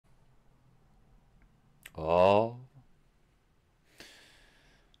Ah.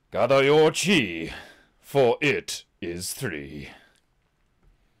 Gather your chi, for it is 3.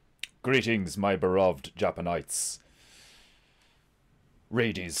 Greetings, my beloved Japanites.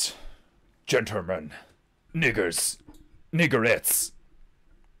 Ladies, gentlemen, niggers, niggerettes,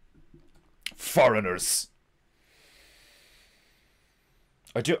 foreigners.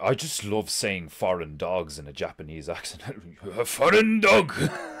 I just love saying foreign dogs in a Japanese accent. A foreign dog.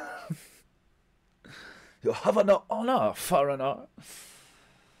 You have no honor, foreigner.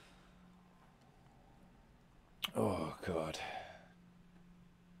 Oh, God.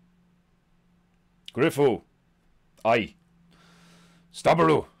 Griffu. Aye.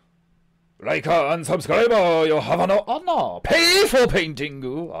 Stabberu. Like and subscriber. You have no honor. Pay for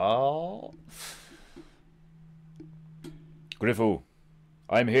paintingu. Ah. Griffu.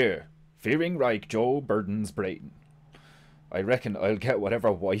 I'm here. Fearing Reich Joe Burden's brain. I reckon I'll get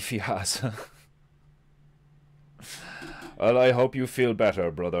whatever wife he has. Well, I hope you feel better,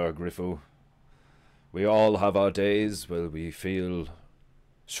 brother Griffu. We all have our days where we feel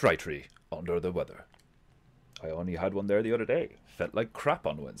slightly under the weather. I only had one there the other day. Felt like crap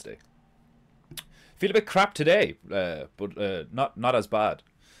on Wednesday. Feel a bit crap today, but not as bad.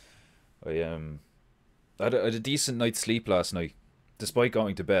 I had a decent night's sleep last night, despite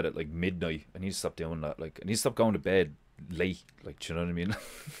going to bed at like midnight. I need to stop doing that. Like, I need to stop going to bed late. Like, do you know what I mean?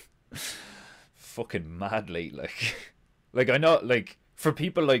 Fucking mad late. Like I know, like, for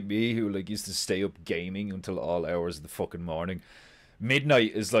people like me who like used to stay up gaming until all hours of the fucking morning,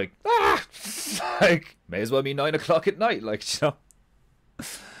 midnight is like, like, may as well be 9 o'clock at night, like, you know.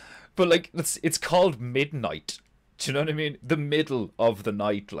 But like, it's called midnight. Do you know what I mean? The middle of the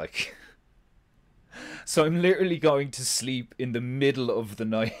night, like. So I'm literally going to sleep in the middle of the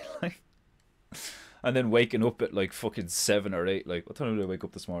night, like, and then waking up at like fucking 7 or 8. Like, what time did I wake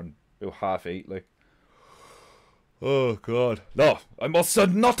up this morning? About 7:30, like. Oh, God. No, I must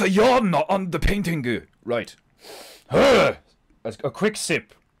not a yawn on the painting. Right. A quick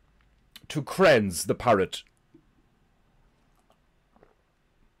sip to cleanse the parrot.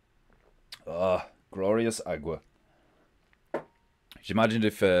 Glorious agua. Could you imagine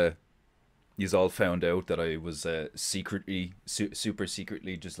if yous all found out that I was secretly, super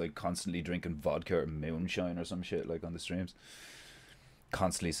secretly, just like constantly drinking vodka or moonshine or some shit, like, on the streams?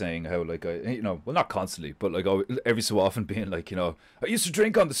 Constantly saying how, like, I, you know, well, not constantly, but like every so often being like, you know, I used to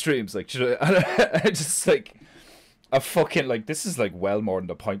drink on the streams, like, should I just like a fucking, like, this is like well more than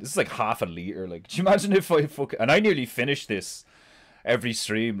a pint. This is like half a liter. Like, do you imagine if I and I nearly finish this every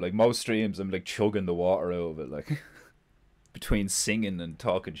stream, like most streams, I'm like chugging the water out of it, like, between singing and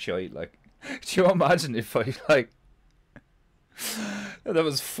talking shite. Like, do you imagine if I like that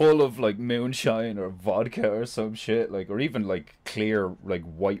was full of like moonshine or vodka or some shit, like, or even like clear like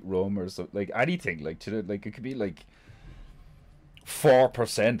white rum or something, like anything, like, to like, it could be like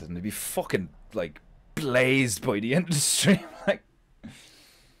 4% and it'd be fucking like blazed by the end of the stream, like.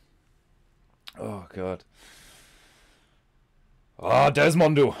 Oh, God.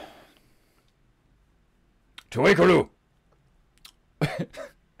 Desmondu. Tuekaru.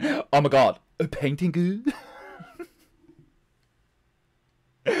 Oh my God. A painting good.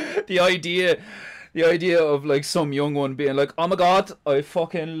 The idea of like some young one being like, oh my God, I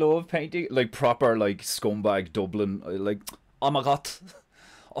fucking love painting, like proper like scumbag Dublin, like, oh my God,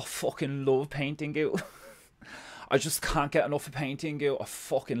 I fucking love painting you. I just can't get enough of painting you. I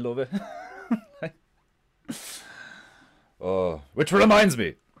fucking love it. Like, oh, which reminds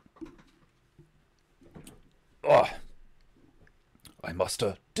me, I must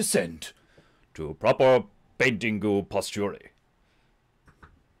descend to proper painting posture.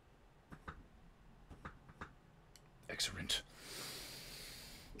 Excellent.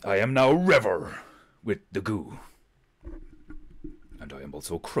 I am now rever with the goo. And I am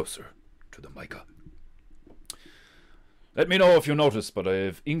also closer to the mica. Let me know if you notice, but I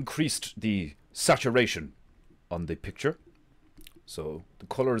have increased the saturation on the picture. So the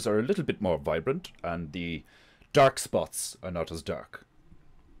colors are a little bit more vibrant and the dark spots are not as dark.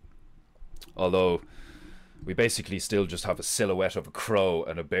 Although we basically still just have a silhouette of a crow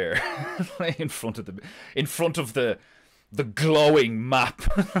and a bear in front of the glowing map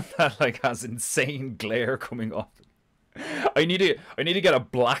that like has insane glare coming off. I need to get a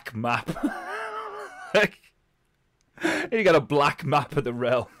black map. Like, I need to get a black map of the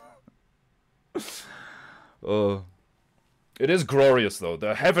realm. Oh, it is glorious though.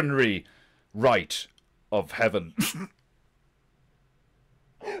 The heavenly right of heaven.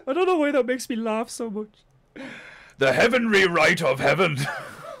 I don't know why that makes me laugh so much. The heavenly right of heaven.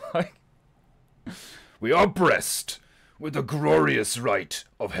 We are blessed with the glorious right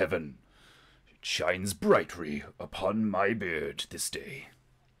of heaven. shines brightly upon my beard this day.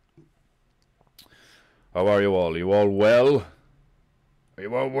 How are you all? You all well? Are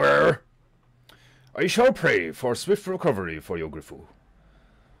you all well? I shall pray for swift recovery for you, Grifu.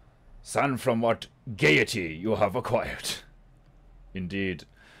 San from what gaiety you have acquired. Indeed,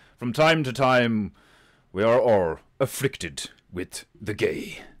 from time to time, we are all afflicted with the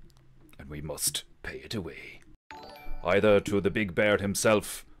gay, and we must pay it away. Either to the big bear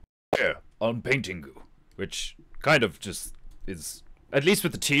himself, or on Paintingu, which kind of just is, at least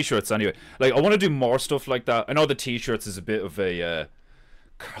with the t-shirts anyway. Like, I want to do more stuff like that. I know the t-shirts is a bit of a,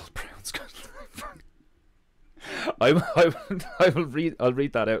 Carl Brown's got I'll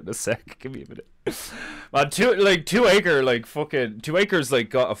read that out in a sec. Give me a minute. Man, 2 acre like fucking 2 acres like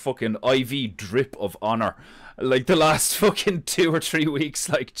got a fucking IV drip of honor. Like the last fucking 2 or 3 weeks,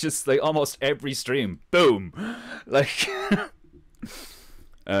 like just like almost every stream. Boom. Like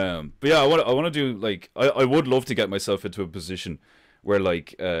but yeah, I want to do like I would love to get myself into a position where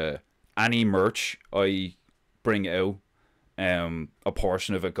like any merch I bring out, a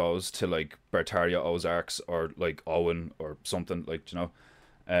portion of it goes to like Bertaria Ozarks or like Owen or something, like, you know.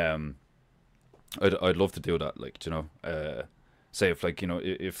 I'd love to do that, like, you know. Say if like, you know,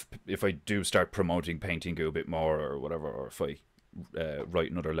 if I do start promoting Paintingu a bit more or whatever, or if I write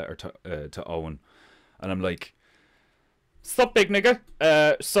another letter to Owen and I'm like, sup big nigga,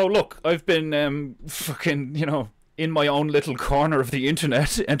 so look, I've been fucking, you know, in my own little corner of the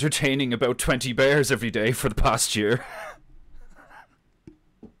internet entertaining about 20 bears every day for the past year.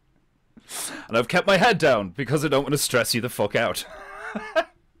 And I've kept my head down because I don't want to stress you the fuck out.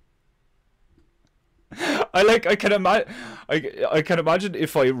 I can imagine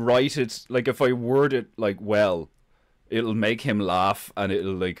if I write it, like if I word it like well, it'll make him laugh and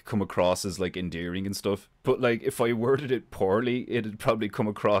it'll like come across as like endearing and stuff. But like if I worded it poorly, it'd probably come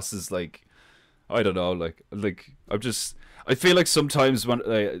across as like, I don't know, like I feel like sometimes when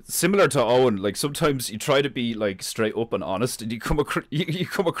similar to Owen, like sometimes you try to be like straight up and honest, and you come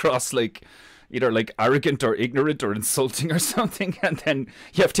across like either like arrogant or ignorant or insulting or something, and then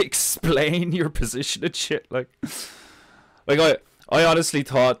you have to explain your position and shit. Like I honestly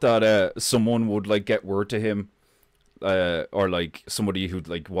thought that someone would like get word to him, or like somebody who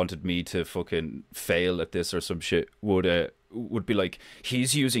like wanted me to fucking fail at this or some shit would be like,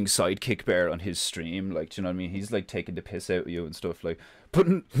 he's using Sidekick Bear on his stream, like, do you know what I mean? He's like taking the piss out of you and stuff, like. But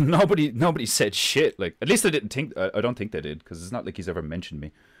nobody said shit, like. At least I don't think they did, because it's not like he's ever mentioned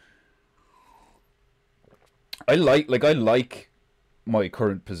me. I like my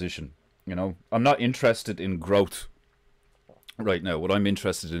current position, you know. I'm not interested in growth right now. What I'm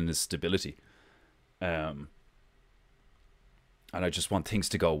interested in is stability. And I just want things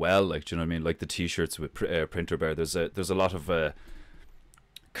to go well, like, do you know what I mean? Like the t-shirts with Printer Bear, there's a lot of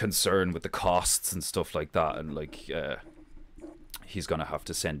concern with the costs and stuff like that, and like he's gonna have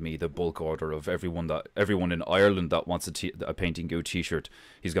to send me the bulk order of everyone in Ireland that wants a Paintingu t-shirt.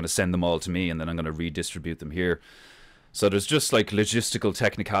 He's gonna send them all to me, and then I'm gonna redistribute them here. So there's just like logistical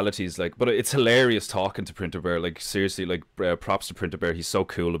technicalities, like, but it's hilarious talking to Printer Bear. Like seriously, like props to Printer Bear. He's so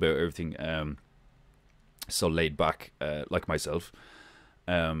cool about everything. So laid back, like myself.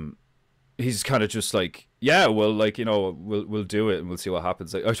 He's kind of just like, yeah, well, like, you know, we'll do it and we'll see what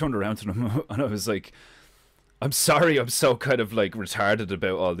happens. Like, I turned around to him and I was like, I'm sorry, I'm so kind of like retarded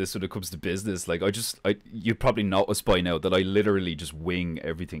about all this when it comes to business. Like, you probably noticed by now that I literally just wing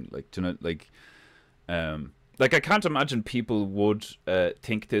everything. Like, do you know, like I can't imagine people would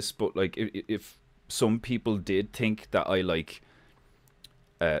think this, but like if some people did think that I like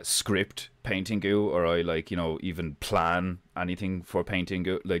script Paintingu, or I like, you know, even plan anything for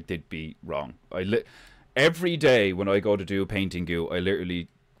Paintingu, like, they'd be wrong. Every day when I go to do Paintingu, I literally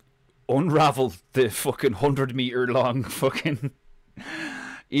unravel the fucking 100-meter long fucking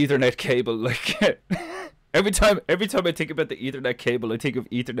Ethernet cable. Like every time I think about the Ethernet cable, I think of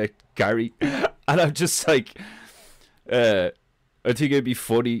Ethernet Gary, and I'm just like, I think it'd be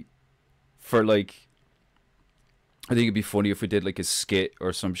funny for like. I think it'd be funny if we did like a skit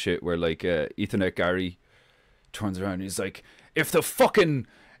or some shit where like Ethernet Gary turns around and he's like, if the fucking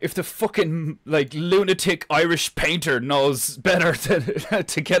like lunatic Irish painter knows better than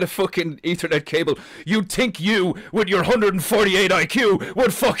to get a fucking Ethernet cable, you'd think you, with your 148 IQ,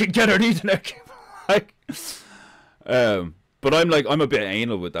 would fucking get an Ethernet cable. Like, but I'm a bit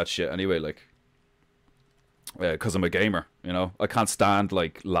anal with that shit anyway, like, because I'm a gamer, you know. I can't stand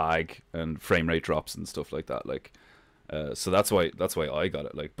like lag and frame rate drops and stuff like that, like. So that's why I got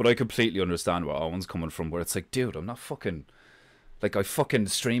it, like. But I completely understand where Owen's coming from, where it's like, dude, I'm not fucking, Like, I fucking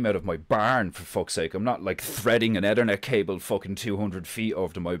stream out of my barn, for fuck's sake. I'm not, like, threading an Ethernet cable fucking 200 feet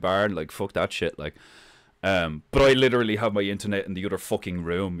over to my barn. Like, fuck that shit, like. But I literally have my internet in the other fucking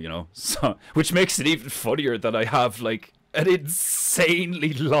room, you know? So, which makes it even funnier that I have, like, an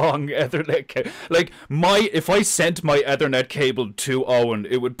insanely long Ethernet cable. Like, if I sent my Ethernet cable to Owen,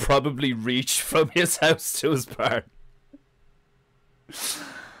 it would probably reach from his house to his barn.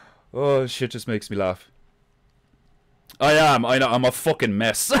 Oh, shit just makes me laugh. I know, I'm a fucking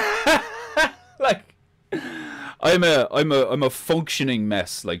mess. Like, I'm a functioning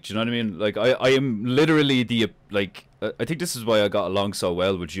mess. Like, do you know what I mean? Like, I am literally the, like, I think this is why I got along so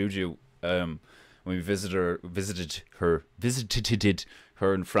well with Juju, when we visited her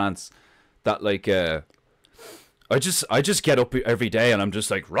in France. That, like, I just get up every day and I'm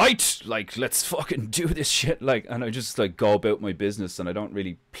just like, right, like, let's fucking do this shit, like, and I just, like, go about my business, and I don't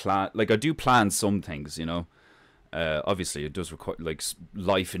really plan, like, I do plan some things, you know. Obviously it does require, like,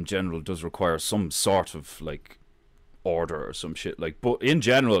 life in general does require some sort of, like, order or some shit, like, but in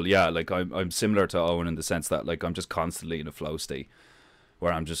general, yeah, like, I'm similar to Owen in the sense that, like, I'm just constantly in a flow state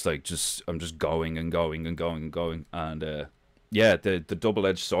where I'm just like, I'm just going and going and going and going, and yeah, the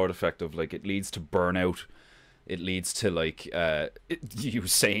double-edged sword effect of, like, it leads to burnout. It leads to, like, you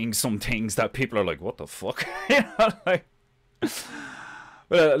saying some things that people are like, what the fuck? You know, like,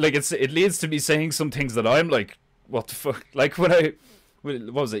 like, it leads to me saying some things that I'm like, what the fuck? Like, what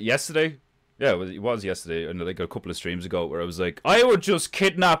was it, yesterday? Yeah, it was yesterday, and like a couple of streams ago, where I was like, I would just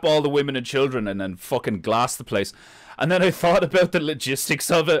kidnap all the women and children and then fucking glass the place. And then I thought about the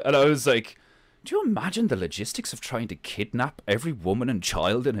logistics of it, and I was like, do you imagine the logistics of trying to kidnap every woman and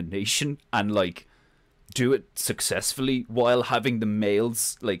child in a nation and, like, do it successfully while having the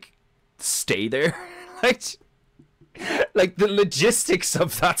males, like, stay there? Like, the logistics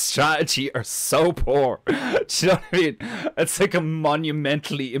of that strategy are so poor. Do you know what I mean? It's like a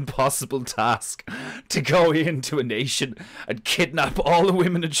monumentally impossible task to go into a nation and kidnap all the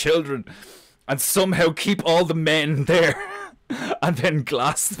women and children and somehow keep all the men there and then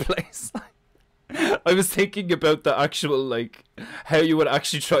glass the place. I was thinking about the actual, like, how you would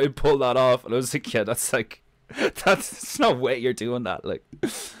actually try and pull that off, and I was like, yeah, that's like, that's no way you're doing that, like,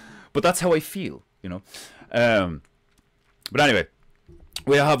 but that's how I feel, you know. But anyway,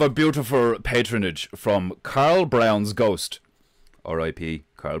 we have a beautiful patronage from Carl Brown's Ghost. R.I.P.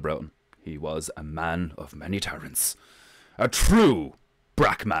 Carl Brown. He was a man of many talents. A true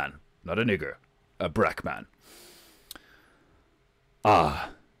brack man. Not a nigger. A brack man.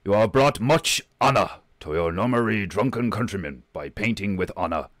 Ah, you have brought much honour to your numbery drunken countrymen by painting with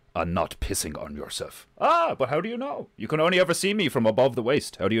honour and not pissing on yourself. Ah, but how do you know? You can only ever see me from above the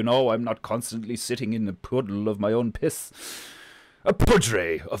waist. How do you know I'm not constantly sitting in a puddle of my own piss? A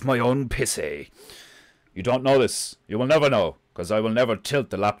pudre of my own pissay. You don't know this. You will never know, because I will never tilt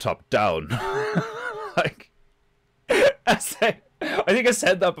the laptop down. Like, I think I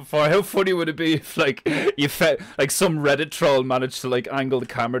said that before. How funny would it be if, like, like, some Reddit troll managed to, like, angle the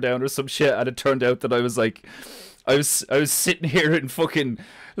camera down or some shit, and it turned out that I was like, I was sitting here in fucking,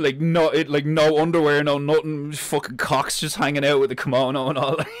 like, no underwear, no nothing, fucking cocks just hanging out with the kimono and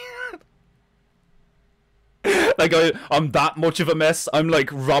all. Like, I'm that much of a mess. I'm like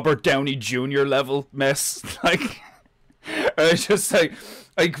Robert Downey Jr. level mess. Like, I just like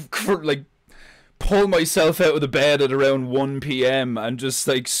pull myself out of the bed at around 1 p.m. and just,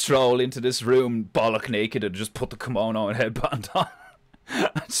 like, stroll into this room bollock naked and just put the kimono and headband on.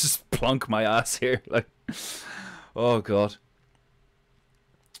 And just plonk my ass here, like, oh god.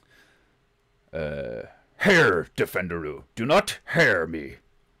 Hair, Defenderoo, do not hair me.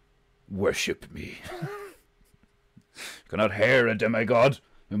 Worship me. You cannot hair a demigod.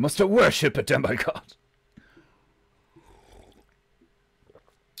 You must worship a demigod.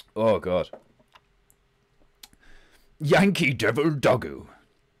 Oh god. Yankee Devil Doggo.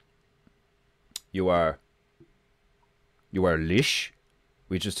 You are lish?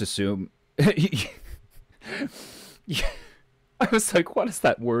 We just assume... I was like, what does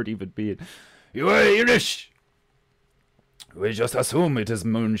that word even mean? You are lish! We just assume it is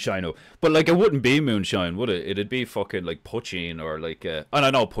moonshine. But, like, it wouldn't be moonshine, would it? It'd be fucking, like, poaching or, like... And I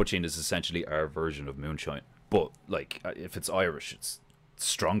know poaching is essentially our version of moonshine. But, like, if it's Irish, it's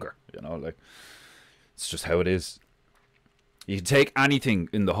stronger, you know? Like, it's just how it is. You can take anything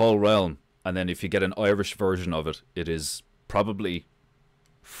in the whole realm, and then if you get an Irish version of it, it is probably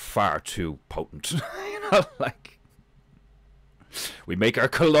far too potent. You know, like, we make our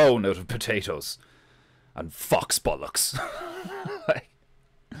cologne out of potatoes and fox bollocks. Like,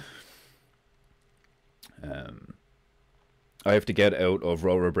 I have to get out of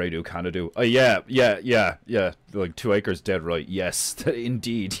Rora Bredu Canada. Yeah. Like 2 acres dead right. Yes,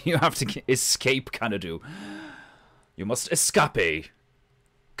 indeed. You have to escape Canada. You must escape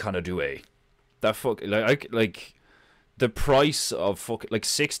Canada. That fuck like the price of like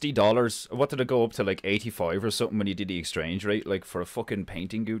 $60. What did it go up to, like 85 or something when you did the exchange rate, like for a fucking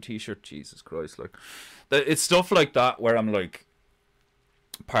Painting Goo t-shirt? Jesus Christ, like it's stuff like that where I'm like,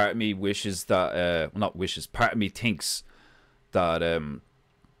 part of me wishes that well, not wishes, part of me thinks that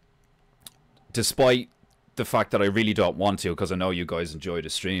despite the fact that I really don't want to, because I know you guys enjoy the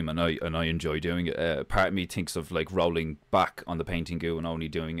stream and I enjoy doing it, part of me thinks of like rolling back on the Painting Goo and only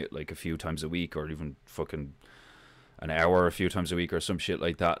doing it like a few times a week, or even fucking an hour a few times a week or some shit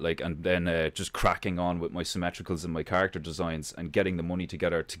like that, like, and then just cracking on with my symmetricals and my character designs and getting the money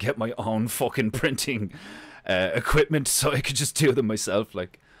together to get my own fucking printing equipment so I could just do them myself,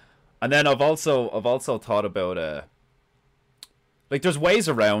 like. And then I've also thought about like, there's ways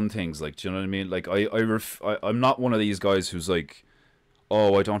around things, like, do you know what I mean? Like, I'm not one of these guys who's like,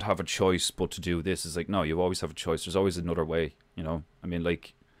 oh, I don't have a choice but to do this. It's like, no, you always have a choice. There's always another way, you know? I mean,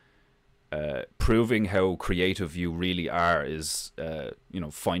 like, proving how creative you really are is, you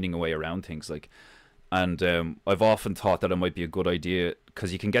know, finding a way around things, like. And I've often thought that it might be a good idea,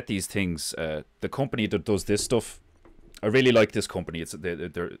 because you can get these things. The company that does this stuff, I really like this company. It's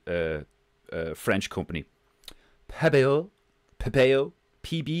they're a French company, PBO.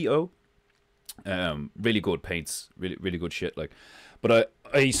 Really good paints, really good shit, like. But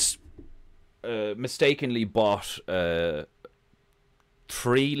I mistakenly bought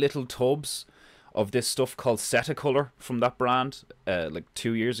 3 little tubs of this stuff called Cetacolor from that brand like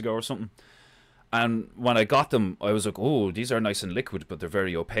 2 years ago or something. And when I got them, I was like, oh, these are nice and liquid, but they're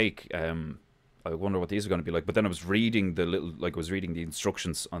very opaque. I wonder what these are going to be like. But then I was reading the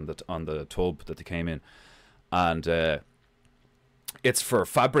instructions on the tub that they came in, and it's for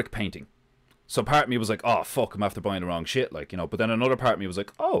fabric painting. So part of me was like, oh fuck, I'm after buying the wrong shit, like, you know. But then another part of me was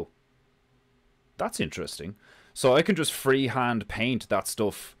like, oh, that's interesting. So I can just freehand paint that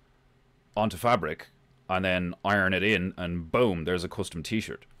stuff onto fabric and then iron it in, and boom, there's a custom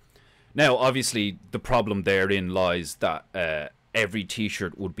t-shirt. Now, obviously, the problem therein lies that every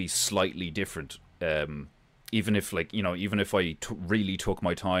t-shirt would be slightly different. Even if, like, you know, even if I really took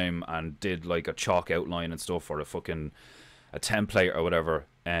my time and did like a chalk outline and stuff, or a template or whatever,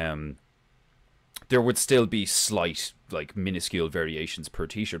 there would still be slight, like, minuscule variations per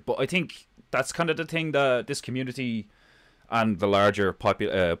t-shirt. But I think that's kind of the thing that this community and the larger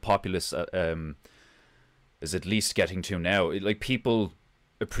populace is at least getting to now. Like, people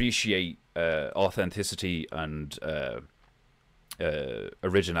appreciate authenticity and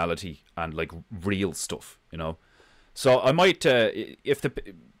originality and, like, real stuff, you know. So I might,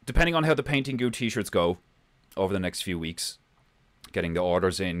 depending on how the Painting Goo t-shirts go over the next few weeks, getting the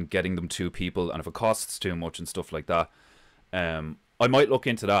orders in, getting them to people, and if it costs too much and stuff like that, I might look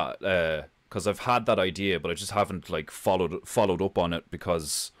into that, because I've had that idea, but I just haven't, like, followed up on it,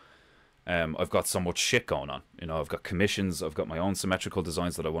 because I've got so much shit going on. You know, I've got commissions, I've got my own symmetrical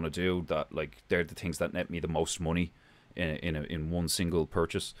designs that I want to do, that, like, they're the things that net me the most money in one single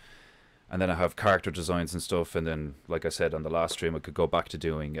purchase. And then I have character designs and stuff, and then, like I said on the last stream, I could go back to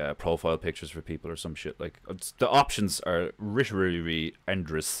doing profile pictures for people or some shit. Like, the options are really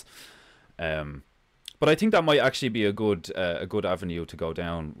endless. But I think that might actually be a good avenue to go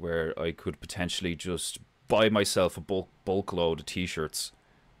down, where I could potentially just buy myself a bulk load of t-shirts,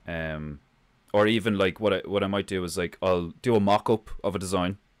 or even, like, what I might do is, like, I'll do a mock-up of a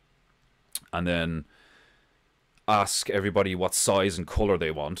design, and then ask everybody what size and color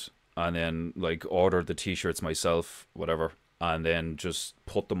they want, and then, like, order the t-shirts myself, whatever, and then just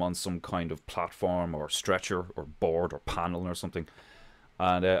put them on some kind of platform or stretcher or board or panel or something,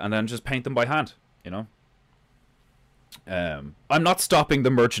 and then just paint them by hand, you know. I'm not stopping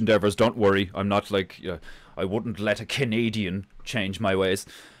the merch endeavors, don't worry. I'm not, like, I wouldn't let a Canadian change my ways.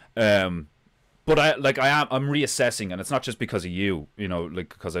 But I'm reassessing, and it's not just because of you, you know, like,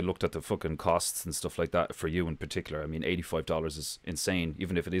 because I looked at the fucking costs and stuff like that for you in particular. I mean, $85 is insane,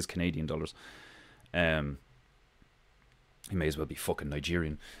 even if it is Canadian dollars. You may as well be fucking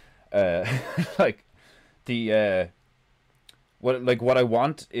Nigerian. Like, what I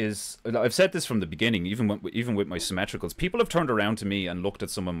want is, I've said this from the beginning, even with my symmetricals, people have turned around to me and looked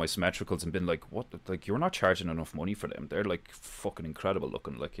at some of my symmetricals and been like, what, like, you're not charging enough money for them, they're, like, fucking incredible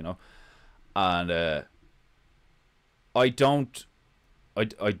looking, like, you know. And I want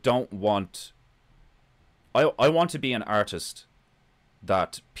to be an artist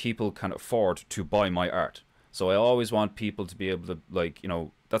that people can afford to buy my art. So I always want people to be able to, like, you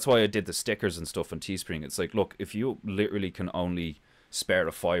know, that's why I did the stickers and stuff on Teespring. It's like, look, if you literally can only spare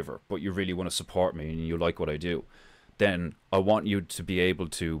a fiver, but you really want to support me and you like what I do, then I want you to be able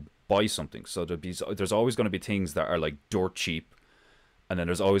to buy something. So there's always going to be things that are like dirt cheap, and then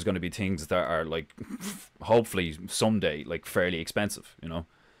there's always going to be things that are like, hopefully someday, like fairly expensive, you know.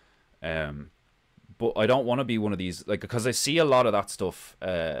 But I don't want to be one of these, like, because I see a lot of that stuff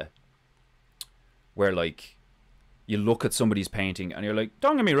where like you look at somebody's painting and you're like,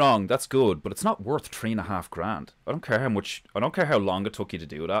 don't get me wrong, that's good, but it's not worth $3,500. I don't care how much, I don't care how long it took you to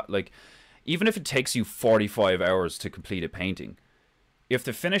do that. Like, even if it takes you 45 hours to complete a painting, if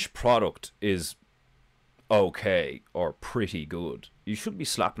the finished product is okay or pretty good, you shouldn't be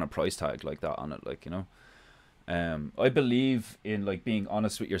slapping a price tag like that on it, like, you know. I believe in like being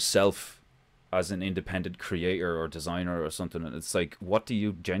honest with yourself as an independent creator or designer or something, and it's like, what do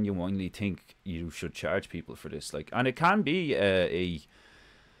you genuinely think you should charge people for this? Like, and it can be it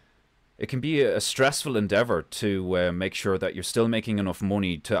can be a stressful endeavor to make sure that you're still making enough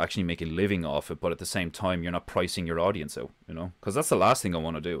money to actually make a living off it, but at the same time you're not pricing your audience out, you know, because that's the last thing I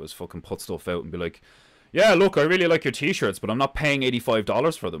want to do, is fucking put stuff out and be like, yeah, look, I really like your t-shirts, but I'm not paying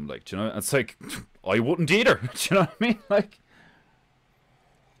 $85 for them, like, do you know. It's like, I wouldn't either. Do you know what I mean? Like,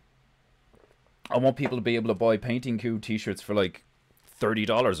 I want people to be able to buy Paintingu t-shirts for like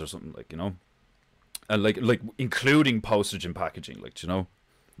 $30 or something, like, you know, and like including postage and packaging, like, you know,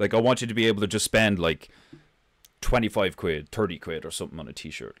 like I want you to be able to just spend like 25 quid, 30 quid or something on a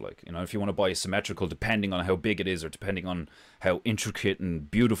t-shirt, like, you know, if you want to buy a symmetrical, depending on how big it is or depending on how intricate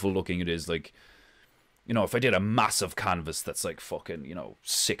and beautiful looking it is, like, you know, if I did a massive canvas that's like fucking, you know,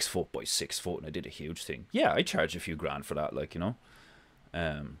 6 foot by 6 foot and I did a huge thing, yeah, I charge a few grand for that, like, you know.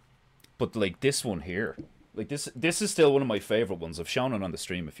 But like this one here, like this is still one of my favorite ones. I've shown it on the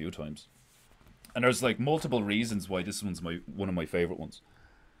stream a few times, and there's like multiple reasons why this one's one of my favorite ones.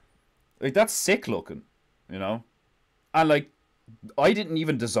 Like, that's sick looking, you know, and like I didn't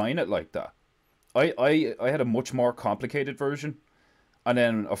even design it like that. I had a much more complicated version, and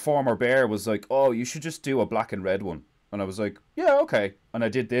then a former bear was like, oh, you should just do a black and red one, and I was like, yeah, okay, and I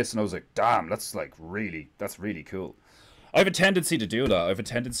did this, and I was like, damn, that's really cool. I have a tendency to do that. I have a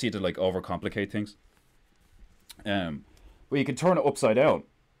tendency to like overcomplicate things. Well, you can turn it upside down,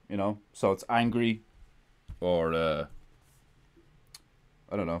 you know, so it's angry, or I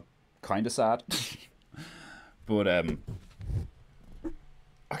don't know, kind of sad. But I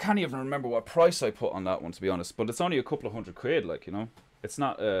can't even remember what price I put on that one, to be honest. But it's only a couple of £100, like, you know. It's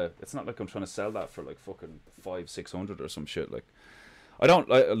not like I'm trying to sell that for like fucking 500-600 or some shit. Like, I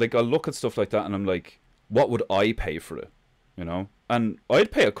look at stuff like that and I'm like, what would I pay for it? You know, and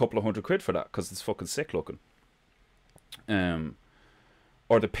I'd pay a couple of £100 for that because it's fucking sick looking.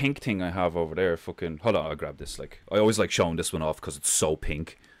 Or the pink thing I have over there, fucking, hold on, I'll grab this. Like, I always like showing this one off because it's so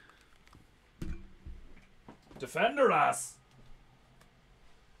pink. Defender ass.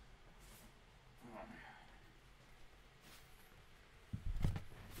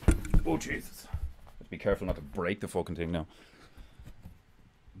 Oh Jesus! Have to be careful not to break the fucking thing now.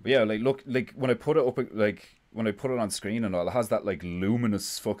 But yeah, like, look, like when I put it up, like when I put it on screen and all, it has that like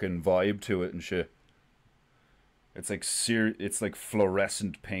luminous fucking vibe to it and shit. It's like it's like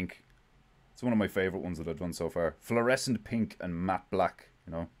fluorescent pink. It's one of my favorite ones that I've done so far. Fluorescent pink and matte black,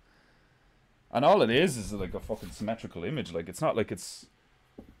 you know. And all it is like a fucking symmetrical image. Like, it's not like it's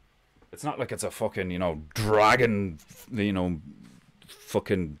a fucking, you know, dragon, you know,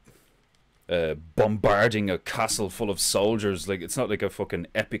 fucking bombarding a castle full of soldiers. Like, it's not like a fucking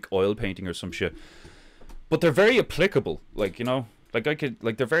epic oil painting or some shit. But they're very applicable, like, you know, like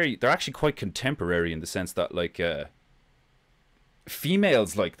they're actually quite contemporary in the sense that like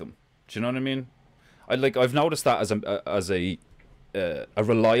females like them. Do you know what I mean? I've noticed that as a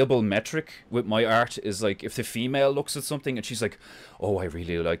reliable metric with my art is like, if the female looks at something and she's like, oh, I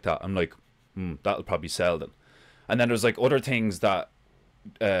really like that, I'm like, that'll probably sell then. And then there's like other things that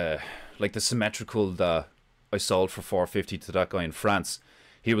like the symmetrical that I sold for $450 to that guy in France.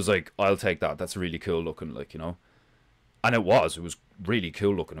 He was like, I'll take that. That's really cool looking, like, you know. And it was really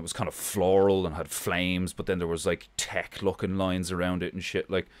cool looking. It was kind of floral and had flames, but then there was like tech looking lines around it and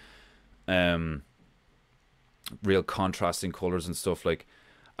shit, like real contrasting colors and stuff, like.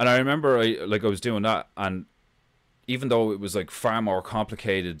 And I remember I was doing that, and even though it was like far more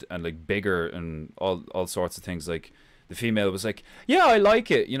complicated and like bigger and all sorts of things, like the female was like, yeah, I like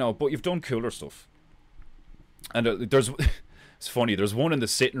it, you know, but you've done cooler stuff. And there's it's funny, there's one in the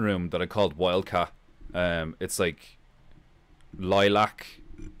sitting room that I called Wildcat. It's like lilac.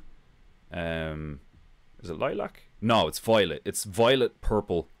 Is it lilac? No, it's violet. It's violet,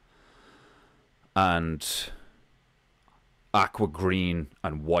 purple, and aqua green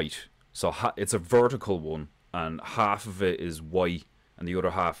and white. So it's a vertical one, and half of it is white and the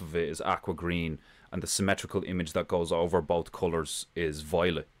other half of it is aqua green, and the symmetrical image that goes over both colors is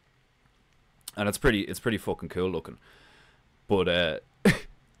violet. And it's pretty fucking cool looking. But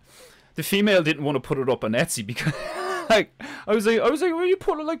the female didn't want to put it up on Etsy because like I was like, well, you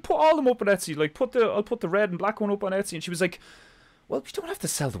put all them up on Etsy, like I'll put the red and black one up on Etsy, and she was like, well, we don't have to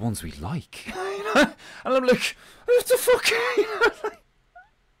sell the ones we like. And I'm like, what the fuck?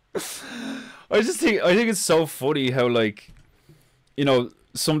 I think it's so funny how, like, you know,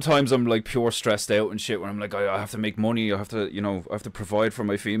 sometimes I'm like pure stressed out and shit when I'm like, I have to make money, I have to provide for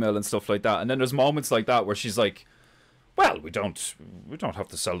my female and stuff like that. And then there's moments like that where she's like, well, we don't have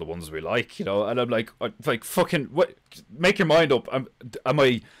to sell the ones we like, you know. And I'm like fucking what? Make your mind up. Am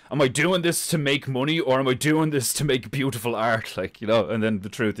I doing this to make money, or am I doing this to make beautiful art? Like, you know. And then the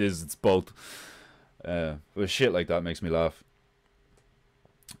truth is, it's both. But shit like that makes me laugh.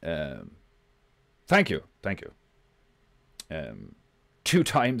 Thank you. 2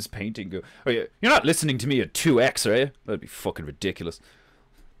 times painting. Oh yeah, you're not listening to me at 2x, are you? That'd be fucking ridiculous.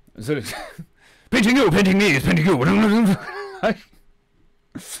 Painting you, painting me, painting you.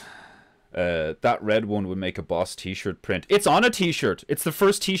 That red one would make a boss t-shirt print. It's on a t-shirt. It's the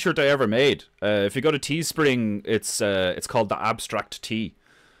first t-shirt I ever made. If you go to Teespring, it's called the Abstract Tee.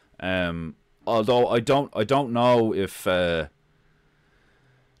 Although I don't know if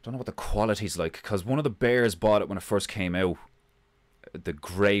don't know what the quality's like, because one of the bears bought it when it first came out. The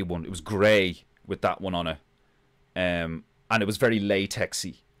grey one. It was grey with that one on it. And it was very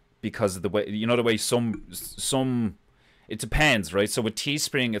latexy because of the way, you know, the way some it depends, right? So with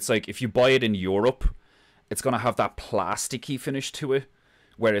Teespring, it's like if you buy it in Europe, it's gonna have that plasticky finish to it,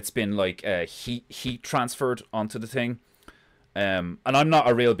 where it's been like heat transferred onto the thing. And I'm not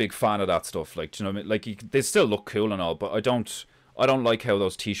a real big fan of that stuff. Like, do you know what I mean? Like, they still look cool and all, but I don't like how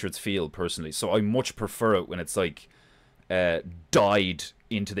those t-shirts feel personally. So I much prefer it when it's like dyed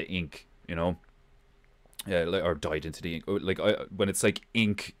into the ink, you know, or dyed into the ink, like when it's like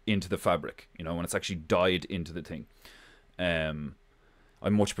ink into the fabric, you know, when it's actually dyed into the thing. I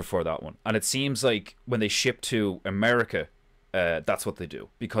much prefer that one. And it seems like when they ship to America, that's what they do,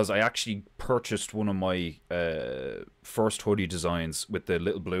 because I actually purchased one of my first hoodie designs with the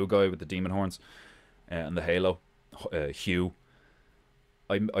little blue guy with the demon horns and the halo, Hugh.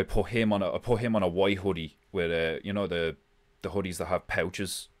 I put him on a white hoodie with you know, the hoodies that have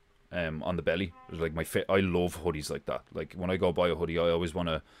pouches on the belly. Like I love hoodies like that. Like when I go buy a hoodie, I always want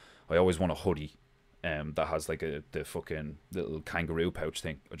a hoodie that has like the fucking little kangaroo pouch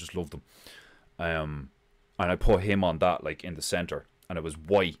thing. I just love them. And I put him on that, like in the center, and it was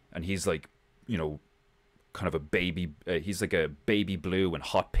white, and he's like, you know, kind of a baby. He's like a baby blue and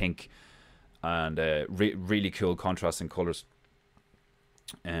hot pink, and really cool contrasting colors.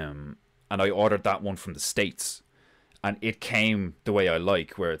 And I ordered that one from the States, and it came the way I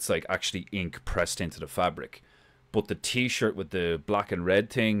like, where it's like actually ink pressed into the fabric. But the t-shirt with the black and red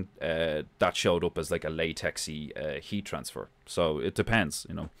thing, that showed up as like a latexy heat transfer. So it depends,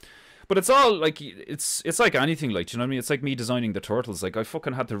 you know. But it's all like, it's like anything, like, do you know what I mean? It's like me designing the turtles. Like, I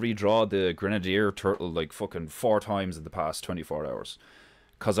fucking had to redraw the Grenadier turtle like fucking 4 times in the past 24 hours.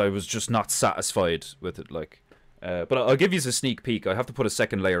 Because I was just not satisfied with it, like. But I'll give you a sneak peek. I have to put a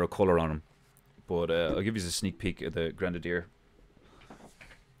second layer of colour on them. But I'll give you a sneak peek of the Grenadier.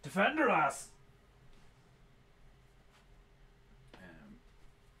 Defender ass!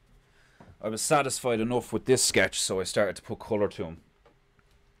 I was satisfied enough with this sketch, so I started to put colour to him.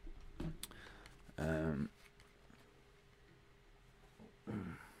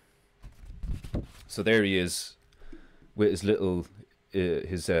 So there he is with his little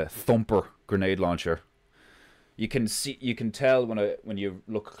thumper grenade launcher. You can tell when you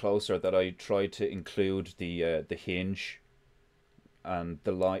look closer that I tried to include the hinge and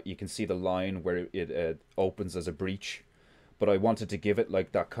the line. You can see the line where it opens as a breech, but I wanted to give it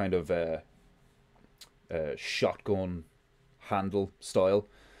like that kind of shotgun handle style.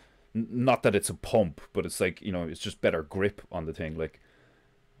 Not that it's a pump, but it's like, you know, it's just better grip on the thing, like.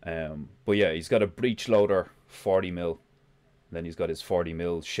 But yeah, he's got a breech loader 40mm, then he's got his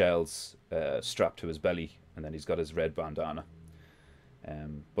 40mm shells strapped to his belly, and then he's got his red bandana.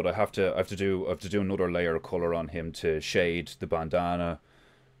 But I have to do another layer of color on him to shade the bandana,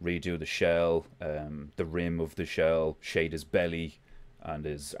 redo the shell, the rim of the shell, shade his belly and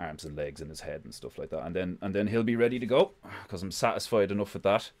his arms and legs and his head and stuff like that, and then he'll be ready to go, because I'm satisfied enough with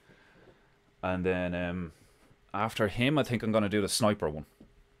that. And then after him, I think I'm gonna do the sniper one,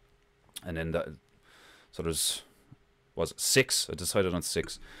 and then that. So there's, was it 6? I decided on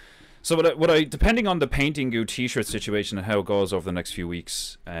 6. So what I depending on the PEINTEINGU T-shirt situation and how it goes over the next few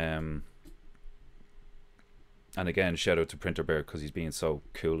weeks, and again, shout out to Printer Bear because he's being so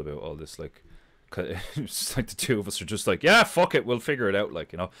cool about all this. Like, it's like the two of us are just like, yeah, fuck it, we'll figure it out.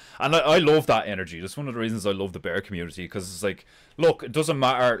 Like, you know, and I love that energy. That's one of the reasons I love the bear community, because it's like, look, it doesn't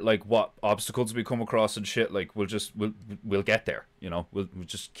matter like what obstacles we come across and shit. Like, we'll get there. You know, we'll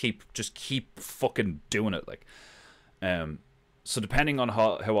just keep fucking doing it. Like, so depending on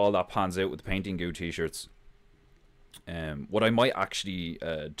how all that pans out with the PEINTEINGU T-shirts, what I might actually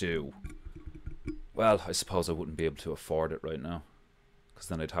do. Well, I suppose I wouldn't be able to afford it right now, because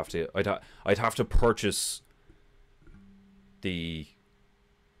then I'd have to purchase the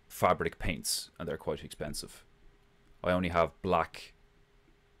fabric paints, and they're quite expensive. I only have black,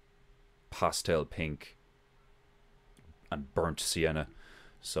 pastel pink, and burnt sienna,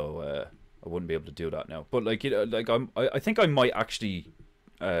 so I wouldn't be able to do that now. But like, you know, like I think I might actually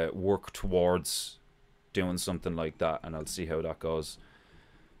work towards doing something like that, and I'll see how that goes.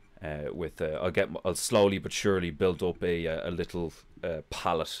 I'll slowly but surely build up a little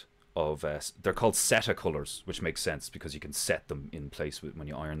palette of they're called seta colors, which makes sense because you can set them in place when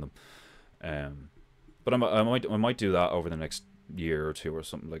you iron them. But I might do that over the next year or two or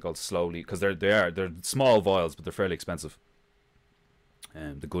something. Like, I'll slowly, because they're small vials, but they're fairly expensive.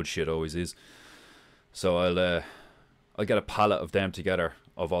 The good shit always is. So I'll get a palette of them together,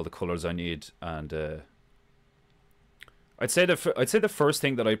 of all the colors I need, and I'd say the first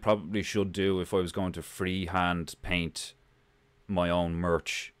thing that I probably should do if I was going to freehand paint my own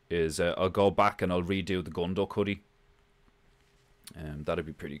merch is I'll go back and I'll redo the Gunduck hoodie. That'd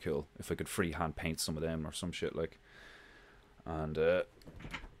be pretty cool if I could freehand paint some of them or some shit like. And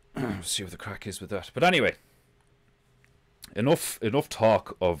see what the crack is with that. But anyway, enough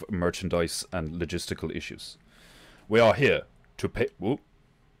talk of merchandise and logistical issues. We are here to pay. Whoop.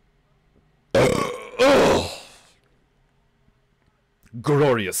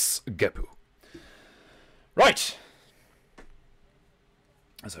 Glorious Gepu. Right.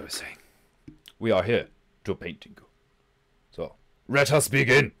 As I was saying, we are here to PEINTEINGU. So, let us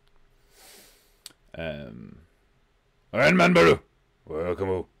begin. Manbaru,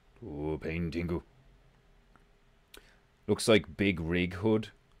 welcome to PEINTEINGU. Looks like Big Rig Hood,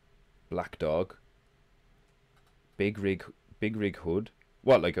 Black Dog. Big Rig Hood.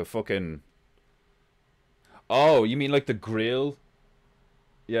 What, like a fucking? Oh, you mean like the grill?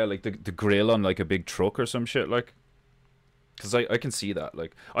 Yeah, like the grill on like a big truck or some shit, like. Because I can see that.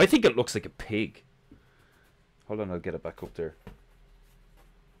 Like, I think it looks like a pig. Hold on, I'll get it back up there.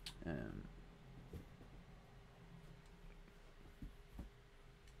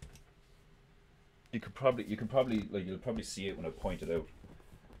 You could probably like, you'll probably see it when I point it out.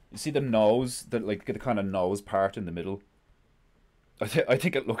 You see the nose, the kind of nose part in the middle. I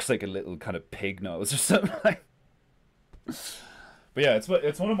think it looks like a little kind of pig nose or something. Like. But yeah, it's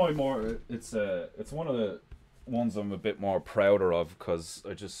one of my more it's one of the ones I'm a bit more prouder of, because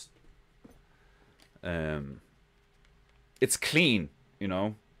I just it's clean, you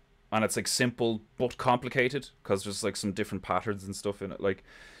know, and it's like simple but complicated, because there's like some different patterns and stuff in it. Like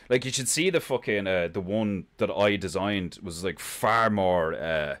you should see the fucking the one that I designed was like far more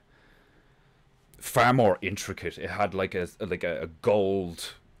intricate. It had like a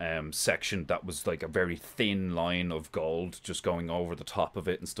gold section that was like a very thin line of gold just going over the top of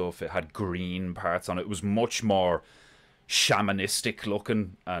it and stuff. It had green parts on it. It was much more shamanistic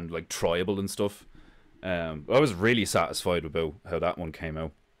looking and like tribal and stuff. I was really satisfied about how that one came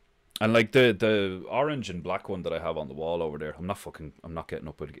out. And like the orange and black one that I have on the wall over there, I'm not getting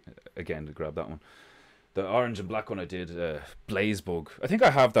up again to grab that one. The orange and black one I did, Blazebug. I think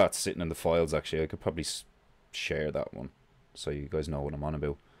I have that sitting in the files actually. I could probably share that one so you guys know what I'm on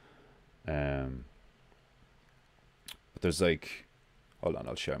about. But there's like, hold on,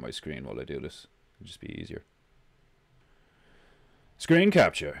 I'll share my screen while I do this. It'll just be easier. Screen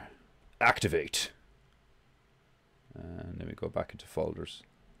capture, activate, and then we go back into folders.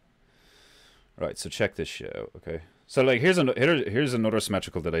 Right, so check this shit out. Okay, so like here's another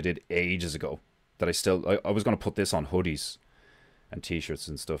symmetrical that I did ages ago. That I was gonna put this on hoodies and t-shirts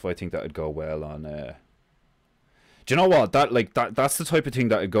and stuff. I think that would go well on. Do you know what? That's the type of thing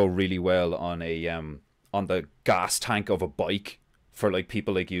that would go really well on a on the gas tank of a bike for like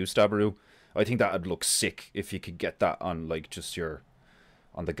people like you, Stabaroo. I think that would look sick if you could get that on like just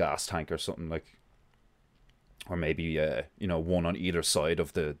on the gas tank or something, like, or maybe you know, one on either side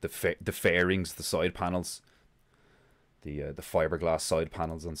of the fairings, the side panels, the fiberglass side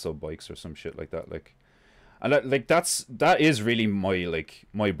panels on some bikes or some shit like that, like. And that is really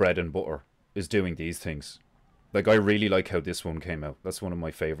my bread and butter, is doing these things. Like, I really like how this one came out. That's one of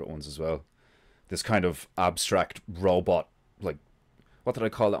my favorite ones as well. This kind of abstract robot, like, what did I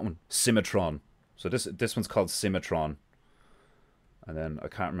call that one? Symmetron. So this one's called Symmetron. And then I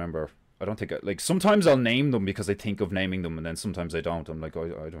can't remember. I don't think like sometimes I'll name them because I think of naming them, and then sometimes I don't. I'm like,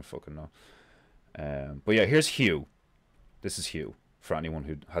 I don't fucking know. But yeah, here's Hugh. This is Hugh for anyone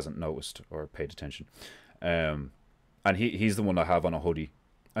who hasn't noticed or paid attention. And he's the one I have on a hoodie,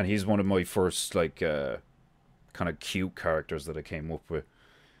 and he's one of my first like kind of cute characters that I came up with.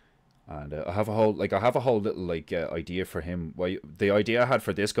 And I have a whole little like idea for him. Well, the idea I had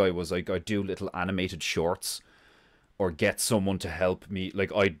for this guy was like I'd do little animated shorts, or get someone to help me.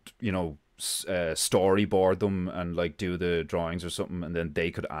 Like I'd storyboard them and like do the drawings or something, and then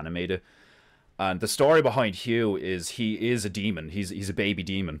they could animate it. And the story behind Hugh is he is a demon. He's a baby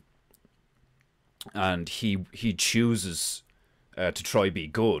demon, and he chooses to try be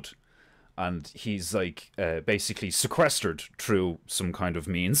good, and he's like basically sequestered through some kind of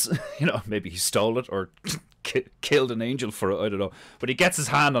means. Maybe he stole it or killed an angel for it. I don't know, but he gets his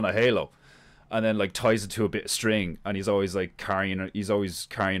hand on a halo, and then like ties it to a bit of string, and he's always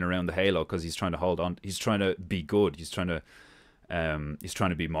carrying around the halo because he's trying to hold on. He's trying to be good. He's trying to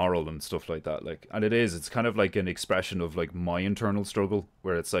be moral and stuff like that. Like, and it's kind of like an expression of like my internal struggle,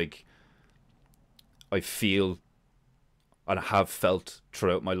 where it's like I feel and have felt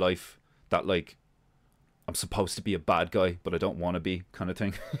throughout my life that like I'm supposed to be a bad guy, but I don't want to be, kind of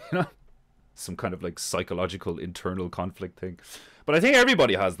thing. Some kind of like psychological internal conflict thing. But I think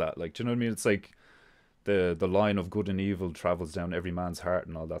everybody has that. Like, do you know what I mean? It's like the line of good and evil travels down every man's heart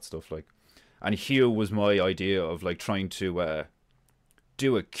and all that stuff. Like, and Hugh was my idea of like trying to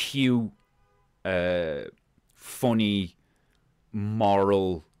do a cute, funny,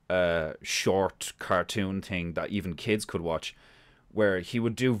 moral, short cartoon thing that even kids could watch, where he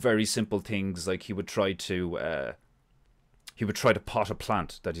would do very simple things. Like he would try to pot a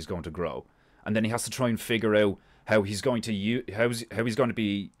plant that he's going to grow, and then he has to try and figure out how he's going to how he's going to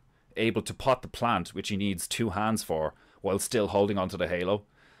be able to pot the plant, which he needs two hands for, while still holding onto the halo.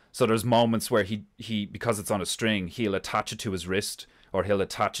 So there's moments where he because it's on a string, he'll attach it to his wrist, or he'll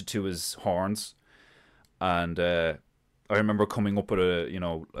attach it to his horns. And I remember coming up with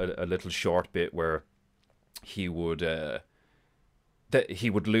a little short bit where he would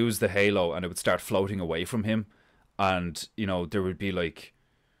lose the halo and it would start floating away from him, and there would be like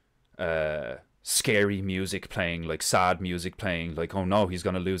scary music playing, like sad music playing, like, oh no, he's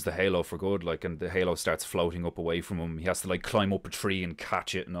gonna lose the halo for good, like, and the halo starts floating up away from him. He has to like climb up a tree and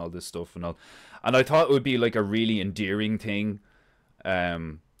catch it and all this stuff and all. And I thought it would be like a really endearing thing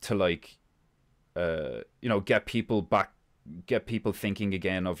to like get people thinking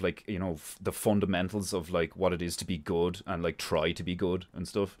again of like the fundamentals of like what it is to be good, and like try to be good and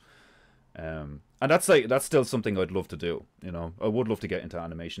stuff. And that's still something I'd love to do. I would love to get into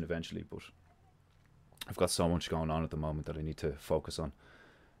animation eventually, but I've got so much going on at the moment that I need to focus on.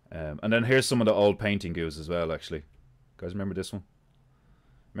 And then here's some of the old painting goos as well, actually. Guys, remember this one?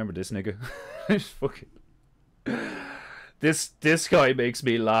 Remember this nigga? Fucking this guy makes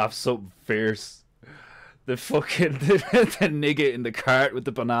me laugh so fierce. The fucking the nigga in the cart with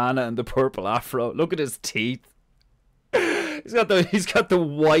the banana and the purple afro. Look at his teeth. He's got the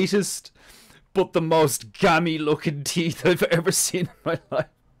whitest but the most gammy looking teeth I've ever seen in my life.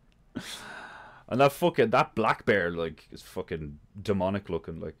 And that black bear like is fucking demonic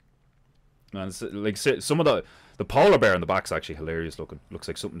looking, like. And it's, like, some of the polar bear in the back's actually hilarious looking. Looks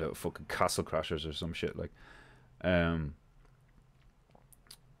like something out of fucking Castle Crashers or some shit, like.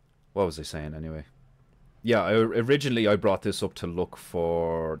 What was I saying anyway? Yeah, originally I brought this up to look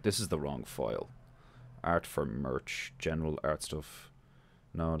for. This is the wrong file. Art for merch, general art stuff.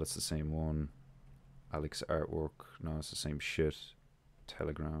 No, that's the same one. Alex artwork. No, it's the same shit.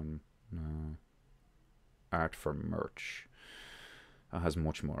 Telegram. No. Art for merch. That has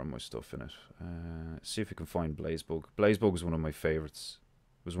much more of my stuff in it. See if we can find Blazebug. Blazebug is one of my favorites.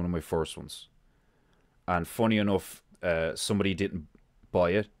 It was one of my first ones. And funny enough, somebody didn't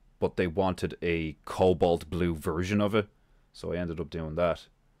buy it, but they wanted a cobalt blue version of it, so I ended up doing that.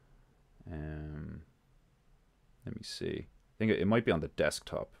 Let me see. I think it might be on the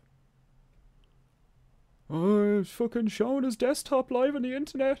desktop. Oh, it's fucking showing his desktop live on the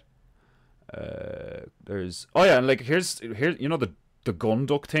internet. There's and like here's the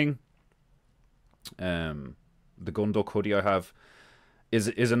Gunduck thing. The Gunduck hoodie I have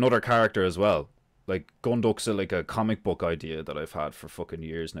is another character as well. Like Gunduck's like a comic book idea that I've had for fucking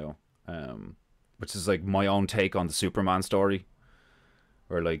years now. Which is like my own take on the Superman story.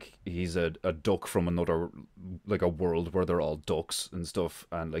 Where like he's a duck from another, like a world where they're all ducks and stuff,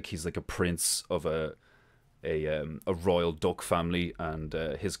 and like he's like a prince of a a royal duck family, and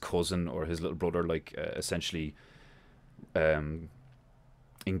his cousin or his little brother like essentially um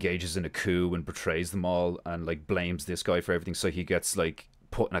engages in a coup and betrays them all, and like blames this guy for everything, so he gets like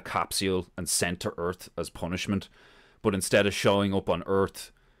put in a capsule and sent to Earth as punishment. But instead of showing up on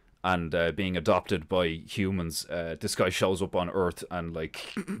Earth and being adopted by humans, this guy shows up on Earth and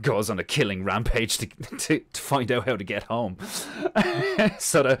like goes on a killing rampage to find out how to get home,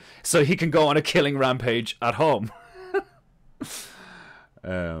 so he can go on a killing rampage at home.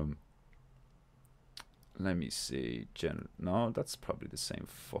 Let me see. No, that's probably the same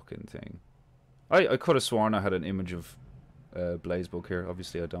fucking thing. I could have sworn I had an image of Blaze book here.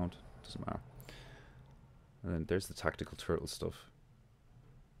 Obviously I don't. Doesn't matter. And then there's the tactical turtle stuff.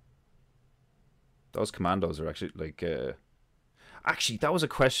 Those commandos are actually like... Actually, that was a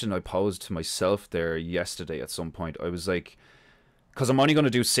question I posed to myself there yesterday at some point. I was like... Because I'm only going to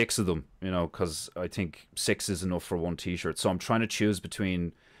do 6 of them, you know, because I think 6 is enough for one t-shirt. So I'm trying to choose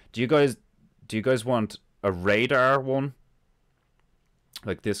between... Do you guys want a radar one?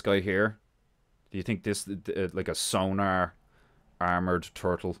 Like this guy here? Do you think this... like a sonar armored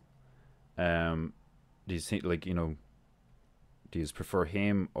turtle? Do you think, like, you know... Do you prefer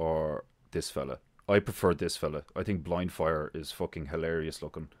him or this fella? I prefer this fella. I think Blindfire is fucking hilarious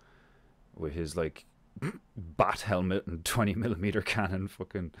looking. With his, like, bat helmet and 20mm cannon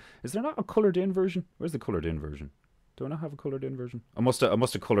fucking... Is there not a coloured in version? Where's the coloured in version? Do I not have a coloured in version? I must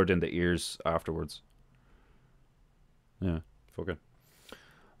have coloured in the ears afterwards. Yeah, fucking.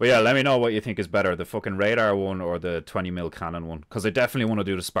 But yeah, let me know what you think is better, the fucking radar one or the 20mm cannon one. Because I definitely want to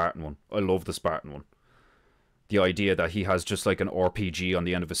do the Spartan one. I love the Spartan one. The idea that he has just like an RPG on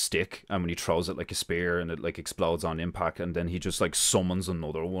the end of a stick, and when he throws it like a spear and it like explodes on impact, and then he just like summons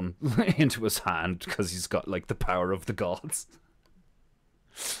another one into his hand because he's got like the power of the gods.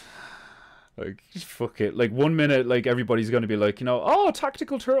 Like, fuck it. Like 1 minute, like everybody's gonna be like, you know, oh,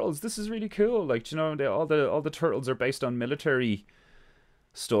 tactical turtles, this is really cool. Like, you know, all the turtles are based on military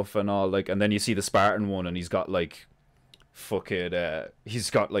stuff and all. Like, and then you see the Spartan one, and he's got like fucking he's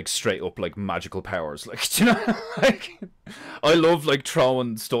got like straight up like magical powers, like, you know. Like, I love like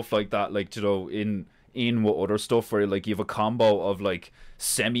throwing stuff like that, like, you know, in with other stuff where like you have a combo of like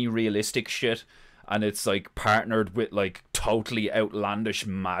semi-realistic shit and it's like partnered with like totally outlandish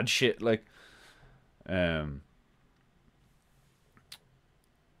mad shit. Like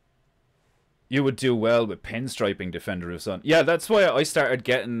you would do well with pinstriping Defender of Sun. Yeah, that's why I started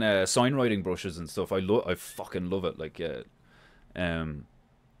getting sign writing brushes and stuff. I fucking love it. Like,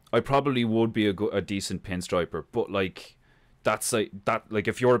 I probably would be a decent pinstriper, but like, that's like that. Like,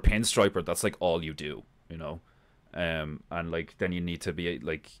 if you're a pinstriper, that's like all you do, you know. And like, then you need to be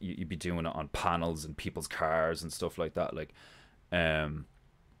like, you'd be doing it on panels and people's cars and stuff like that. Like,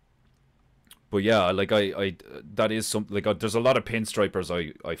 but yeah, like I that is something. Like, there's a lot of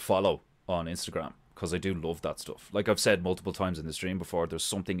pinstripers I follow on Instagram because I do love that stuff. Like I've said multiple times in the stream before, there's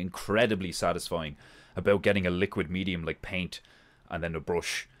something incredibly satisfying about getting a liquid medium like paint and then a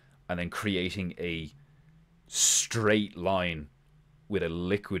brush and then creating a straight line with a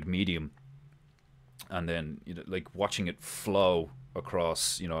liquid medium and then, you know, like watching it flow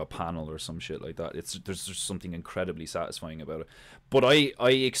across, you know, a panel or some shit like that. There's just something incredibly satisfying about it. But I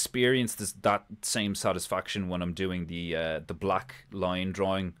experience that same satisfaction when I'm doing the black line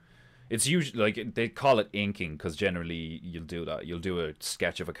drawing. It's usually like they call it inking because generally you'll do that. You'll do a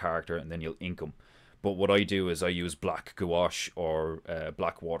sketch of a character and then you'll ink them. But what I do is I use black gouache or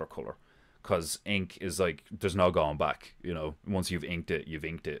black watercolor because ink is like, there's no going back. You know, once you've inked it,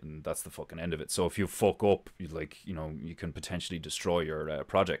 and that's the fucking end of it. So if you fuck up, you like, you know, you can potentially destroy your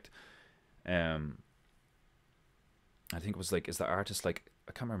project. I think it was like, is the artist like,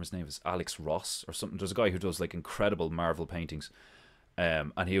 I can't remember his name, is Alex Ross or something. There's a guy who does like incredible Marvel paintings.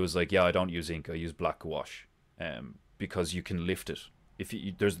 And he was like, yeah, I don't use ink, I use black gouache, because you can lift it. If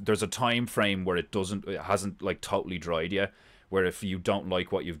you, there's a time frame where it hasn't like totally dried yet, where if you don't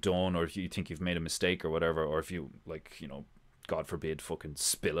like what you've done, or if you think you've made a mistake or whatever, or if you, like, you know, God forbid, fucking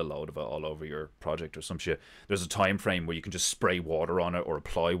spill a load of it all over your project or some shit, there's a time frame where you can just spray water on it or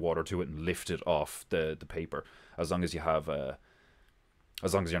apply water to it and lift it off the paper, as long as you have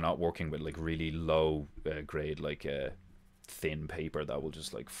as long as you're not working with like really low grade like thin paper that will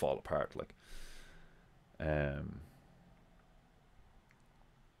just like fall apart. Like,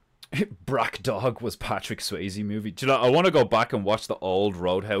 Brack Dog was Patrick Swayze movie. Do you know, I want to go back and watch the old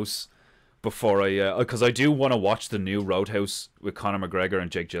Roadhouse before I because I do want to watch the new Roadhouse with Conor McGregor and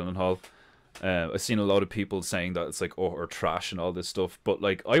Jake Gyllenhaal. I've seen a lot of people saying that it's like utter trash and all this stuff, but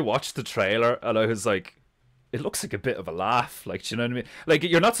like I watched the trailer and I was like, it looks like a bit of a laugh. Like, do you know what I mean? Like,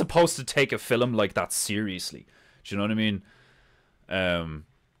 you're not supposed to take a film like that seriously. Do you know what I mean?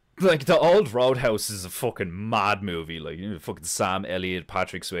 Like, the old Roadhouse is a fucking mad movie. Like, you know, fucking Sam Elliott,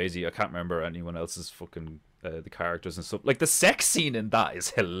 Patrick Swayze. I can't remember anyone else's fucking the characters and stuff. Like, the sex scene in that is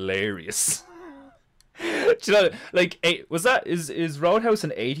hilarious. Do you know, like, is Roadhouse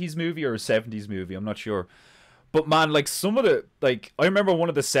an 80s movie or a 70s movie? I'm not sure. But man, like, some of the, like, I remember one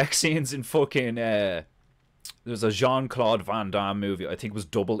of the sex scenes in fucking there's a Jean-Claude Van Damme movie. I think it was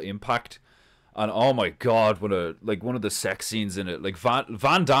Double Impact. And oh my god, one of the sex scenes in it. Like,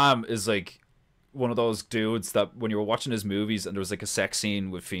 Van Damme is like one of those dudes that when you were watching his movies and there was like a sex scene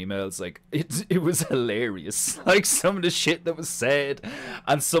with females, like it was hilarious. Like, some of the shit that was said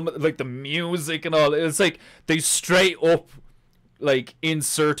and some like the music and all. It's like they straight up like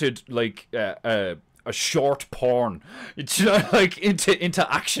inserted like a short porn, you know, like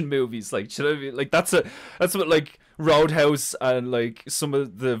into action movies. Like, you know what I mean? Like, that's what like Roadhouse and like some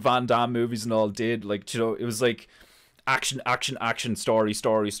of the Van Damme movies and all did. Like, you know, it was like action, story,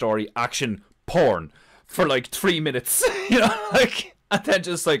 action, porn for like 3 minutes, you know, like, and then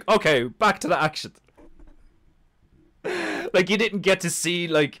just like, okay, back to the action. Like, you didn't get to see,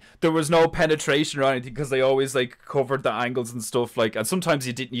 like, there was no penetration or anything because they always like covered the angles and stuff, like, and sometimes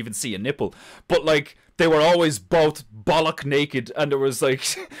you didn't even see a nipple, but like they were always both bollock naked and there was like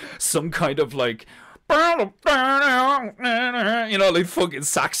some kind of like, you know, like fucking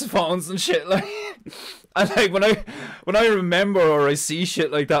saxophones and shit, like. And like when I remember or I see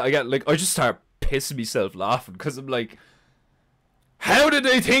shit like that, I just start pissing myself laughing because I'm like, how did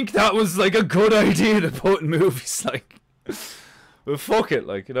they think that was like a good idea to put in movies? Like, well, fuck it,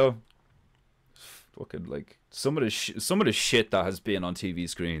 like, you know, fucking like some of the shit that has been on TV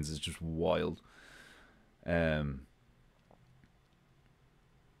screens is just wild. Do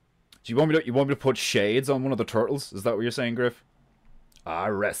you want me to put shades on one of the turtles? Is that what you're saying, Griff?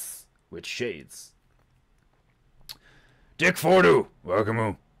 Rest with shades. Dick Fordu,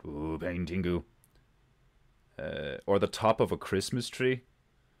 welcome to Paintingu. Or the top of a Christmas tree.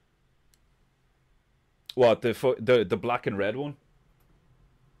 What, the black and red one?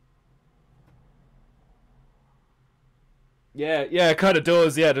 Yeah, it kind of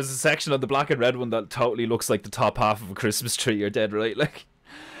does. Yeah, there's a section of the black and red one that totally looks like the top half of a Christmas tree. You're dead right. Like,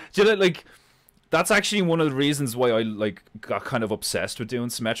 do you know, like, that's actually one of the reasons why I like got kind of obsessed with doing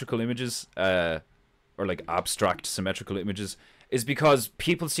symmetrical images, or like abstract symmetrical images, is because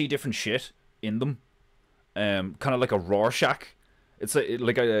people see different shit in them. Kind of like a Rorschach. It's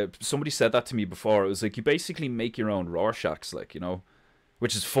like somebody said that to me before. It was like, you basically make your own Rorschachs, like, you know,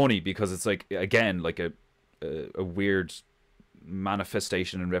 which is funny because it's like, again, like a weird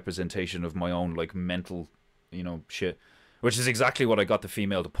manifestation and representation of my own like mental, you know, shit, which is exactly what I got the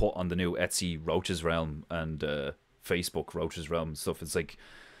female to put on the new Etsy Roach's Realm and Facebook Roach's Realm stuff. It's like,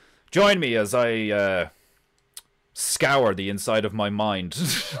 join me as I scour the inside of my mind.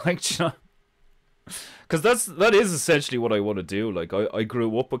 Like, you know, because that is essentially what I want to do. Like, I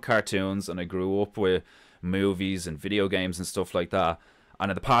grew up with cartoons and I grew up with movies and video games and stuff like that,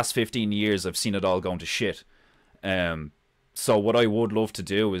 and in the past 15 years I've seen it all going to shit. So what I would love to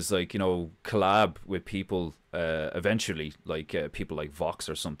do is, like, you know, collab with people eventually, like people like Vox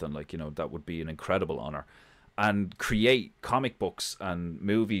or something, like, you know, that would be an incredible honor, and create comic books and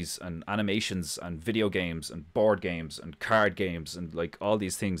movies and animations and video games and board games and card games and like all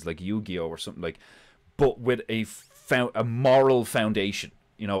these things like Yu-Gi-Oh or something, like, but with a moral foundation,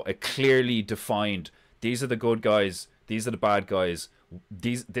 you know, a clearly defined, these are the good guys, these are the bad guys,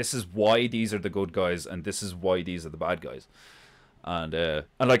 this is why these are the good guys and this is why these are the bad guys. And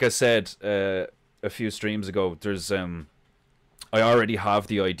like I said a few streams ago, there's I already have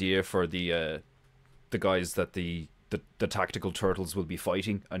the idea for the guys that the tactical turtles will be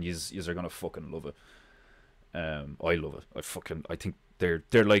fighting, and yous are gonna fucking love it. I love it. I think they're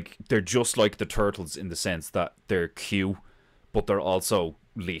just like the turtles in the sense that they're cute, but they're also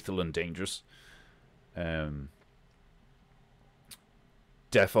lethal and dangerous.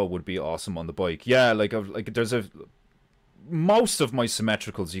 Defo would be awesome on the bike. Yeah, like there's most of my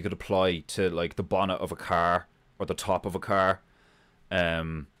symmetricals you could apply to like the bonnet of a car or the top of a car,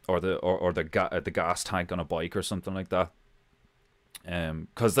 or the gas tank on a bike or something like that.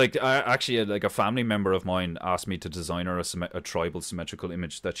 Because like I actually, like, a family member of mine asked me to design her a tribal symmetrical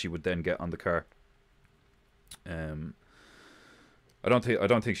image that she would then get on the car. I don't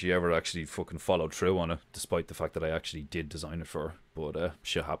think she ever actually fucking followed through on it, despite the fact that I actually did design it for her. But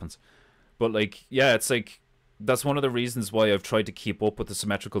shit happens. But like, yeah, it's like, that's one of the reasons why I've tried to keep up with the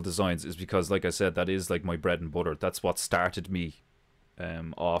symmetrical designs, is because, like I said, that is like my bread and butter. That's what started me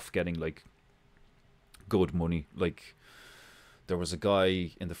off getting like good money. Like, there was a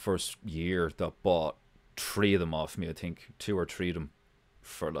guy in the first year that bought 3 of them off me, I think. 2 or 3 of them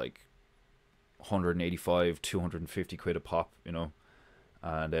for like 185, 250 quid a pop, you know.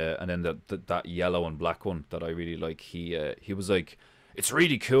 And then that yellow and black one that I really like, he was like, it's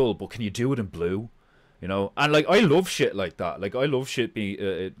really cool, but can you do it in blue? You know, and like I love shit like that. Like I love shit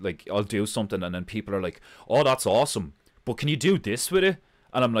be like I'll do something and then people are like, "Oh, that's awesome, but can you do this with it?"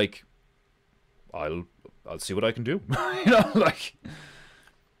 And I'm like, "I'll see what I can do." You know, like,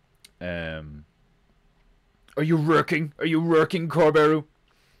 are you working? Are you working, Corberu?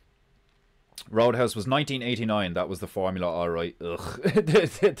 Roadhouse was 1989. That was the formula, all right. Ugh,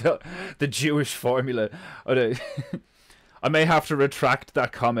 the Jewish formula. I may have to retract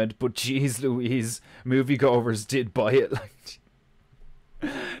that comment, but geez Louise, moviegoers did buy it. Like,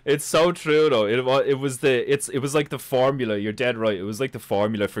 it's so true though. It was like the formula. You're dead right. It was like the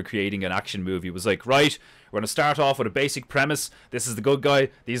formula for creating an action movie. It was like, right, we're gonna start off with a basic premise. This is the good guy.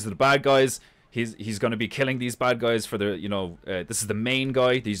 These are the bad guys. He's gonna be killing these bad guys for the, you know, this is the main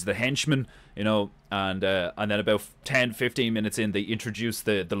guy. These are the henchmen, you know, and then about 10-15 minutes in, they introduce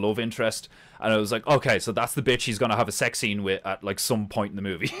the love interest, and I was like, okay, so that's the bitch he's gonna have a sex scene with at like some point in the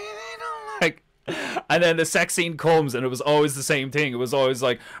movie. You know, like, and then the sex scene comes, and it was always the same thing. It was always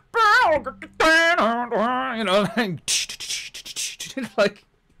like, you know, like,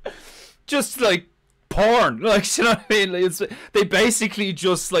 just like porn, like, you know what I mean? Like, they basically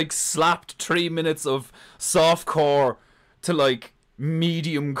just like slapped 3 minutes of soft core to like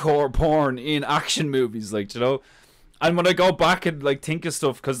medium core porn in action movies, like, you know. And when I go back and like think of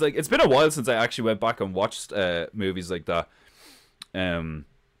stuff, because like it's been a while since I actually went back and watched movies like that, and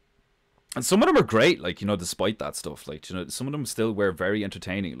some of them are great, like, you know, despite that stuff, like, you know, some of them still were very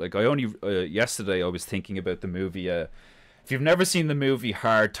entertaining. Like, I only yesterday I was thinking about the movie, if you've never seen the movie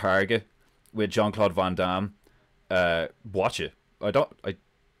Hard Target with Jean-Claude Van Damme, watch it. I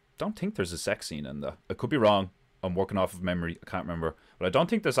don't think there's a sex scene in that. I could be wrong. I'm working off of memory. I can't remember. But I don't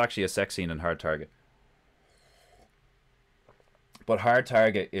think there's actually a sex scene in Hard Target. But Hard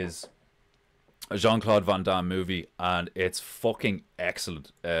Target is a Jean-Claude Van Damme movie, and it's fucking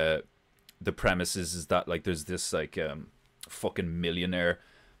excellent. The premise is that, like, there's this, like, fucking millionaire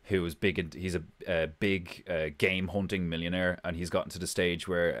who is big. He's a big game hunting millionaire, and he's gotten to the stage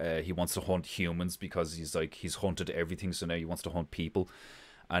where he wants to hunt humans because he's hunted everything. So now he wants to hunt people,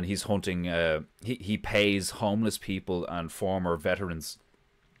 and he's hunting. He pays homeless people and former veterans.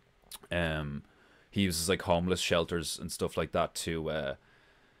 He uses like homeless shelters and stuff like that to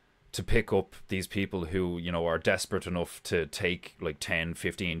pick up these people who, you know, are desperate enough to take like 10,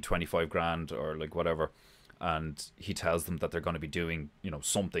 15, 25 grand or like whatever. And he tells them that they're going to be doing, you know,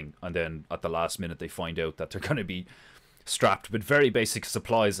 something. And then at the last minute, they find out that they're going to be strapped with very basic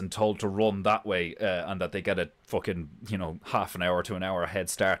supplies and told to run that way. And that they get a fucking, you know, half an hour to an hour head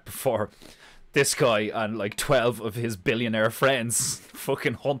start before this guy and like 12 of his billionaire friends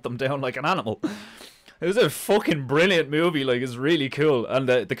fucking hunt them down like an animal. It was a fucking brilliant movie. Like, it's really cool. And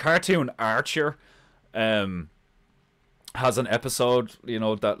the cartoon Archer, has an episode, you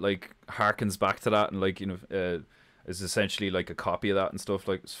know, that like harkens back to that, and like, you know, is essentially like a copy of that and stuff.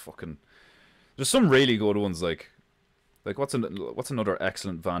 Like, it's fucking, there's some really good ones, like what's another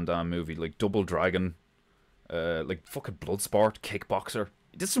excellent Van Damme movie, like Double Dragon, like fucking Bloodsport, Kickboxer.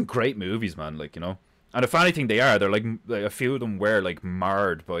 He did some great movies, man, like, you know. And if anything, they're like a few of them were like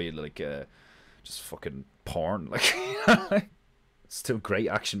marred by like just fucking porn, like. Still great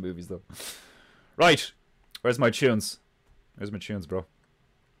action movies though. Right, where's my tunes? Where's my tunes, bro?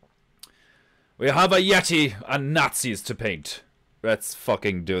 We have a Yeti and Nazis to paint. Let's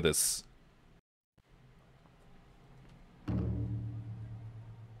fucking do this.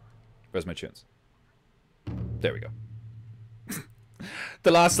 Where's my tunes? There we go.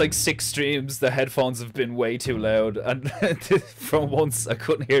 The last like 6 streams, the headphones have been way too loud, and for once I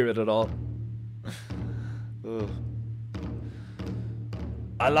couldn't hear it at all. Ugh.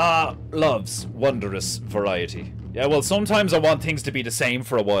 Allah loves wondrous variety. Yeah, well, sometimes I want things to be the same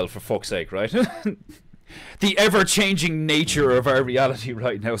for a while, for fuck's sake, right? The ever-changing nature of our reality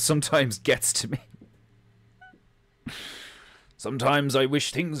right now sometimes gets to me. Sometimes I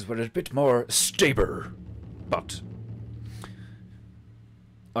wish things were a bit more stable, but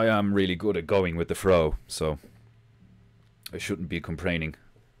I am really good at going with the flow, so I shouldn't be complaining.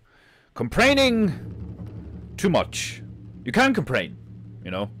 Complaining too much. You can complain,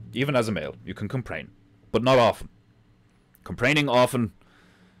 you know, even as a male, you can complain, but not often. Complaining often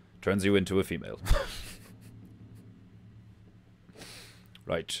turns you into a female.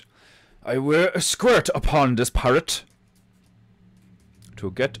 Right. I wear a squirt upon this parrot to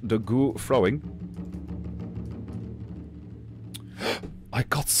get the goo flowing.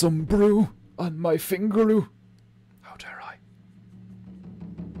 got some brew on my fingeroo. How dare I?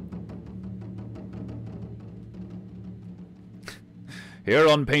 Here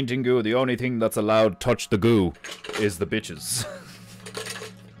on Painting Goo, the only thing that's allowed touch the goo is the bitches.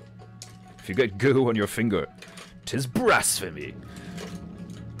 If you get goo on your finger, 'tis blasphemy.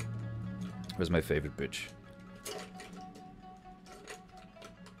 Where's my favorite bitch?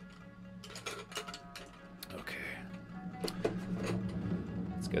 Okay.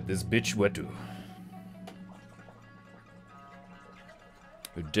 Let's get this bitch wettu.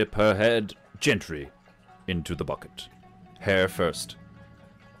 We dip her head gently into the bucket. Hair first.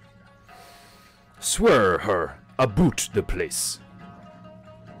 Swirl her about the place.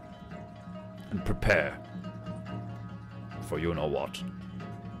 And prepare for you know what.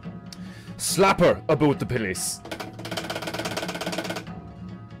 Slap her about the place.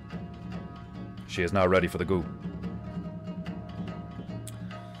 She is now ready for the goo.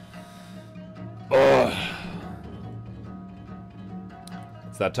 Oh.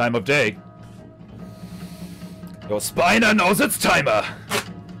 It's that time of day. Your spiner knows its timer.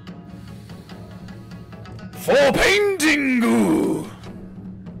 For painting goo.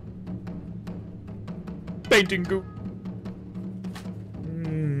 Painting goo.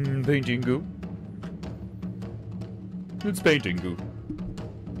 Painting goo. It's painting goo.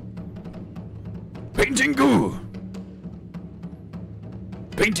 Painting goo.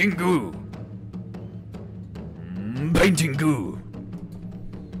 Painting goo. Painting goo.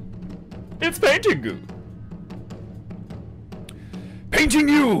 It's painting goo. Painting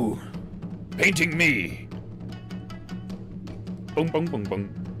you. Painting me. Boom, boom, boom, boom.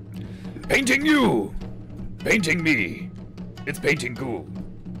 Painting you. Painting me. It's painting goo.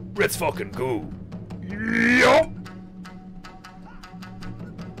 It's fucking goo. Yup.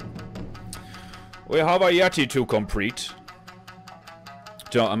 We have our Yeti to complete.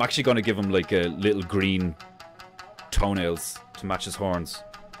 Do you know, I'm actually going to give him like a little green toenails to match his horns.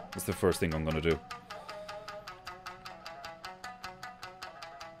 That's the first thing I'm going to do.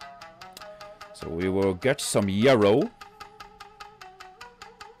 So we will get some yarrow.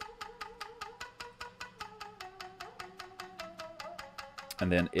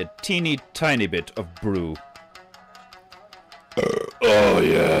 And then a teeny tiny bit of brew. Oh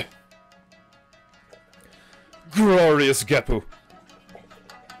yeah! Glorious Gepu!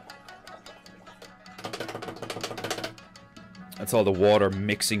 That's all the water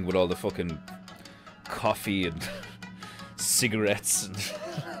mixing with all the fucking coffee and cigarettes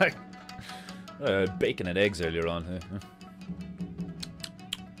and bacon and eggs earlier on.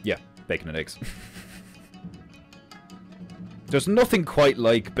 Yeah, bacon and eggs. There's nothing quite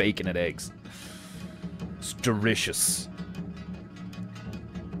like bacon and eggs. It's delicious.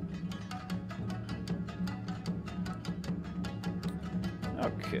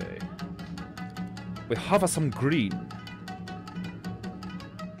 Okay. We have some green.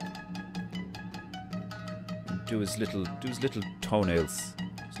 Do his little toenails.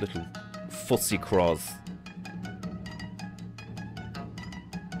 His little fussy craws.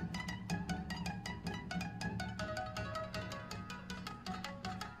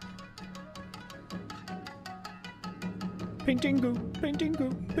 Painting goo, painting goo,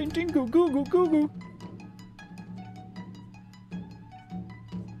 painting goo, goo goo goo goo.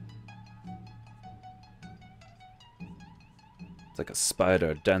 It's like a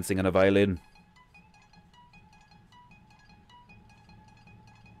spider dancing on a violin.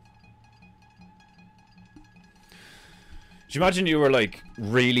 Do you imagine you were like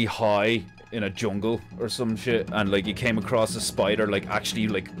really high in a jungle or some shit and like you came across a spider like actually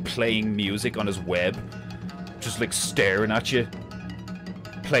like playing music on his web? Just like staring at you,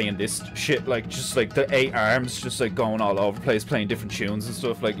 playing this shit, like just like the 8 arms just like going all over the place, playing different tunes and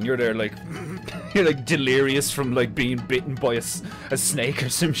stuff, like, and you're there like you're like delirious from like being bitten by a snake or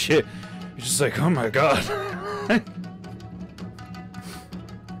some shit. You're just like, oh my god.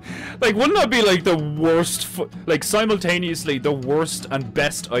 Like, wouldn't that be like the worst, like simultaneously the worst and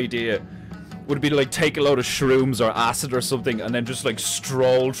best idea would be to like take a load of shrooms or acid or something and then just like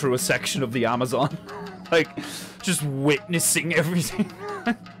stroll through a section of the Amazon. Like, just witnessing everything.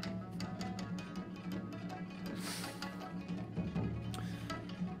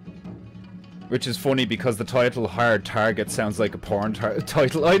 Which is funny because the title Hard Target sounds like a porn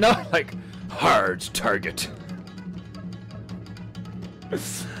title. I know, like, Hard Target.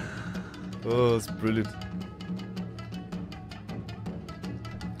 Oh, it's brilliant.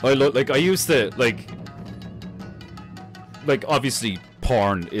 I look like I used to like obviously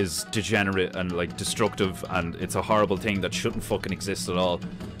porn is degenerate and like destructive and it's a horrible thing that shouldn't fucking exist at all.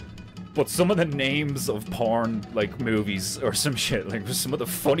 But some of the names of porn, like, movies or some shit, like, were some of the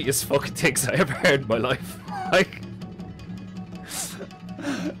funniest fucking things I ever heard in my life. Like,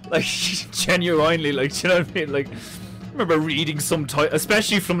 genuinely, like, do you know what I mean? Like, I remember reading some title,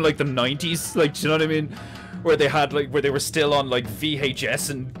 especially from, like, the 90s, like, do you know what I mean? Where they had, like, where they were still on, like, VHS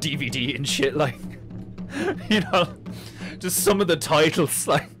and DVD and shit, like, you know, just some of the titles,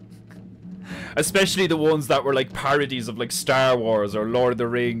 like, especially the ones that were, like, parodies of, like, Star Wars or Lord of the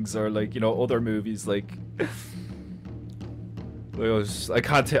Rings or, like, you know, other movies, like, I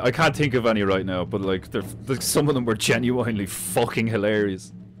can't think of any right now, but, like, some of them were genuinely fucking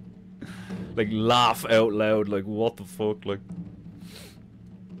hilarious. Like, laugh out loud, like, what the fuck, like.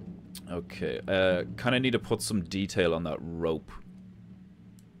 Okay, kind of need to put some detail on that rope.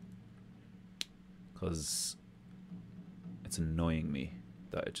 Because it's annoying me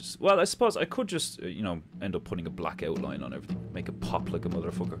that it just... Well, I suppose I could just, you know, end up putting a black outline on everything. Make it pop like a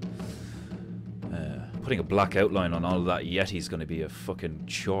motherfucker. Putting a black outline on all of that Yeti is going to be a fucking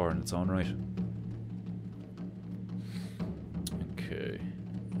chore in its own right. Okay.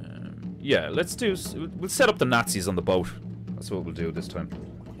 Yeah, let's do... We'll set up the Nazis on the boat. That's what we'll do this time.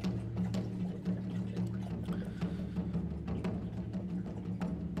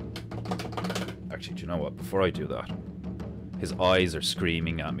 Actually, do you know what? Before I do that, his eyes are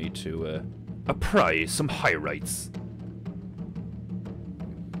screaming at me to apprise some highlights.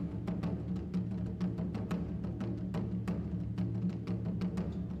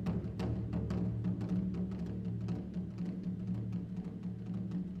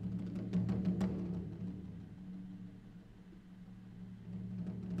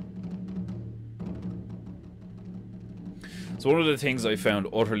 So one of the things I found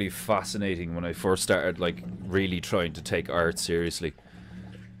utterly fascinating when I first started, like, really trying to take art seriously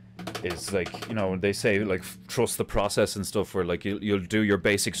is, like, you know, when they say, like, trust the process and stuff, where, like, you'll do your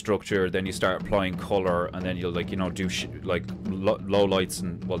basic structure, then you start applying color, and then you'll, like, you know, do, like, low lights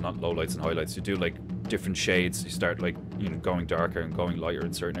and, well, not low lights and highlights, you do, like, different shades, you start, like, you know, going darker and going lighter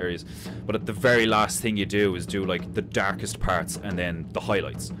in certain areas. But at the very last thing you do is do, like, the darkest parts and then the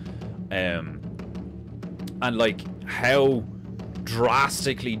highlights. And, like, how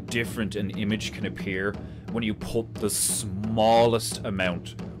drastically different an image can appear when you put the smallest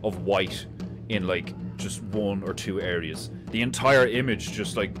amount of white in, like, just one or two areas. The entire image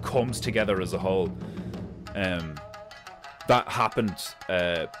just, like, comes together as a whole. That happened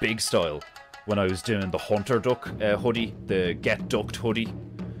big style when I was doing the Hunter Duck hoodie, the Get Ducked hoodie,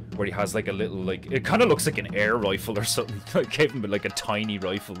 where he has, like, a little, like, it kind of looks like an air rifle or something. I gave him, like, a tiny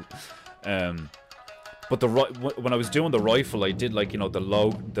rifle. But when I was doing the rifle, I did, like, you know,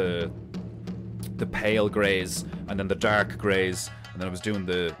 the pale greys and then the dark greys, and then I was doing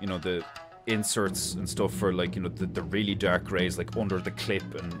the, you know, the inserts and stuff for, like, you know, the really dark greys, like under the clip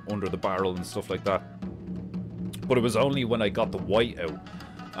and under the barrel and stuff like that. But it was only when I got the white out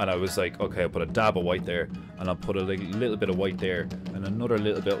and I was like, okay, I'll put a dab of white there, and I'll put a little bit of white there, and another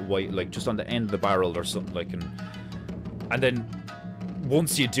little bit of white, like, just on the end of the barrel or something, like, and then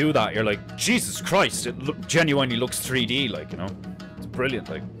once you do that, you're like, Jesus Christ, it genuinely looks 3D, like, you know? It's brilliant,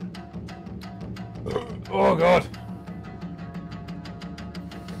 like. Oh, God.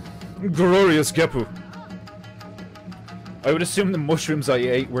 Glorious Gepu. I would assume the mushrooms I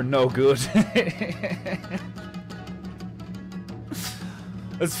ate were no good.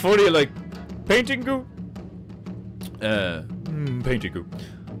 It's funny, like, PEINTEINGU? PEINTEINGU.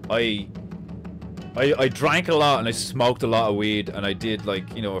 I drank a lot and I smoked a lot of weed and I did,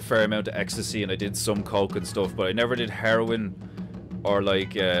 like, you know, a fair amount of ecstasy and I did some coke and stuff, but I never did heroin or,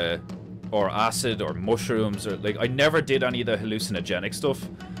 like, or acid or mushrooms, or, like, I never did any of the hallucinogenic stuff.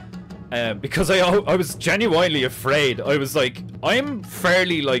 Because I was genuinely afraid. I was like, I'm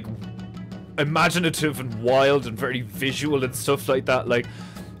fairly, like, imaginative and wild and very visual and stuff like that. Like,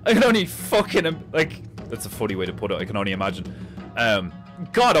 I can only fucking, like, that's a funny way to put it, I can only imagine.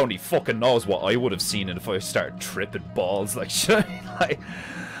 God only fucking knows what I would have seen if I started tripping balls. Like, I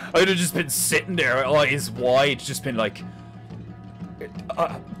would have just been sitting there, eyes wide, just been like,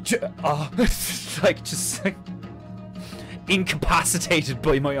 like, just like incapacitated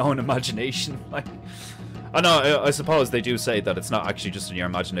by my own imagination. Like, I know, I suppose they do say that it's not actually just in your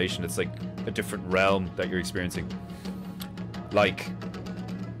imagination, it's like a different realm that you're experiencing. Like,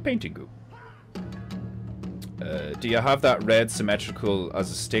 PEINTEINGU. Do you have that red symmetrical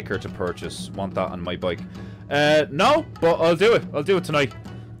as a sticker to purchase? Want that on my bike? No, but I'll do it. I'll do it tonight.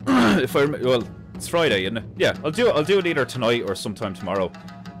 Well, it's Friday, isn't it? Yeah, I'll do it either tonight or sometime tomorrow.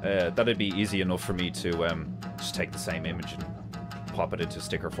 That'd be easy enough for me to just take the same image and pop it into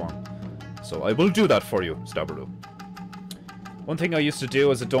sticker form. So I will do that for you, Stabaroo. One thing I used to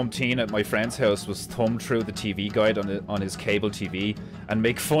do as a dumb teen at my friend's house was thumb through the TV guide on his cable TV and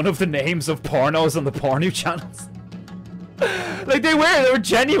make fun of the names of pornos on the porno channels. Like, they were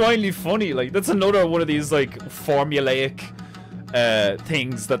genuinely funny. Like, that's another one of these, like, formulaic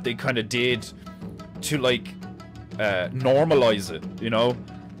things that they kind of did to, like, normalize it, you know?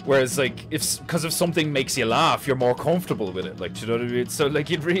 Whereas, like, because if something makes you laugh, you're more comfortable with it. Like, do you know what I mean? So,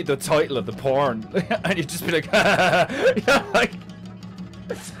 like, you'd read the title of the porn, and you'd just be like, you know, like,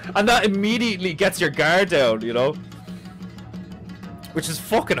 and that immediately gets your guard down, you know? Which is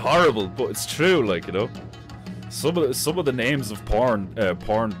fucking horrible, but it's true, like, you know? Some of the names of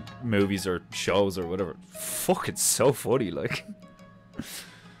porn movies or shows or whatever, fucking so funny, like.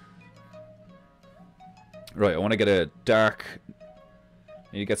 Right, I want to get a dark.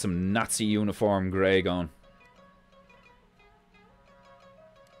 I need to get some Nazi uniform grey going.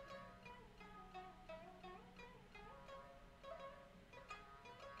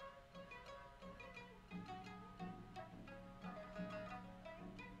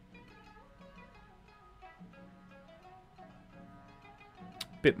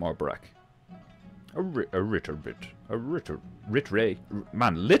 Bit more black. A ritter bit. A ritter. Rit-ray.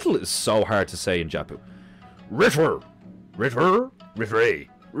 Man, little is so hard to say in Japu. Ritter. Ritter. Rit-ray.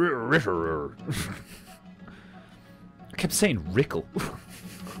 Ritter. I kept saying Rickle.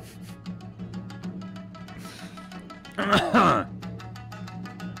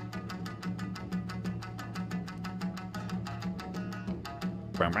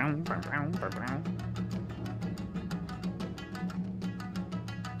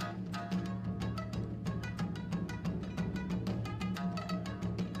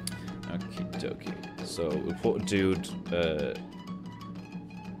 Okay, so we'll put a dude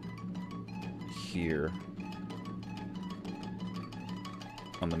here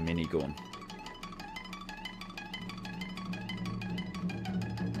on the minigun.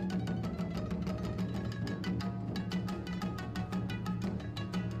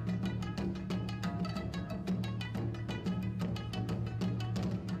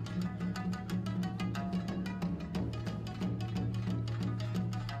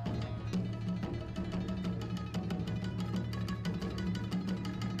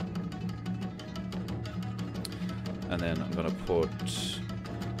 And then I'm gonna put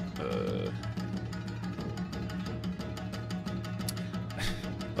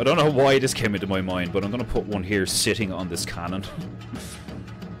I don't know why this came into my mind, but I'm gonna put one here sitting on this cannon.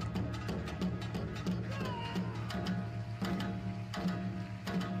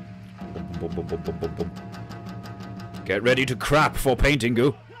 Get ready to crap for painting,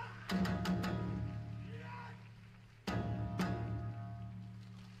 goo.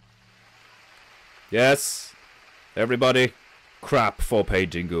 Yes. Everybody, crap for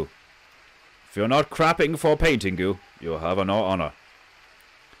painting goo. If you're not crapping for painting goo, you have no honor.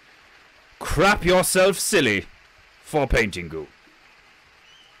 Crap yourself silly for painting goo.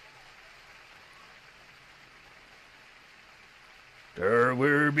 There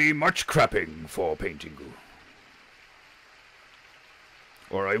will be much crapping for painting goo.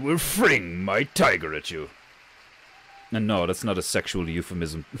 Or I will fling my tiger at you. And no, that's not a sexual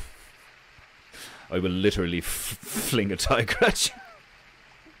euphemism. I will literally fling a tiger at you.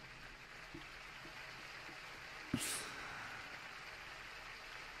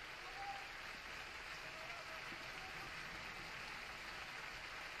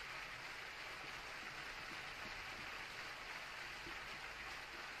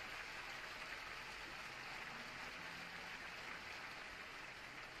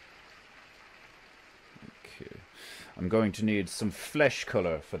 Okay. I'm going to need some flesh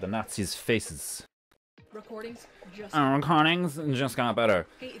color for the Nazis' faces. Recordings just got better.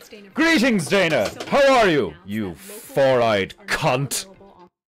 Hey, it's Dana. Greetings, Dana! So how are you, you four-eyed cunt?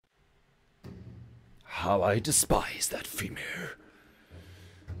 How I despise that female.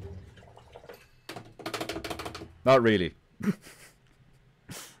 Not really.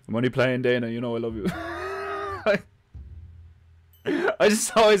 I'm only playing, Dana, you know I love you. I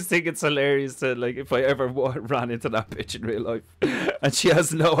just always think it's hilarious that, like, if I ever ran into that bitch in real life and she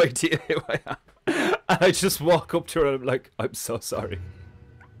has no idea who I am, and I just walk up to her and I'm like, I'm so sorry.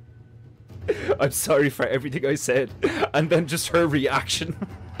 I'm sorry for everything I said. And then just her reaction,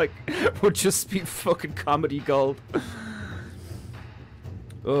 like, would just be fucking comedy gold.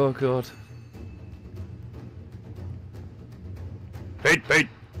 Oh, God. Paint!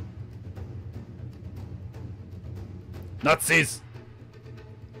 Nazis!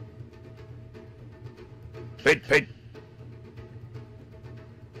 Paint!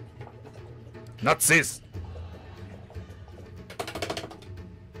 Nazis!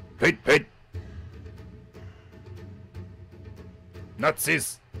 Paint!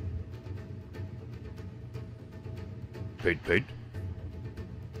 Nazis! Paint, paint.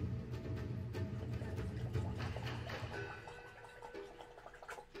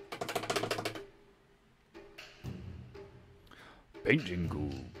 Painting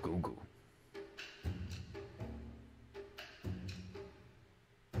goo goo.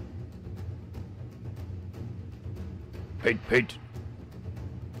 Paint, paint.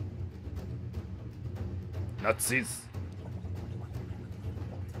 Nazis.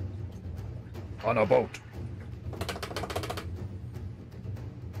 On a boat.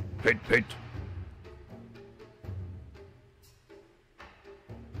 Paint, paint.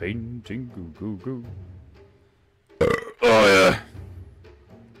 Painting goo goo goo. Oh yeah.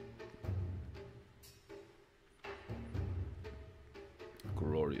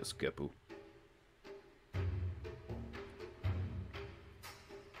 Glorious Gepu.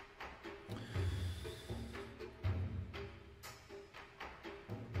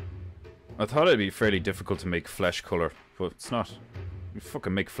 I thought it'd be fairly difficult to make flesh color, but it's not. You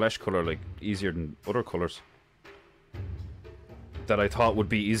fucking make flesh color like easier than other colors that I thought would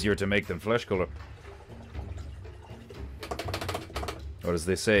be easier to make than flesh color. Or as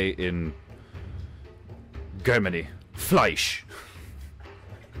they say in Germany, Fleisch.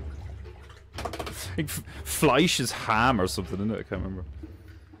 Like, Fleisch is ham or something, isn't it? I can't remember.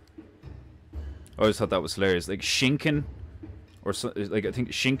 I always thought that was hilarious. Like Schinken, or so, like I think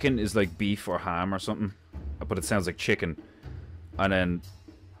Schinken is like beef or ham or something, but it sounds like chicken. And then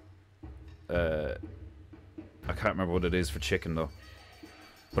I can't remember what it is for chicken though.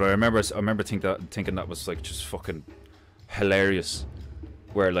 But I remember thinking that was like just fucking hilarious,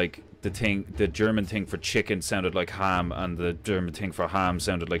 where like the German thing for chicken sounded like ham, and the German thing for ham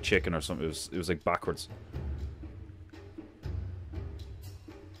sounded like chicken or something. It was like backwards.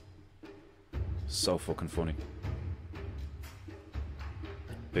 So fucking funny.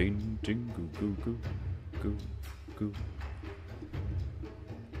 Painting goo goo goo goo goo.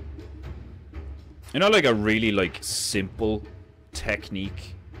 You know, like a really like simple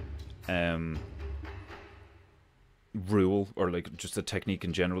technique rule, or like just a technique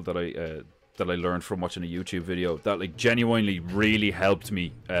in general that I learned from watching a YouTube video that like genuinely really helped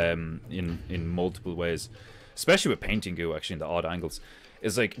me in multiple ways, especially with painting goo, actually, in the odd angles,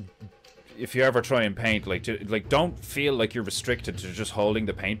 is like, if you ever try and paint, like don't feel like you're restricted to just holding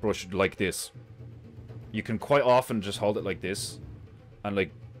the paintbrush like this. You can quite often just hold it like this and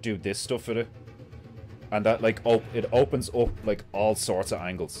like do this stuff with it, and that like it opens up like all sorts of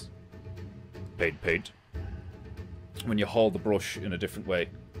angles. Paint. When you hold the brush in a different way.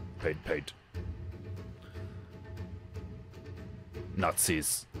 Paint.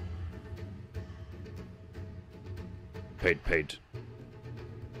 Nazis. Paint.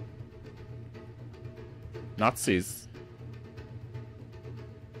 Nazis.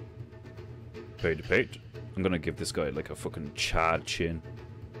 Paint. I'm gonna give this guy like a fucking Chad chin.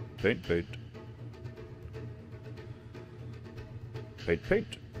 Paint. Paint.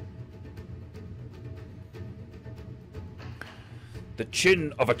 The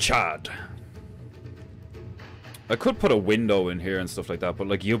chin of a Chad. I could put a window in here and stuff like that, but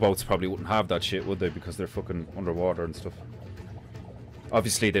like U-boats probably wouldn't have that shit, would they? Because they're fucking underwater and stuff.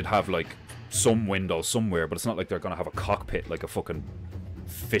 Obviously they'd have like some window somewhere, but it's not like they're gonna have a cockpit like a fucking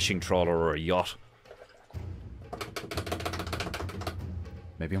fishing trawler or a yacht.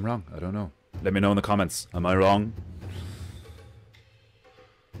 Maybe I'm wrong, I don't know. Let me know in the comments. Am I wrong?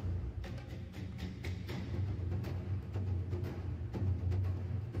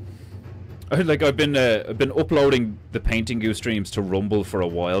 Like I've been uploading the Painting Goo streams to Rumble for a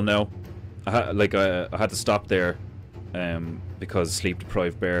while now. I had to stop there because Sleep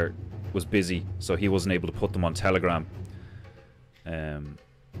Deprived Bear was busy, so he wasn't able to put them on Telegram.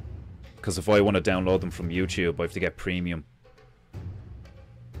 Because if I want to download them from YouTube, I have to get premium.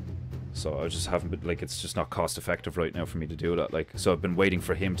 So I just haven't been, like, it's just not cost effective right now for me to do that. Like, so I've been waiting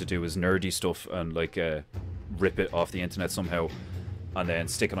for him to do his nerdy stuff and like rip it off the internet somehow, and then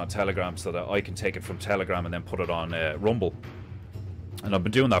stick it on Telegram so that I can take it from Telegram and then put it on Rumble. And I've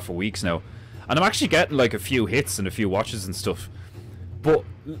been doing that for weeks now, and I'm actually getting like a few hits and a few watches and stuff. But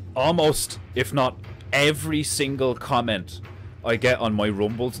almost, if not every single comment I get on my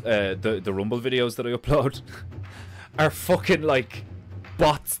Rumbles, the Rumble videos that I upload, are fucking like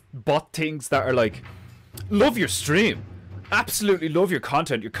bot things that are like, love your stream, absolutely love your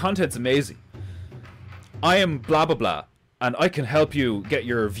content's amazing, I am blah blah blah, and I can help you get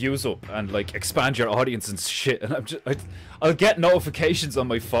your views up and like expand your audience and shit. And I'll get notifications on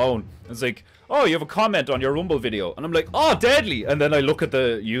my phone. It's like, oh, you have a comment on your Rumble video, and I'm like, oh, deadly. And then I look at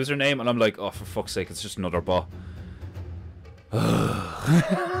the username and I'm like, oh, for fuck's sake, it's just another bot.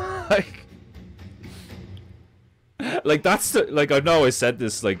 like that's the, like, I know I said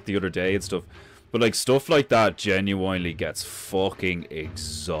this like the other day and stuff, but like stuff like that genuinely gets fucking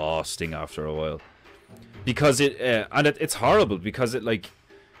exhausting after a while, because it's horrible, because it like,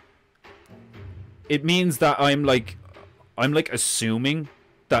 it means that I'm like assuming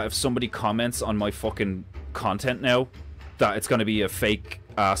that if somebody comments on my fucking content now, that it's gonna be a fake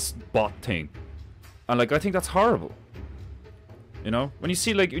ass bot thing, and like I think that's horrible. You know, when you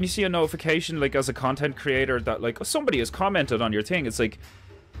see a notification like as a content creator that like somebody has commented on your thing, it's like,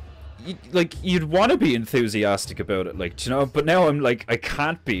 you'd want to be enthusiastic about it, like, you know. But now I'm like, I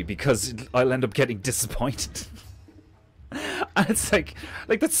can't be, because I'll end up getting disappointed. And it's like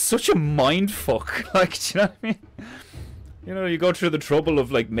that's such a mind fuck. Like, do you know what I mean? You know, you go through the trouble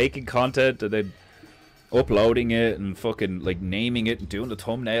of like making content and then uploading it and fucking like naming it and doing the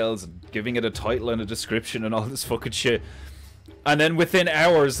thumbnails and giving it a title and a description and all this fucking shit. And then within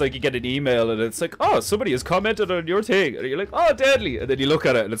hours, like, you get an email and it's like, oh, somebody has commented on your thing. And you're like, oh, deadly. And then you look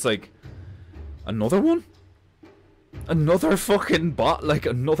at it and it's like, another one? Another fucking bot? Like,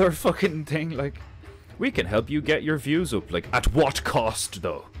 another fucking thing? Like, we can help you get your views up. Like, at what cost,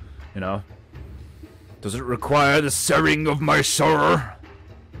 though? You know? Does it require the searing of my sorrow?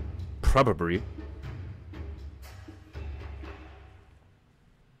 Probably.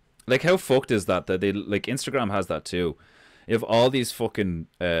 Like, how fucked is that they, like, Instagram has that too. You have all these fucking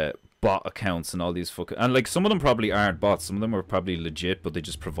bot accounts and all these fucking... And, like, some of them probably aren't bots. Some of them are probably legit, but they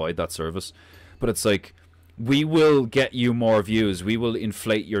just provide that service. But it's like, we will get you more views. We will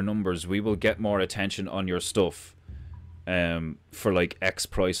inflate your numbers. We will get more attention on your stuff for, like, X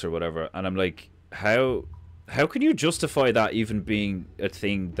price or whatever. And I'm like, how can you justify that even being a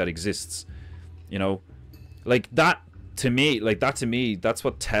thing that exists? You know? Like, that to me, that's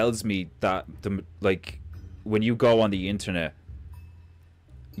what tells me that, when you go on the internet,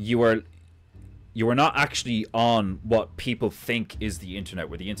 you are not actually on what people think is the internet,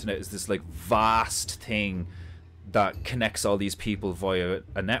 where the internet is this like vast thing that connects all these people via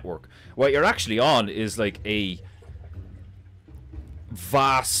a network. What you're actually on is like a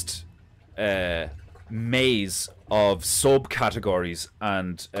vast maze of subcategories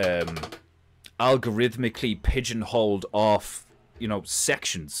and algorithmically pigeonholed off, you know,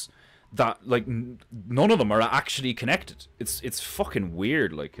 sections that, like, none of them are actually connected. It's fucking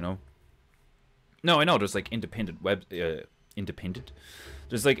weird, like, you know. No, I know there's like independent there's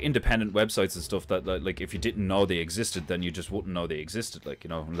like independent websites and stuff that, like, if you didn't know they existed, then you just wouldn't know they existed, like, you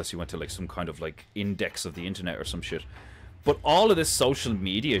know, unless you went to like some kind of like index of the internet or some shit. But all of this social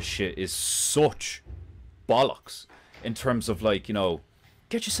media shit is such bollocks in terms of, like, you know,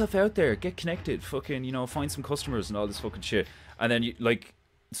 get yourself out there, get connected, fucking, you know, find some customers and all this fucking shit. And then you, like,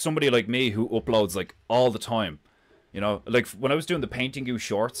 somebody like me who uploads like all the time, you know, like when I was doing the PEINTEINGU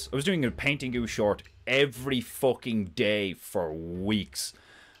shorts, I was doing a PEINTEINGU short every fucking day for weeks,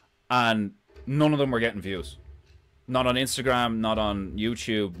 and none of them were getting views. Not on Instagram, not on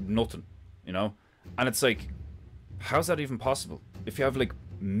YouTube, nothing, you know. And it's like, how's that even possible? If you have like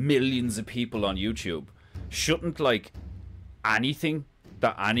millions of people on YouTube, shouldn't like anything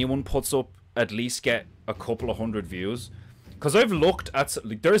that anyone puts up at least get a couple of hundred views? Because I've looked at,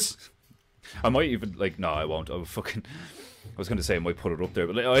 like, there's, I might even, like, no, I won't. I was going to say I might put it up there,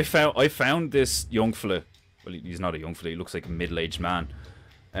 but like, I found this young fella. Well, he's not a young fella. He looks like a middle-aged man.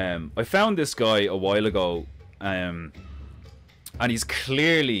 I found this guy a while ago, and he's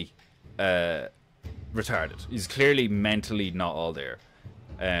clearly retarded. He's clearly mentally not all there.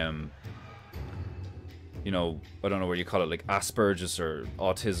 You know, I don't know what you call it, like Asperger's or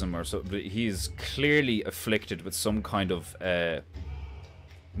autism or so, but he's clearly afflicted with some kind of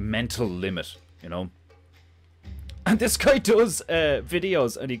mental limit, you know. And this guy does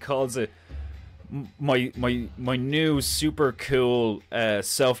videos, and he calls it my new super cool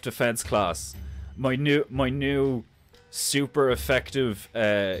self-defense class, my new super effective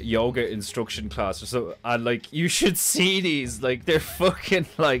yoga instruction class or so. And like, you should see these, like, they're fucking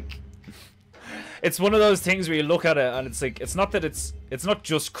like, it's one of those things where you look at it and it's like, it's not that it's not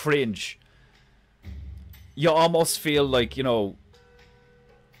just cringe. You almost feel like, you know,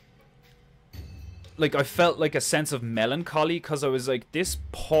 like I felt like a sense of melancholy, because I was like, this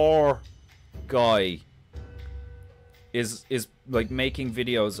poor guy is like making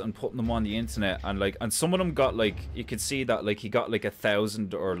videos and putting them on the internet, and like, and some of them got like, you could see that like he got like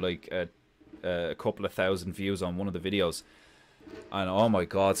 1,000 or like a couple of thousand views on one of the videos. And oh my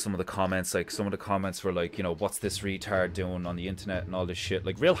god, some of the comments were like, you know, what's this retard doing on the internet and all this shit,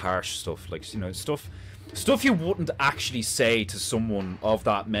 like real harsh stuff, like, you know, stuff you wouldn't actually say to someone of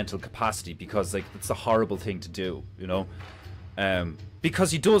that mental capacity, because like it's a horrible thing to do, you know.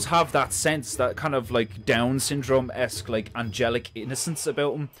 Because he does have that sense, that kind of like Down syndrome-esque, like angelic innocence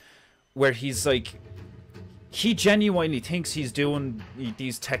about him, where he's like, he genuinely thinks he's doing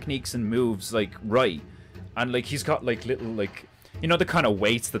these techniques and moves like right, and like he's got like little like, you know, the kind of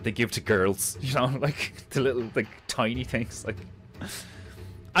weights that they give to girls, you know, like the little like tiny things, like,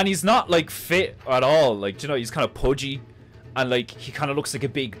 and he's not like fit at all, like, you know, he's kind of pudgy, and like he kind of looks like a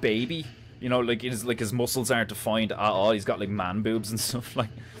big baby. You know, like his muscles aren't defined at all. He's got like man boobs and stuff,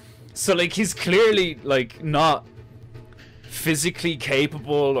 like, so like he's clearly like not physically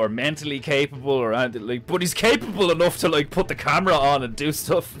capable or mentally capable or anything, like, but he's capable enough to like put the camera on and do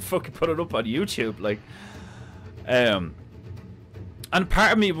stuff and fucking put it up on YouTube, like, and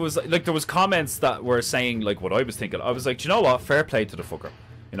part of me was like, there was comments that were saying like what I was thinking. I was like, do you know what? Fair play to the fucker,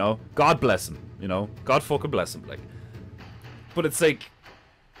 you know, God bless him, you know, God fucking bless him, like, but it's like,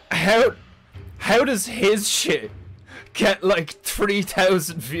 how does his shit get like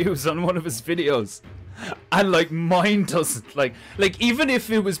 3,000 views on one of his videos, and like mine doesn't? Like even if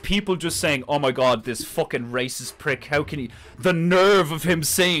it was people just saying, oh my god, this fucking racist prick, how can he, the nerve of him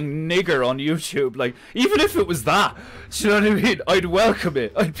saying nigger on YouTube, like, even if it was that, do you know what I mean, I'd welcome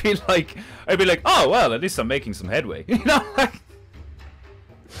it. I'd be like, oh well, at least I'm making some headway, you know, like,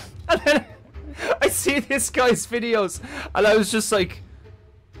 and then I see this guy's videos and I was just like,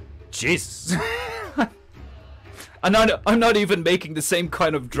 Jesus. And I'm not even making the same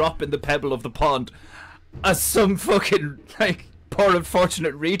kind of drop in the pebble of the pond as some fucking, like, poor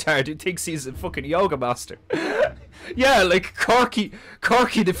unfortunate retard who thinks he's a fucking yoga master. Yeah, like Corky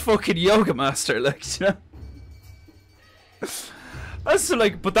the fucking yoga master, like, you know. That's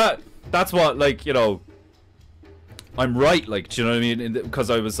like, but that's what, like, you know, I'm right, like, do you know what I mean? Because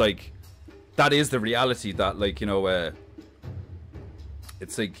I was like, that is the reality, that, like, you know,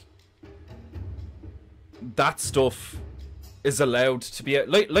 it's like, that stuff is allowed to be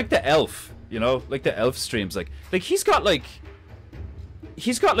like the elf, you know, like the elf streams, like he's got like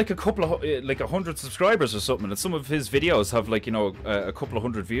a couple of like 100 subscribers or something, and some of his videos have like, you know, a couple of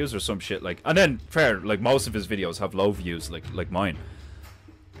hundred views or some shit, like, and then fair, like most of his videos have low views, like mine,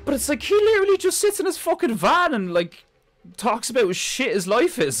 but it's like he literally just sits in his fucking van and like talks about how shit his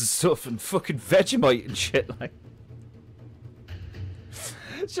life is and stuff, and fucking Vegemite and shit, like.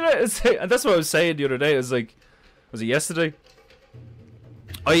 And that's what I was saying the other day. I was like, was it yesterday?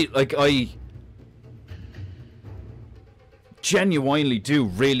 I genuinely do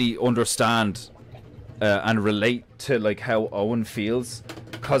really understand and relate to like how Owen feels,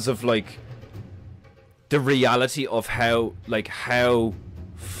 because of like the reality of how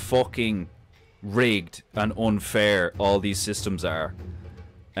fucking rigged and unfair all these systems are.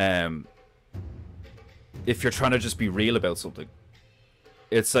 If you're trying to just be real about something.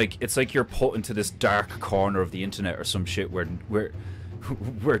 It's like you're put into this dark corner of the internet or some shit where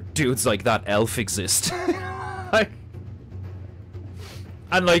dudes like that elf exist. Like,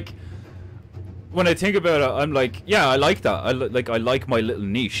 and like, when I think about it, I'm like, yeah, I like that. I like my little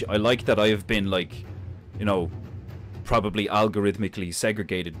niche. I like that I have been, like, you know, probably algorithmically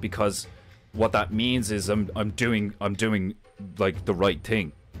segregated, because what that means is I'm doing like the right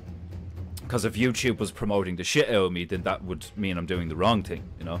thing. Because if YouTube was promoting the shit out of me, then that would mean I'm doing the wrong thing,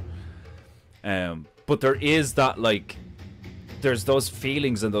 you know? But there is that, like, there's those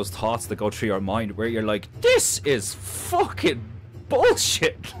feelings and those thoughts that go through your mind where you're like, this is fucking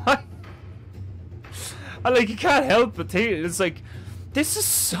bullshit. And like, you can't help but think, it's like, this is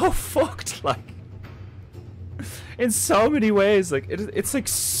so fucked, like, in so many ways. Like, it's like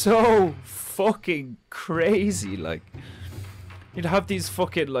so fucking crazy. Like, you'd have these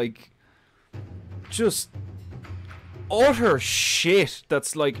fucking, like, just utter shit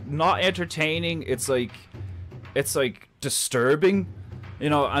that's like not entertaining. It's like disturbing, you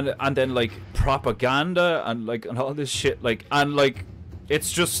know, and then like propaganda and like and all this shit, like, and like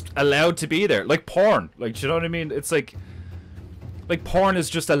it's just allowed to be there, like porn, like, do you know what I mean? It's like porn is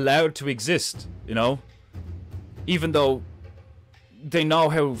just allowed to exist, you know, even though they know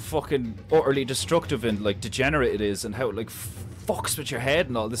how fucking utterly destructive and like degenerate it is, and how it like fucks with your head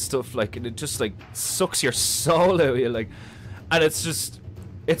and all this stuff, like, and it just like sucks your soul out of you, like, and it's just,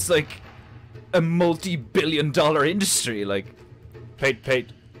 it's like a multi-billion-dollar industry, like,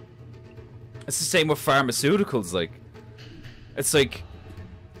 Pate. It's the same with pharmaceuticals, like, it's like,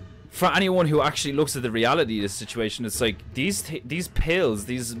 for anyone who actually looks at the reality of this situation, it's like, these pills,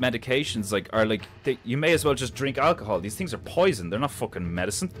 these medications, like, are like, you may as well just drink alcohol. These things are poison. They're not fucking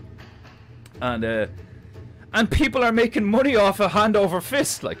medicine. And people are making money off a hand over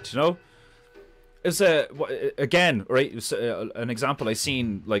fist, like, you know. It's again, right? It was an example I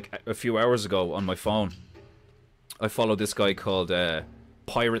seen like a few hours ago on my phone. I follow this guy called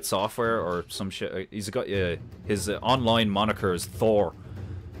Pirate Software or some shit. He's got his online moniker is Thor,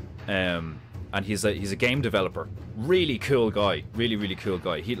 and he's a game developer. Really cool guy. Really cool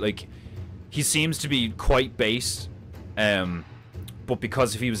guy. He seems to be quite based, but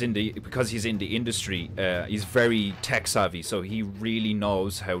because he's in the industry, he's very tech savvy. So he really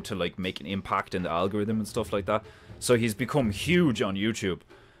knows how to like make an impact in the algorithm and stuff like that. So he's become huge on YouTube.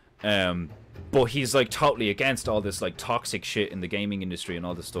 But he's like totally against all this like toxic shit in the gaming industry and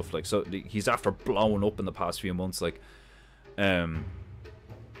all this stuff. Like, so he's after blowing up in the past few months. Like, and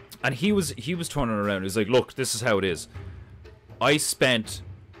he was turning around. He's like, look, this is how it is. I spent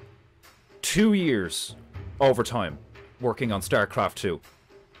 2 years overtime working on StarCraft 2.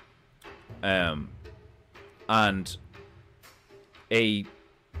 And a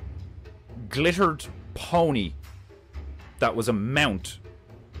glittered pony that was a mount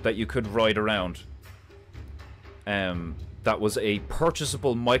that you could ride around. That was a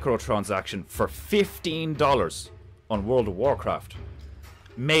purchasable microtransaction for $15 on World of Warcraft.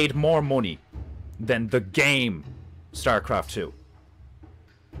 Made more money than the game StarCraft 2.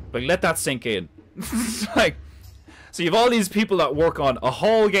 Like, let that sink in. Like, so you have all these people that work on a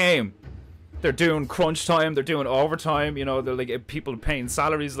whole game. They're doing crunch time, they're doing overtime, you know, they're like people paying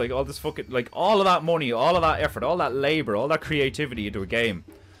salaries, like all this fucking, like all of that money, all of that effort, all that labor, all that creativity into a game.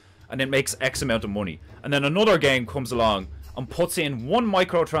 And it makes X amount of money. And then another game comes along and puts in one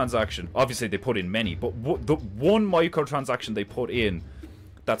microtransaction. Obviously they put in many, but the one microtransaction they put in,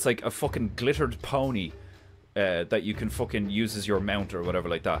 that's like a fucking glittered pony that you can fucking use as your mount or whatever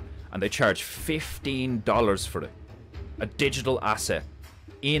like that. And they charge $15 for it. A digital asset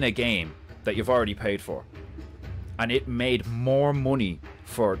in a game that you've already paid for. And it made more money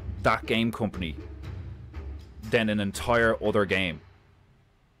for that game company than an entire other game.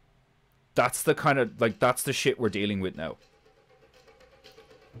 That's the kind of, like, that's the shit we're dealing with now.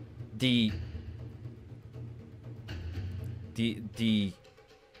 The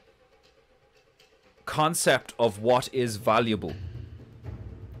concept of what is valuable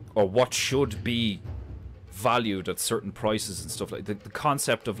or what should be valued at certain prices and stuff like that, the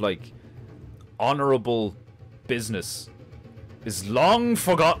concept of like honorable business is long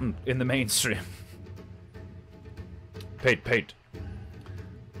forgotten in the mainstream. Paint.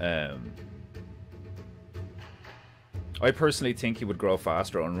 I personally think he would grow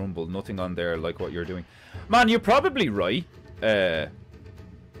faster on Rumble. Nothing on there like what you're doing. Man, you're probably right. I've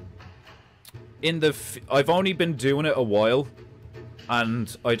only been doing it a while,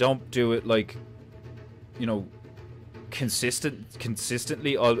 and I don't do it like, you know,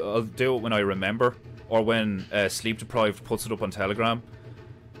 consistently. I'll do it when I remember, or when Sleep Deprived puts it up on Telegram.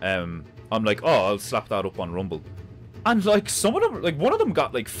 I'm like, oh, I'll slap that up on Rumble, and like some of them, like one of them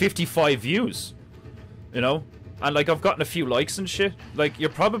got like 55 views, you know, and like I've gotten a few likes and shit. Like, you're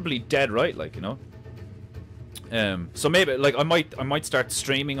probably dead right, like, you know. So maybe like I might start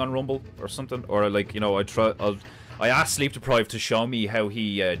streaming on Rumble or something, or like, you know, I asked Sleep Deprived to show me how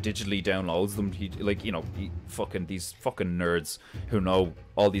he digitally downloads them. He, like, you know, these fucking nerds who know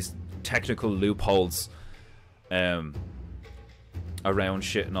all these technical loopholes around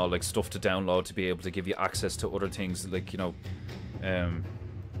shit and all, like stuff to download to be able to give you access to other things, like, you know,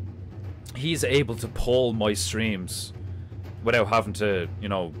 he's able to pull my streams without having to, you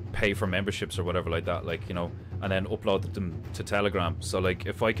know, pay for memberships or whatever like that, like, you know, and then upload them to Telegram. So like,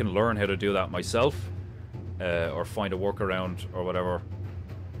 if I can learn how to do that myself, or find a workaround or whatever,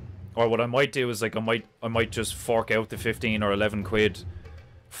 or what I might do is like, I might just fork out the 15 or 11 quid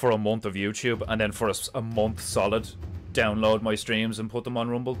for a month of YouTube, and then for a month solid download my streams and put them on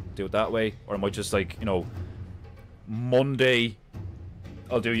Rumble, do it that way. Or I might just, like, you know, Monday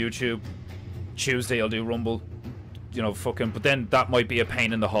I'll do YouTube, Tuesday I'll do Rumble, you know, fucking. But then that might be a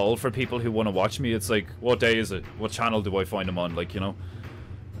pain in the hole for people who want to watch me. It's like, what day is it? What channel do I find them on? Like, you know.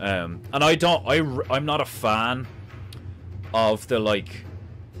 And I'm not a fan of the, like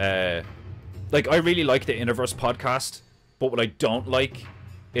I really like the Interverse podcast, but what I don't like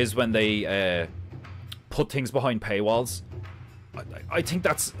is when they put things behind paywalls. I think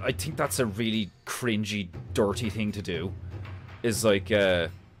that's a really cringy, dirty thing to do. Is like I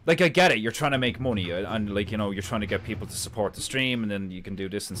get it, you're trying to make money, and like, you know, you're trying to get people to support the stream, and then you can do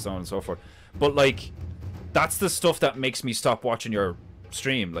this and so on and so forth. But like, that's the stuff that makes me stop watching your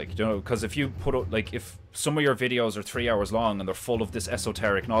stream, like, you know, because if you put up, like, if some of your videos are 3 hours long and they're full of this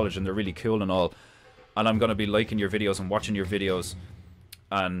esoteric knowledge and they're really cool and all, and I'm gonna be liking your videos and watching your videos,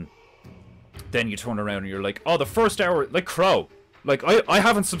 and then you turn around and you're like, oh, the first hour, like Crow, like I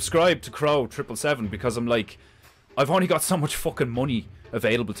haven't subscribed to Crow 777 because I'm like, I've only got so much fucking money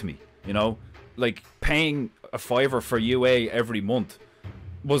available to me, you know. like paying a fiver for UA every month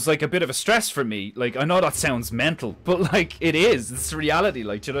was like a bit of a stress for me. Like, I know that sounds mental, but like it is. It's reality.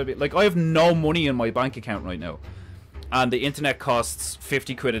 Like, do you know what I mean? Like, I have no money in my bank account right now, and the internet costs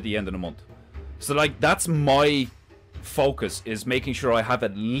 50 quid at the end of the month. So like, that's my focus, is making sure I have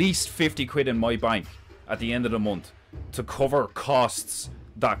at least 50 quid in my bank at the end of the month to cover costs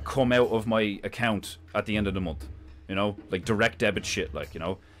that come out of my account at the end of the month. You know, like direct debit shit, like, you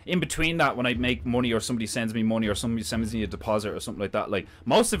know. In between that, when I make money or somebody sends me money or somebody sends me a deposit or something like that, like,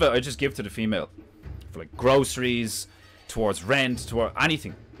 most of it I just give to the female for like groceries, towards rent, toward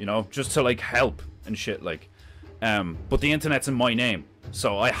anything, you know, just to like help and shit, like. But the internet's in my name,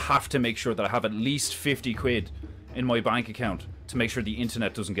 so I have to make sure that I have at least 50 quid in my bank account to make sure the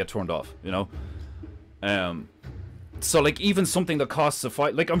internet doesn't get turned off, you know. So like, even something that costs a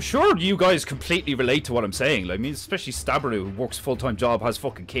fight, like, I'm sure you guys completely relate to what I'm saying. Like, I mean, especially Stabberoo, who works full-time job, has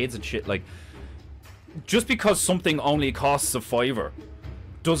fucking kids and shit. Like, just because something only costs a fiver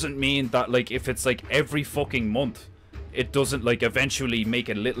doesn't mean that, like, if it's like every fucking month, it doesn't like eventually make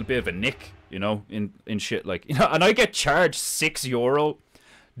a little bit of a nick, you know, in shit, like, you know. And I get charged €6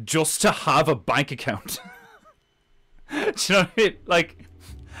 just to have a bank account. Do you know what I mean? Like,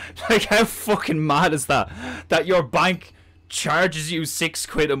 how fucking mad is that? That your bank charges you 6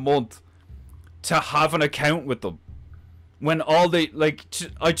 quid a month to have an account with them, when all they, like,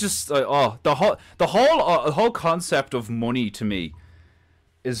 I just, the whole concept of money to me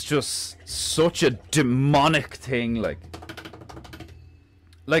is just such a demonic thing, like,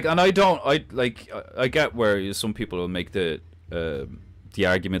 and I get where some people will make the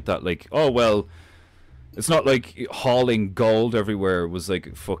argument that, like, oh well, it's not like hauling gold everywhere was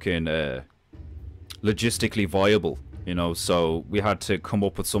like fucking logistically viable, you know, so we had to come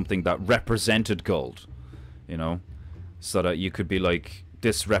up with something that represented gold, you know, so that you could be like,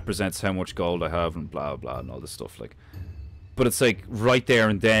 this represents how much gold I have and blah blah and all this stuff, like. But it's like, right there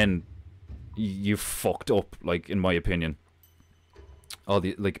and then you fucked up, like, in my opinion. All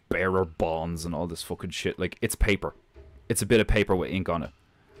the like bearer bonds and all this fucking shit, like, it's paper. It's a bit of paper with ink on it.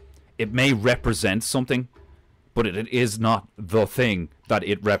 It may represent something, but it is not the thing that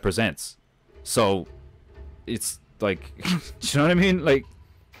it represents. So, it's like, do you know what I mean? Like,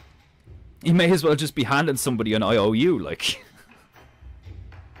 you may as well just be handing somebody an IOU, like.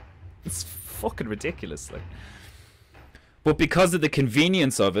 It's fucking ridiculous, like. But because of the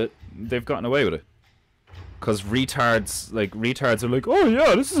convenience of it, they've gotten away with it. Because retards are like, oh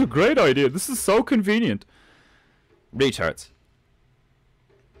yeah, this is a great idea. This is so convenient. Retards.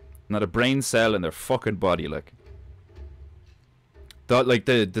 Not a brain cell in their fucking body, like. That, like,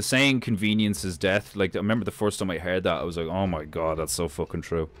 the saying convenience is death. Like, I remember the first time I heard that, I was like, oh my god, that's so fucking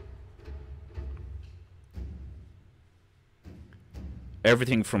true.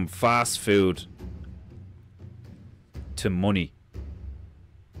 Everything from fast food to money.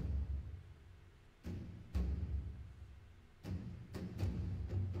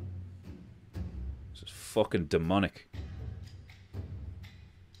 It's just fucking demonic.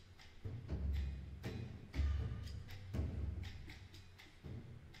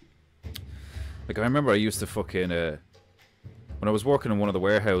 Like, I remember I used to fucking, when I was working in one of the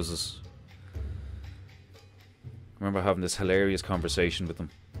warehouses, I remember having this hilarious conversation with them,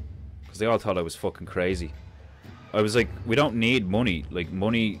 because they all thought I was fucking crazy. I was like, we don't need money. Like,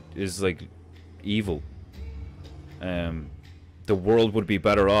 money is, like, evil. The world would be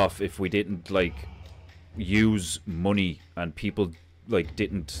better off if we didn't, like, use money, and people, like,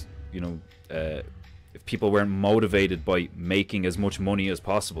 didn't, you know, if people weren't motivated by making as much money as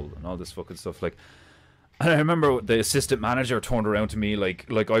possible and all this fucking stuff, like. And I remember the assistant manager turned around to me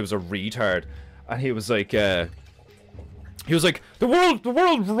like I was a retard, and he was like, the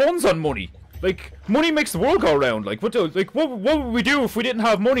world runs on money. Like, money makes the world go round. Like, what would we do if we didn't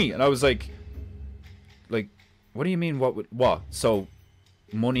have money? And I was like, what do you mean? What? So,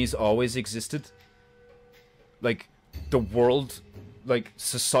 money's always existed? Like, the world, like,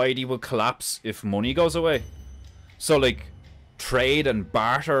 society will collapse if money goes away. So, like, trade and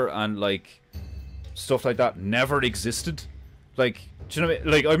barter and, like, stuff like that never existed. Like, do you know what I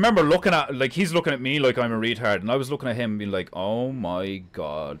mean? Like, I remember looking at, like, he's looking at me like I'm a retard, and I was looking at him and being like, oh my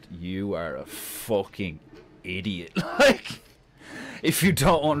god, you are a fucking idiot. Like, if you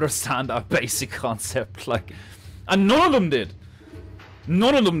don't understand that basic concept, like. And none of them did.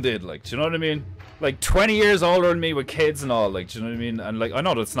 None of them did, like, do you know what I mean? Like, 20 years older than me with kids and all, like, do you know what I mean? And, like, I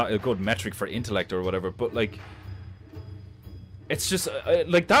know that's not a good metric for intellect or whatever, but, like, it's just,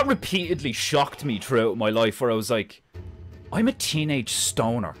 like, that repeatedly shocked me throughout my life, where I was like, I'm a teenage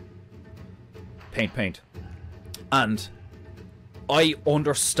stoner. Paint. And I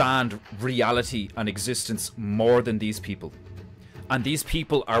understand reality and existence more than these people. And these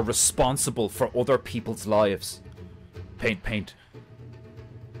people are responsible for other people's lives. Paint, paint.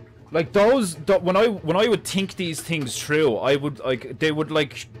 Like when I would think these things through, I would like, they would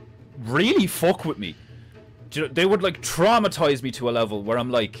like really fuck with me. They would like traumatize me to a level where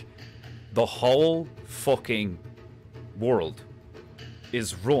I'm like, the whole fucking world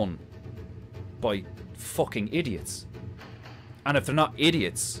is run by fucking idiots. And if they're not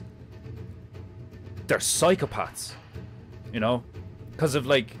idiots, they're psychopaths. You know? Because of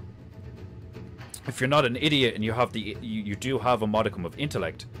like, if you're not an idiot and you have you do have a modicum of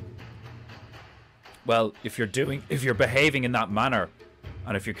intellect, well, if you're behaving in that manner,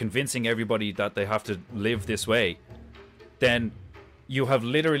 and if you're convincing everybody that they have to live this way, then you have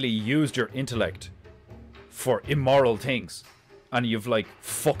literally used your intellect for immoral things, and you've like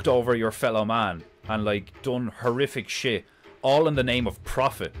fucked over your fellow man and like done horrific shit, all in the name of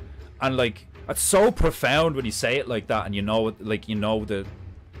profit. And like, it's so profound when you say it like that, and you know it, like, you know, the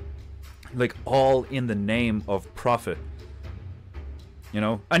like, all in the name of profit, you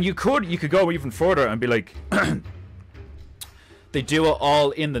know. And you could go even further and be like, they do it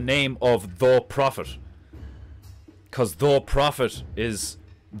all in the name of the profit, because the profit is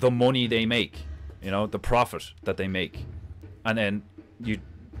the money they make, you know, the profit that they make. And then you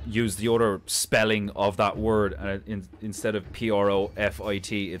use the other spelling of that word, and instead of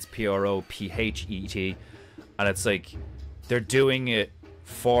P-R-O-F-I-T, it's P-R-O-P-H-E-T, and it's like they're doing it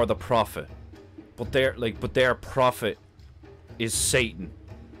for the profit, but their profit is Satan.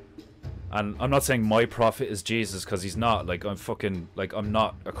 And I'm not saying my prophet is Jesus, because he's not. Like, I'm fucking, like, I'm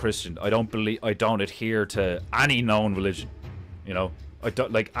not a Christian. I don't adhere to any known religion, you know. I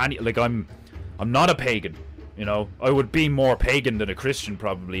don't like any, like, I'm not a pagan, you know. I would be more pagan than a Christian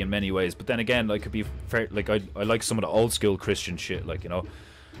probably in many ways, but then again, I could be fair, like, I like some of the old school Christian shit, like, you know,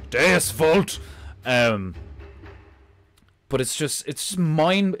 Deus Vult. But it's just it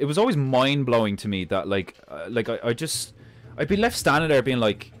was always mind blowing to me that like I'd be left standing there being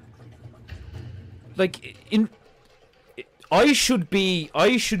like I should be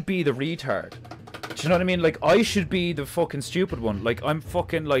the retard. Do you know what I mean? Like, I should be the fucking stupid one. Like, I'm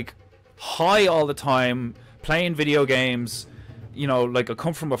fucking like high all the time, playing video games. You know, like, I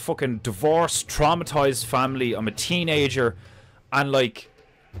come from a fucking divorced, traumatized family. I'm a teenager, and like,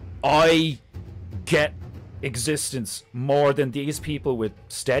 I get existence more than these people with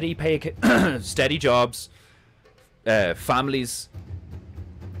steady pay, steady jobs, families.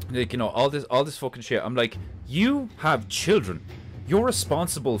 Like, you know, all this fucking shit. I'm like, you have children. You're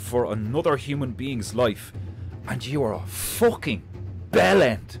responsible for another human being's life, and you are a fucking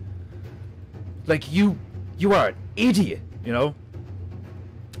bellend. Like, you are an idiot, you know?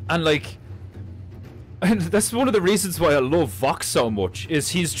 And like, and that's one of the reasons why I love Vox so much, is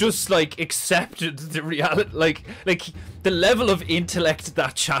he's just like accepted the reality, like the level of intellect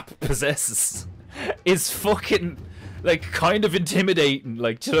that chap possesses is fucking like kind of intimidating,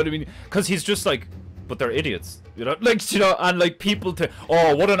 like, do you know what I mean? Because he's just like, but they're idiots, you know, like, you know, and like people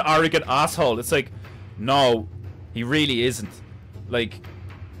oh, what an arrogant asshole. It's like, no, he really isn't. Like,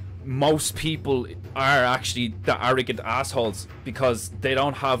 most people are actually the arrogant assholes because they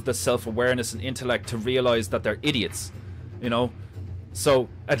don't have the self-awareness and intellect to realize that they're idiots, you know. So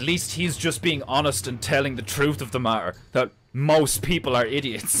at least he's just being honest and telling the truth of the matter, that most people are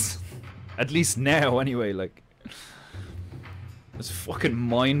idiots. At least now, anyway. Like, it's fucking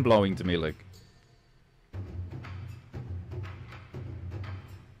mind-blowing to me, like.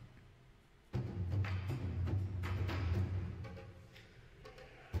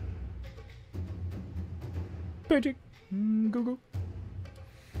 Magic. Go go.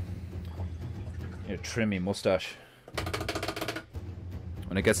 Yeah, trim me mustache.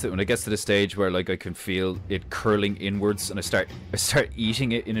 When it gets to the stage where like I can feel it curling inwards and I start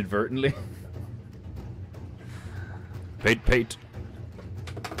eating it inadvertently. Pate.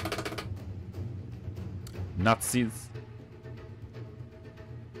 Nazis.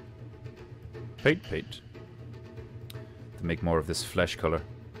 Pate. To make more of this flesh color.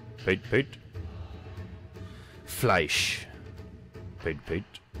 Pate. Fleisch. Paint.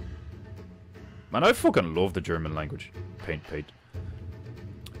 Man, I fucking love the German language. Paint.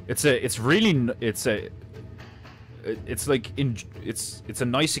 It's a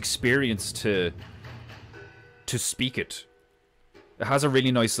nice experience to speak it. It has a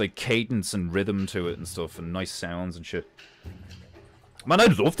really nice like cadence and rhythm to it and stuff, and nice sounds and shit. Man,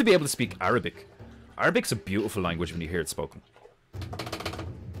 I'd love to be able to speak Arabic. Arabic's a beautiful language when you hear it spoken.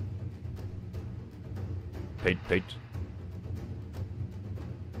 Paint.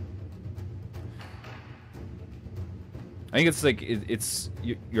 I think it's like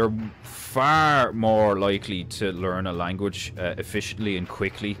you're far more likely to learn a language efficiently and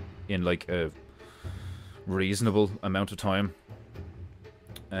quickly in like a reasonable amount of time.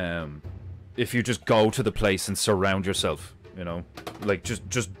 If you just go to the place and surround yourself, you know, like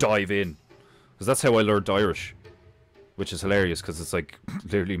just dive in, because that's how I learned Irish, which is hilarious because it's like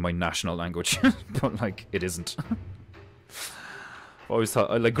literally my national language, but like it isn't. I always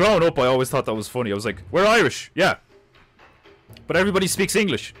thought, like growing up, I always thought that was funny. I was like, we're Irish, yeah. But everybody speaks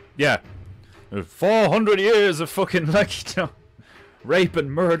English. Yeah. 400 years of fucking, like, you know, rape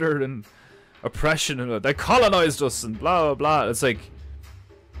and murder and oppression. And they colonized us and blah, blah, blah. It's like,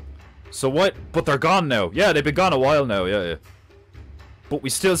 so what? But they're gone now. Yeah, they've been gone a while now. Yeah, yeah. But we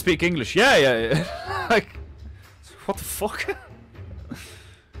still speak English. Yeah, yeah, yeah. Like, what the fuck?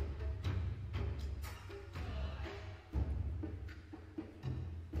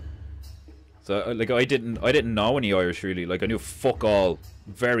 So, like, I didn't know any Irish really. Like, I knew fuck all,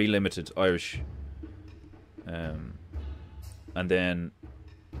 very limited Irish. And then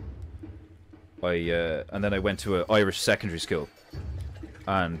I went to an Irish secondary school,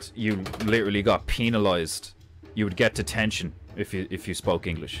 and you literally got penalised. You would get detention if you spoke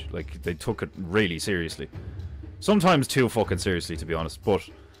English. Like, they took it really seriously. Sometimes too fucking seriously, to be honest. But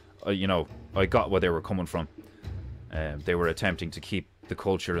you know, I got where they were coming from. They were attempting to keep the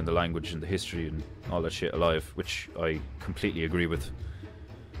culture and the language and the history and all that shit alive, which I completely agree with.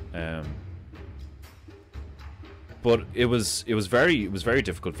 But it was very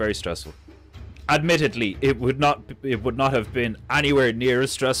difficult, very stressful. Admittedly, it would not have been anywhere near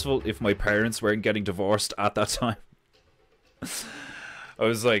as stressful if my parents weren't getting divorced at that time. I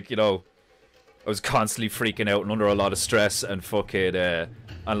was like, you know, I was constantly freaking out and under a lot of stress and fucking and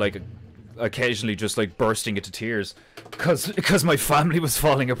like occasionally just like bursting into tears because my family was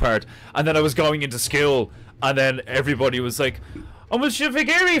falling apart, and then I was going into school and then everybody was like, oh, well,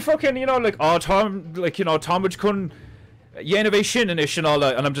 Shivigiri fucking, you know, like, oh, Tom, like, you know, Tom which couldn't Yenove Shinanish and all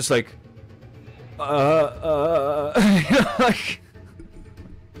that, and I'm just like you know, like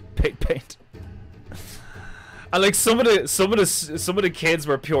paint. And like some of the kids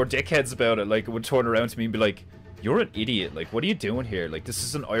were pure dickheads about it. Like, would turn around to me and be like, "You're an idiot. Like, what are you doing here? Like, this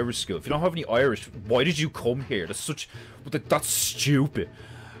is an Irish school. If you don't have any Irish, why did you come here? That's stupid."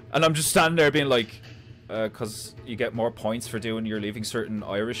 And I'm just standing there being like, "Cause you get more points for doing your Leaving Certain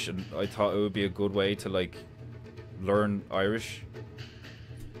Irish, and I thought it would be a good way to like learn Irish."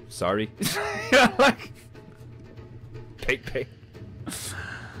 Sorry. Yeah, like, pig.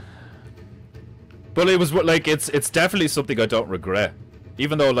 But it was like it's definitely something I don't regret,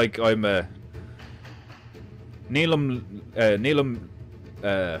 even though like I'm Neelam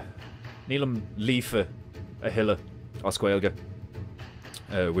Lífe Ahilla Osquailga,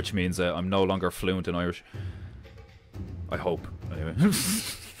 which means I'm no longer fluent in Irish. I hope, anyway.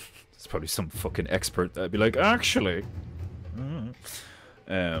 It's probably some fucking expert that'd be like, actually, I'm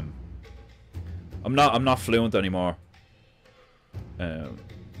not fluent anymore.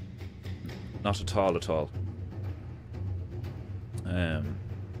 Not at all.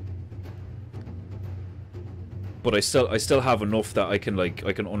 But I still have enough that I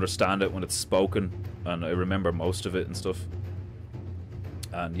can understand it when it's spoken, and I remember most of it and stuff.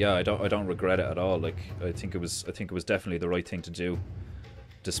 And yeah, I don't regret it at all. Like, I think it was definitely the right thing to do,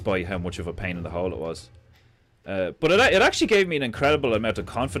 despite how much of a pain in the hole it was. But it actually gave me an incredible amount of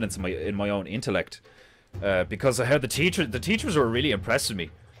confidence in my own intellect, because I had the teachers were really impressed with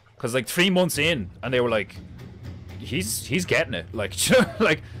me. Because like 3 months in, and they were like, he's getting it. Like,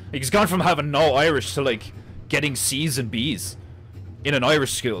 like he's gone from having no Irish to like getting C's and B's in an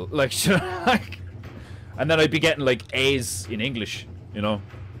Irish school. Like, like, and then I'd be getting like A's in English, you know.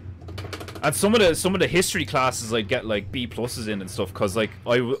 And some of the history classes I'd get like B pluses in and stuff, because like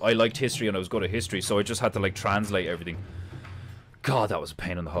I liked history and I was good at history, so I just had to like translate everything. God, that was a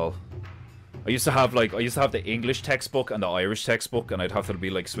pain in the hole. I used to have the English textbook and the Irish textbook, and I'd have to be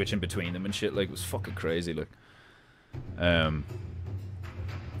like switching between them and shit. Like, it was fucking crazy. Like,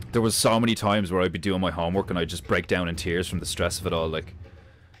 there was so many times where I'd be doing my homework and I'd just break down in tears from the stress of it all. Like,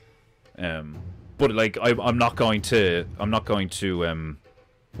 but like I'm not going to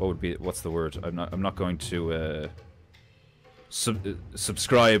what's the word? I'm not going to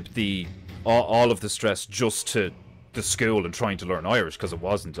subscribe all of the stress just to the school and trying to learn Irish, because it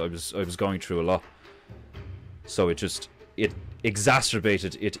wasn't. I was going through a lot, so it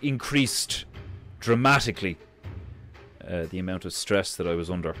exacerbated, it increased dramatically the amount of stress that I was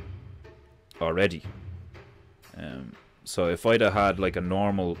under already. So if I'd have had like a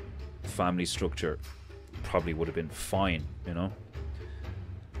normal family structure, probably would have been fine, you know.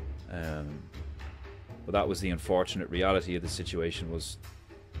 But that was the unfortunate reality of the situation. Was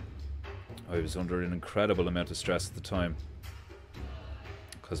I was under an incredible amount of stress at the time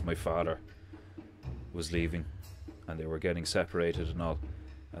because my father was leaving and they were getting separated and all.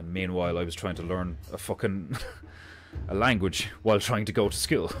 And meanwhile, I was trying to learn a fucking a language while trying to go to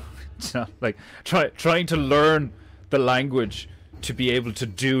school. You know, like trying to learn the language to be able to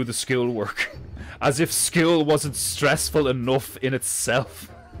do the schoolwork, as if school wasn't stressful enough in itself.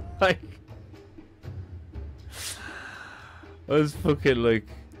 Like, I was fucking like.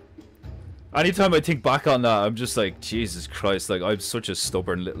 Anytime I think back on that, I'm just like, Jesus Christ! Like, I'm such a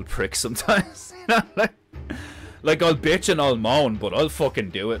stubborn little prick sometimes. You know, like I'll bitch and I'll moan, but I'll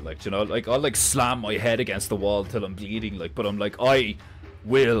fucking do it. Like, you know, like I'll like slam my head against the wall till I'm bleeding. Like, but I'm like, I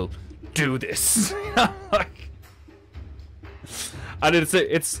will do this. Like, and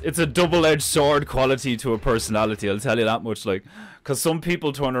it's a double-edged sword quality to a personality. I'll tell you that much. Like, because some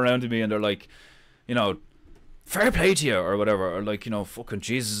people turn around to me and they're like, you know, fair play to you or whatever, or like, you know, fucking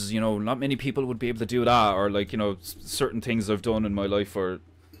Jesus, you know, not many people would be able to do that, or like, you know, certain things I've done in my life, or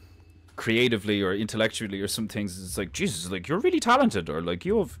creatively or intellectually, or some things, it's like, Jesus, like, you're really talented, or like,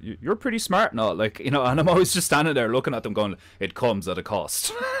 you're pretty smart and all, like, you know. And I'm always just standing there looking at them going, it comes at a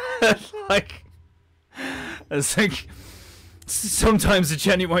cost. Like, it's like, sometimes it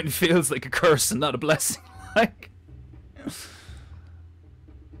genuinely feels like a curse and not a blessing. Like,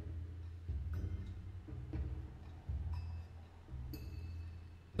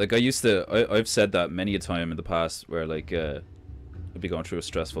 like, I've said that many a time in the past, where like I'd be going through a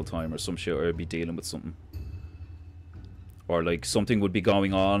stressful time or some shit, or I'd be dealing with something, or like something would be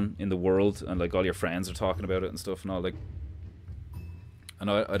going on in the world and like all your friends are talking about it and stuff and all, like,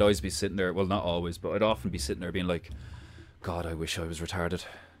 and I'd always be sitting there, well, not always, but I'd often be sitting there being like, God, I wish I was retarded.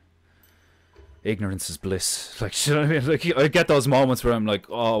 Ignorance is bliss. Like, you know what I mean? Like, I get those moments where I'm like,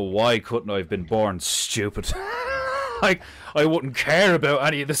 oh, why couldn't I have been born stupid? Like, I wouldn't care about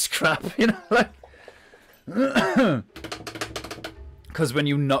any of this crap, you know, like, because when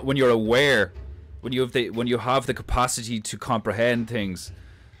you're aware, when you have the capacity to comprehend things,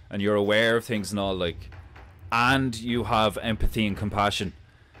 and you're aware of things and all, like, and you have empathy and compassion,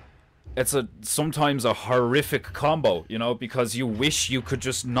 it's sometimes a horrific combo, you know, because you wish you could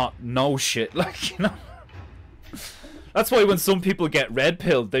just not know shit, like, you know. That's why when some people get red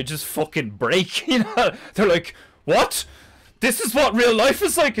pilled, they just fucking break, you know. They're like, what? This is what real life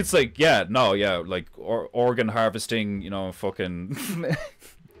is like? It's like, yeah, no, yeah, like organ harvesting, you know, fucking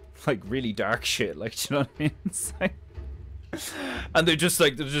like really dark shit, like, you know what I mean? It's like, and they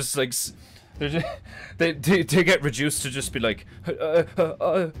get reduced to just be like, like,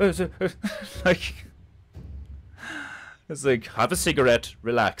 it's like, have a cigarette,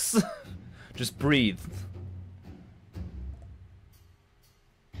 relax, just breathe.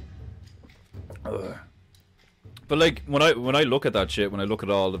 But like, when I look at that shit, when I look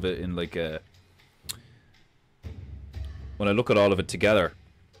at all of it in like when I look at all of it together,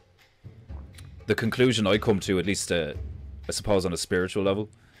 the conclusion I come to, at least I suppose on a spiritual level,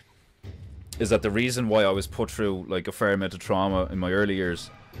 is that the reason why I was put through like a fair amount of trauma in my early years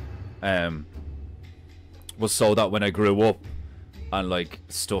was so that when I grew up and like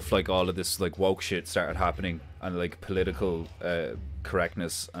stuff like all of this like woke shit started happening, and like political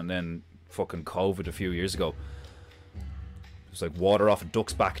correctness, and then fucking COVID a few years ago, it was like water off a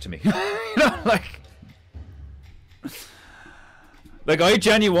duck's back to me. You know, like I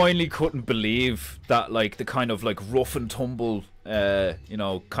genuinely couldn't believe that, like, the kind of like rough and tumble, you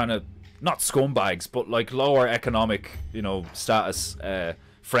know, kind of not scumbags, but like lower economic, you know, status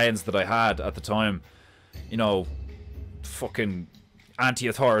friends that I had at the time, you know, fucking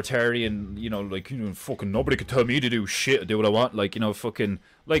anti-authoritarian, you know, like, you know, fucking nobody could tell me to do shit, do what I want, like, you know, fucking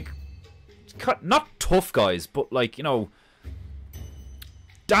like, not tough guys, but like, you know,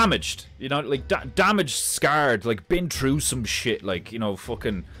 damaged, you know, like damaged, scarred, like been through some shit, like, you know,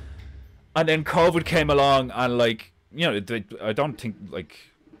 fucking. And then COVID came along, and like, you know, I don't think like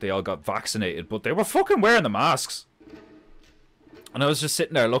they all got vaccinated, but they were fucking wearing the masks. And I was just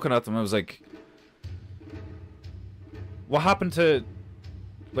sitting there looking at them, and I was like, what happened to,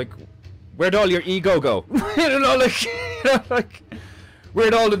 like, where'd all your ego go? You know, like, you know, like,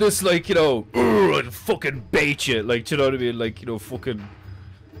 where'd all of this, like, you know, I'd fucking bait you, like, you know what I mean, like, you know, fucking,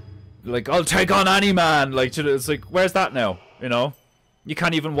 like, I'll take on any man, like, you know, it's like, where's that now, you know? You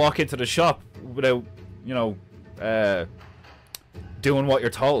can't even walk into the shop without, you know, doing what you're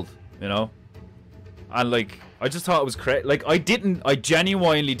told, you know? And, like, I just thought it was crazy. Like, I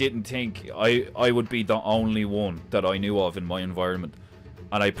genuinely didn't think I would be the only one that I knew of in my environment.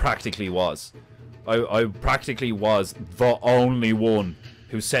 And I practically was. I practically was the only one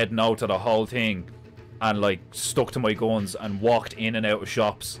who said no to the whole thing and like stuck to my guns and walked in and out of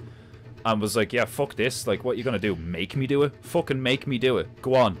shops and was like, yeah, fuck this, like, what you gonna do, make me do it? Fucking make me do it,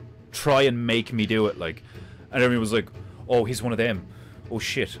 go on, try and make me do it, like. And everyone was like, oh, he's one of them, oh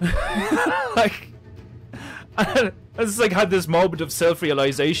shit. Like, I just like had this moment of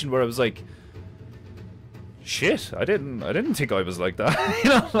self-realization where I was like, shit, I didn't think I was like that. You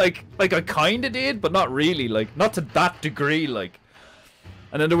know, like I kind of did, but not really, like, not to that degree, like.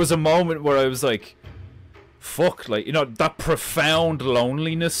 And then there was a moment where I was like, fuck, like, you know, that profound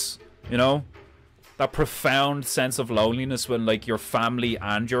loneliness, you know, that profound sense of loneliness when, like, your family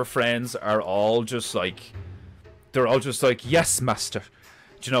and your friends are all just like, they're all just like, yes, master,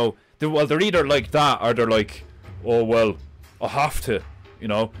 you know, they're either like that or they're like, oh, well, I have to, you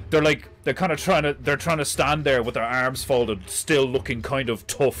know, they're like, they're kind of trying to stand there with their arms folded, still looking kind of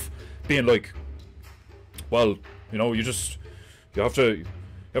tough, being like, well, you know, you just have to,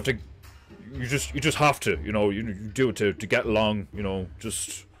 you know, you do it to get along, you know,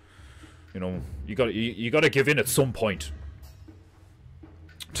 just, you know, you gotta give in at some point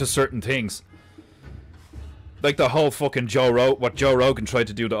to certain things. Like the whole fucking what Joe Rogan tried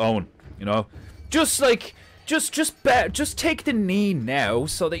to do to Owen, you know, just like, just take the knee now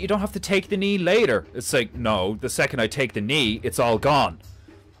so that you don't have to take the knee later. It's like, no, the second I take the knee, it's all gone.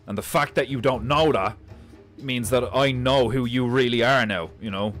 And the fact that you don't know that means that I know who you really are now, you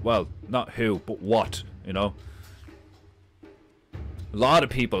know. Well, not who, but what, you know. A lot of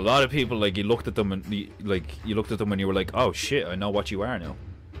people, like, you looked at them and you looked at them and you were like, oh shit, I know what you are now.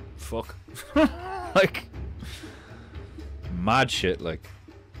 Fuck. Like, mad shit, like.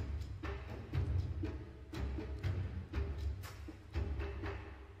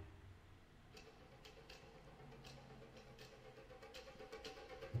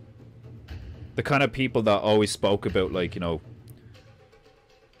 The kind of people that always spoke about, like, you know,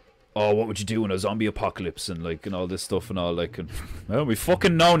 oh, what would you do in a zombie apocalypse and, like, and all this stuff and all, like, and, well, we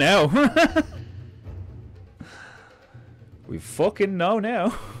fucking know now. We fucking know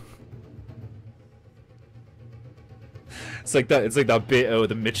now. It's like that bit out of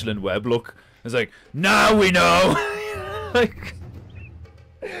the Michelin Web look. It's like, now we know. Like,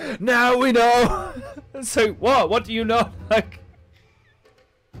 now we know. It's like, what do you know? Like,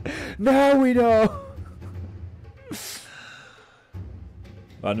 now we know.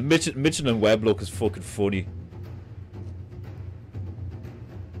 Man, the Michelin Web look is fucking funny.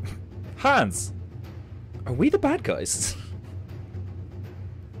 Hans, are we the bad guys?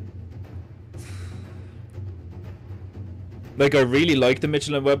 Like, I really like the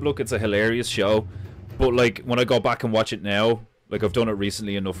Michelin Web look. It's a hilarious show. But, like, when I go back and watch it now, like, I've done it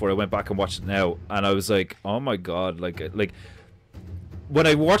recently enough where I went back and watched it now, and I was like, oh my god, like when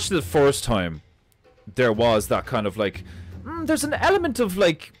I watched it the first time, there was that kind of like, there's an element of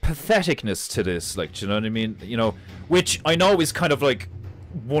like patheticness to this, like, do you know what I mean? You know, which I know is kind of like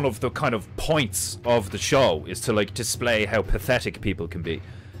one of the kind of points of the show, is to like display how pathetic people can be.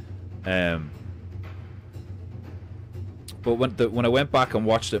 But when I went back and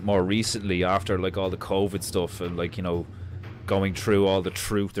watched it more recently, after like all the COVID stuff and like, you know, going through all the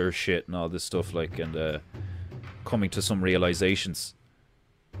truther shit and all this stuff, like, and coming to some realizations.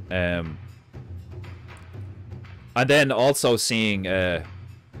 And then also seeing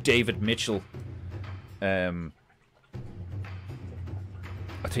David Mitchell. I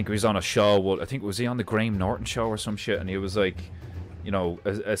think he was on a show. Well, I think, was he on the Graham Norton show or some shit? And he was like, you know,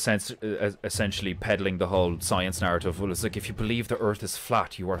 essentially peddling the whole science narrative. Well, it's like, if you believe the Earth is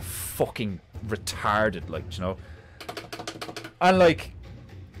flat, you are fucking retarded, like, you know. And like,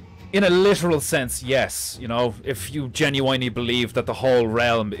 in a literal sense, yes, you know, if you genuinely believe that the whole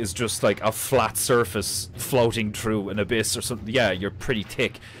realm is just like a flat surface floating through an abyss or something, yeah, you're pretty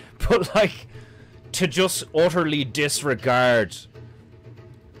thick. But like, to just utterly disregard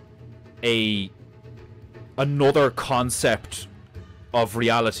another concept of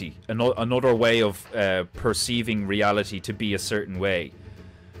reality, another way of perceiving reality to be a certain way,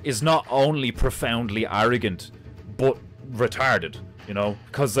 is not only profoundly arrogant, but retarded. You know,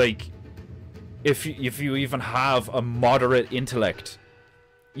 because like, if you even have a moderate intellect,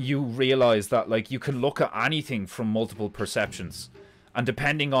 you realize that like you can look at anything from multiple perceptions, and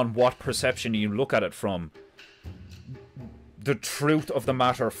depending on what perception you look at it from, the truth of the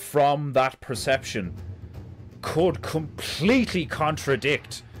matter from that perception could completely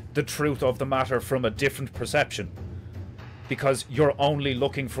contradict the truth of the matter from a different perception, because you're only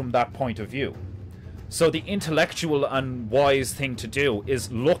looking from that point of view. So the intellectual and wise thing to do is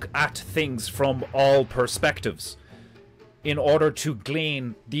look at things from all perspectives in order to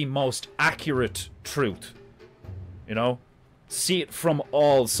glean the most accurate truth. You know? See it from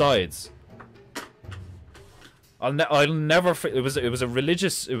all sides. I'll never. It was a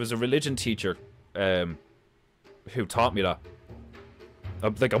religion teacher, who taught me that.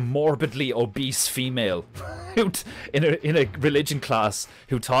 Like a morbidly obese female, in a religion class,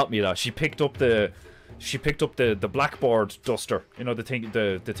 who taught me that. She picked up the blackboard duster, you know, the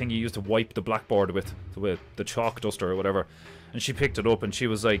thing you use to wipe the blackboard with the chalk duster or whatever, and she picked it up and she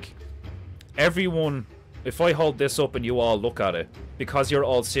was like, everyone, if I hold this up and you all look at it, because you're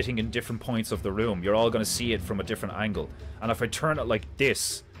all sitting in different points of the room, you're all going to see it from a different angle. And if I turn it like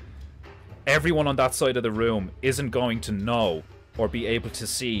this, everyone on that side of the room isn't going to know or be able to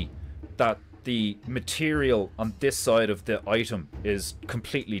see that the material on this side of the item is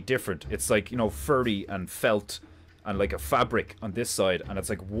completely different. It's like, you know, furry and felt and like a fabric on this side, and it's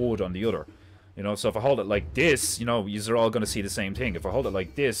like wood on the other. You know, so if I hold it like this, you know, you're all going to see the same thing. If I hold it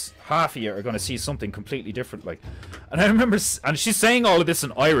like this, half of you are going to see something completely different. Like, and I remember, and she's saying all of this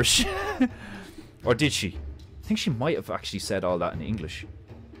in Irish. Or did she? I think she might have actually said all that in English.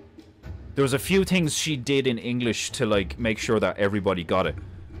 There was a few things she did in English to, like, make sure that everybody got it.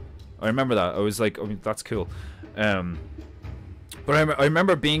 I remember that. I was like, I mean, that's cool. But I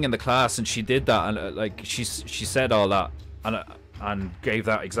remember being in the class and she did that, and like, she said all that, and gave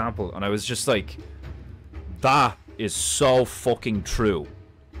that example, and I was just like, that is so fucking true.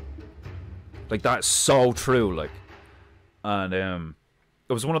 Like, that's so true, like. And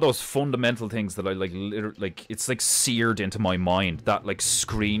it was one of those fundamental things that I like, literally, like, it's like seared into my mind, that like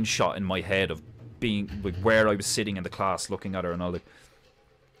screenshot in my head of being like where I was sitting in the class looking at her and all that.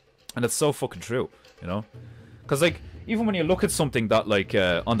 And it's so fucking true, you know? Because like, even when you look at something that like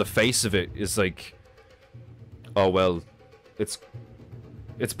on the face of it is like, oh well,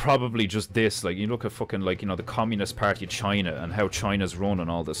 it's probably just this. Like, you look at fucking, like, you know, the Communist Party of China and how China's run and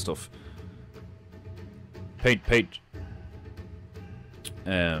all this stuff. Paint.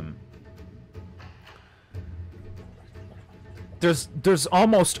 There's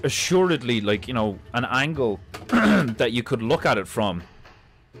almost assuredly, like, you know, an angle that you could look at it from,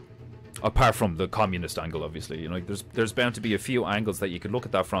 apart from the communist angle, obviously. You know, like, there's bound to be a few angles that you could look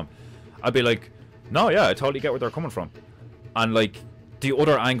at that from. I'd be like, no, yeah, I totally get where they're coming from. And like, the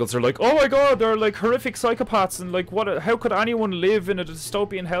other angles are like, oh my god, they're like horrific psychopaths, and like, how could anyone live in a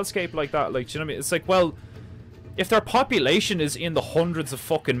dystopian hellscape like that? Like, do you know what I mean? It's like, well, if their population is in the hundreds of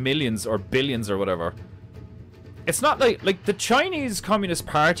fucking millions or billions or whatever, it's not like the Chinese Communist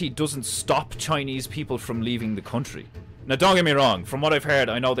Party doesn't stop Chinese people from leaving the country. Now, don't get me wrong, from what I've heard,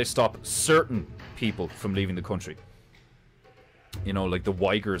 I know they stop certain people from leaving the country. You know, like the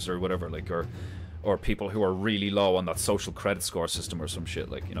Uyghurs or whatever, like, or people who are really low on that social credit score system or some shit,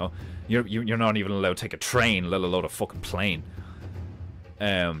 like, you know, you're not even allowed to take a train, let alone a fucking plane.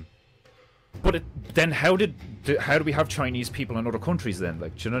 But then how do we have Chinese people in other countries then?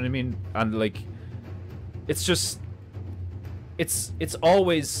 Like, do you know what I mean? And like, it's just, it's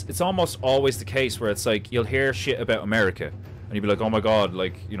almost always the case where it's like, you'll hear shit about America and you'll be like, oh my god,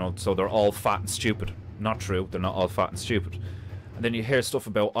 like, you know, so they're all fat and stupid. Not true, they're not all fat and stupid. And then you hear stuff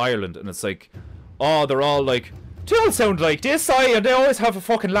about Ireland and it's like, oh, they're all like, they all sound like this, and they always have a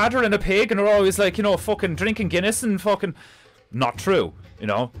fucking ladder and a pig, and they're always like, you know, fucking drinking Guinness and fucking... Not true, you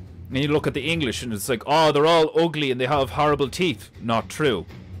know? And you look at the English and it's like, oh, they're all ugly and they have horrible teeth. Not true,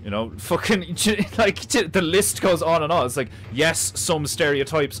 you know? Fucking, like, the list goes on and on. It's like, yes, some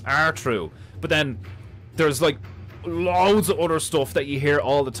stereotypes are true, but then there's like loads of other stuff that you hear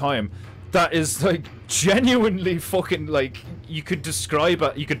all the time that is like genuinely fucking, like, you could describe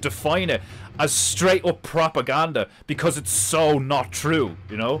it, you could define it as straight up propaganda because it's so not true,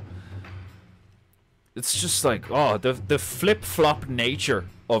 you know? It's just like, oh, the flip-flop nature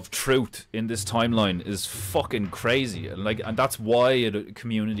of truth in this timeline is fucking crazy. And like, and that's why a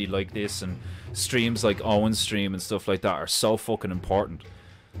community like this and streams like Owen's stream and stuff like that are so fucking important,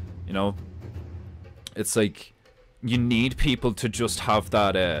 you know? It's like, you need people to just have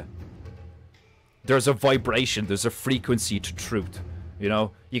that, there's a vibration, there's a frequency to truth, you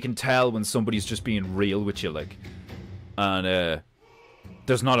know? You can tell when somebody's just being real with you, like, and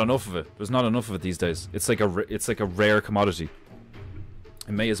there's not enough of it. There's not enough of it these days. It's like a rare commodity.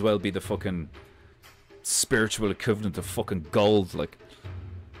 It may as well be the fucking spiritual equivalent of fucking gold, like.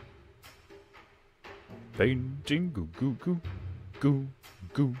 Painting goo goo goo goo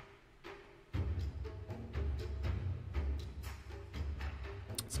goo.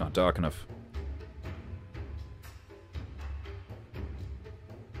 It's not dark enough.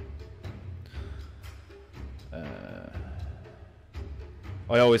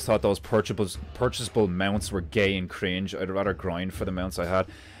 I always thought those purchasable mounts were gay and cringe. I'd rather grind for the mounts I had.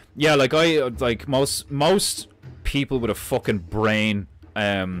 Yeah, like most people with a fucking brain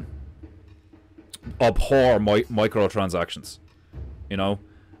abhor microtransactions. You know,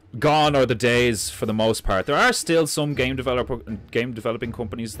 gone are the days for the most part. There are still some game developing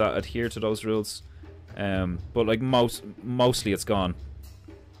companies that adhere to those rules, but like mostly it's gone.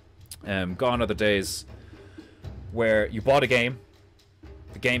 Gone are the days where you bought a game,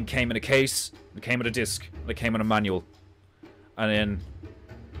 the game came in a case, it came in a disc, it came in a manual, and then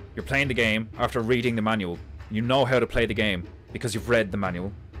you're playing the game after reading the manual. You know how to play the game because you've read the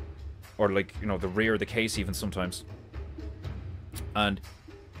manual, or like, you know, the rear of the case even sometimes, and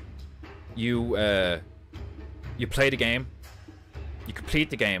you play the game, you complete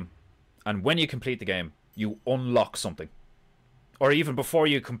the game, and when you complete the game, you unlock something. Or even before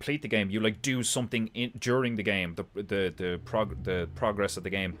you complete the game, you like do something during the game, the progress of the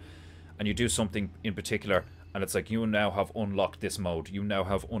game, and you do something in particular, and it's like, you now have unlocked this mode, you now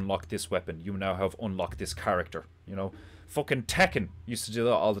have unlocked this weapon, you now have unlocked this character. You know, fucking Tekken used to do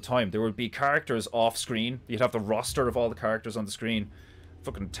that all the time. There would be characters off screen. You'd have the roster of all the characters on the screen.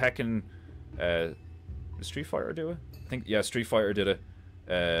 Fucking Tekken, did Street Fighter do it? I think, yeah, Street Fighter did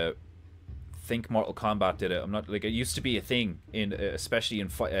it. Think Mortal Kombat did it. I'm not like, it used to be a thing in especially in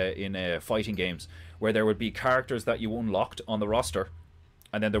fighting games, where there would be characters that you unlocked on the roster,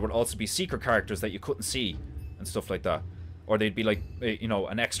 and then there would also be secret characters that you couldn't see and stuff like that. Or they'd be like, you know,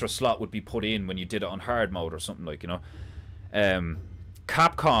 an extra slot would be put in when you did it on hard mode or something, like, you know.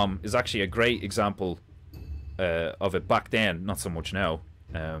 Capcom is actually a great example of it back then, not so much now.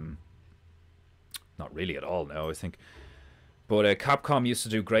 Not really at all now, I think. But Capcom used to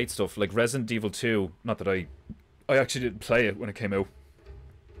do great stuff, like Resident Evil 2. Not that I actually didn't play it when it came out.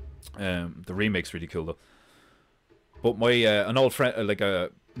 The remake's really cool though. But my an old friend,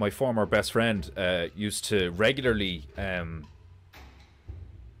 my former best friend, used to regularly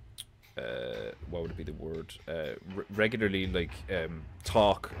what would be the word? Regularly like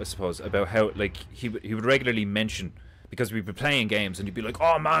talk, I suppose, about how like he would regularly mention, because we'd be playing games and he'd be like,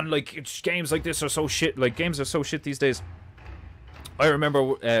 "Oh man, like it's games like this are so shit. Like games are so shit these days." I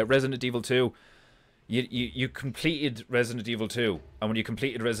remember Resident Evil 2. You completed Resident Evil 2, and when you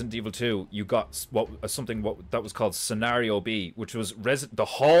completed Resident Evil 2, you got something that was called Scenario B, which was the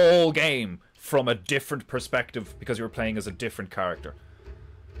whole game from a different perspective, because you were playing as a different character.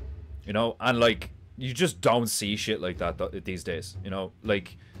 You know, and like, you just don't see shit like that these days. You know,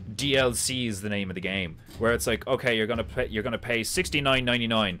 like DLC is the name of the game, where it's like, okay, you're gonna pay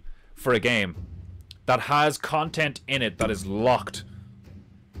 $69.99 for a game that has content in it that is locked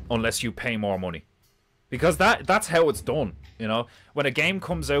unless you pay more money. Because that's how it's done, you know. When a game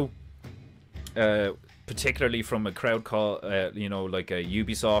comes out, particularly from a crowd call, you know, like a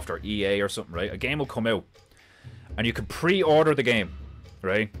Ubisoft or EA or something, right? A game will come out, and you can pre-order the game,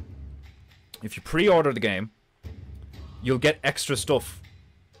 right? If you pre-order the game, you'll get extra stuff.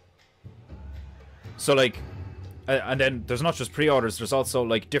 So like, and then there's not just pre-orders, there's also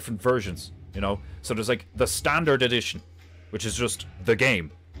like different versions, you know. So there's like the standard edition, which is just the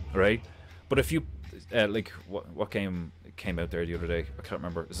game, right? But if you like, what game came out there the other day? I can't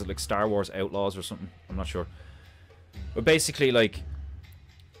remember. Is it like Star Wars Outlaws or something? I'm not sure. But basically, like,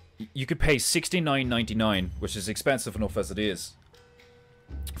 you could pay $69.99, which is expensive enough as it is,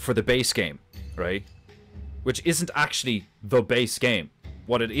 for the base game, right? Which isn't actually the base game.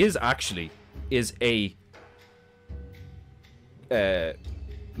 What it is actually is a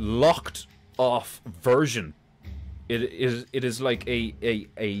locked off version. It is like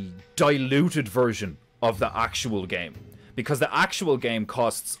a diluted version of the actual game, because the actual game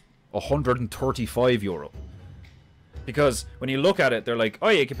costs €135. Because when you look at it, they're like, oh,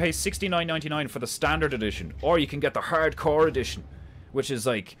 you can pay $69.99 for the standard edition, or you can get the hardcore edition, which is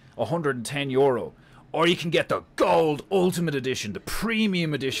like €110, or you can get the gold ultimate edition, the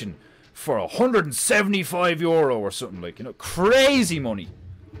premium edition, for €175 or something, like, you know, crazy money.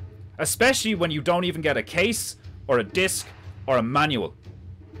 Especially when you don't even get a case or a disc or a manual.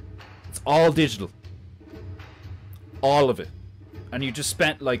 It's all digital. All of it. And you just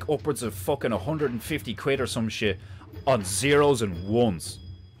spent like upwards of fucking 150 quid or some shit on zeros and ones,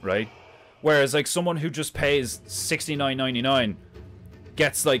 right? Whereas like someone who just pays $69.99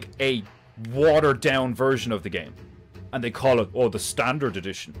 gets like a watered down version of the game, and they call it, oh, the standard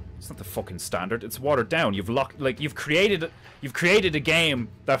edition. It's not the fucking standard. It's watered down. You've created a game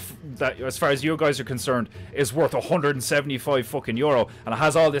that as far as you guys are concerned is worth 175 fucking euro, and it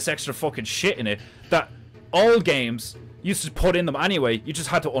has all this extra fucking shit in it that old games used to put in them anyway. You just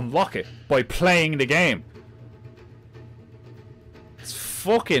had to unlock it by playing the game. It's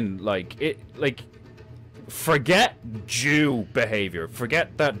fucking like it, like, forget Jew behavior.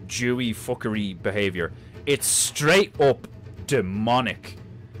 Forget that Jewy fuckery behavior. It's straight up demonic.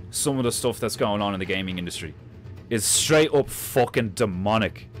 some of the stuff that's going on in the gaming industry is straight up fucking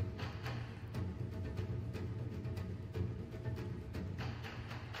demonic.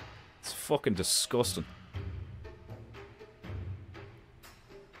 It's fucking disgusting.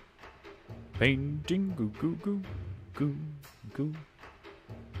 Painting goo goo goo goo goo.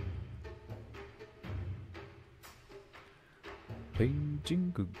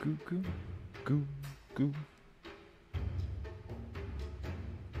 Painting goo goo goo goo goo.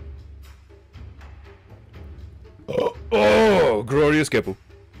 Oh, glorious Gipple.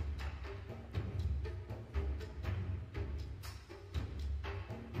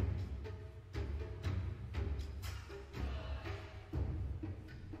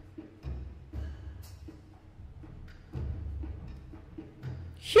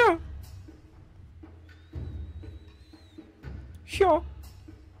 Yeah. Yeah.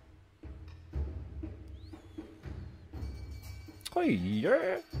 Oh,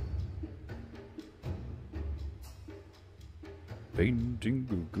 yeah. Painting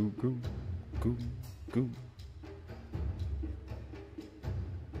goo goo goo goo goo.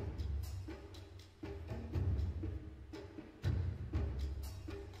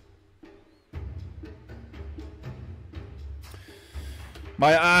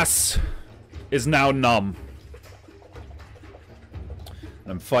 My ass is now numb.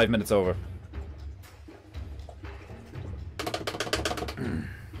 I'm 5 minutes over.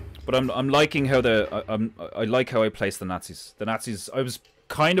 But I'm liking how I like how I place the Nazis. The Nazis, I was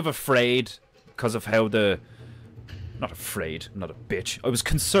kind of afraid because of how not afraid, I'm not a bitch. I was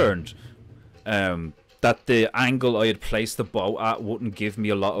concerned that the angle I had placed the bow at wouldn't give me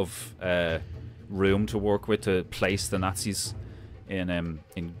a lot of room to work with to place the Nazis in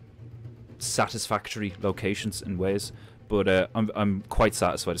satisfactory locations and ways. But I'm quite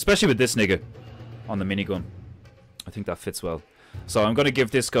satisfied, especially with this nigga on the minigun. I think that fits well. So I'm going to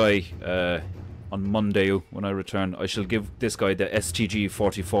give this guy, on Monday when I return, I shall give this guy the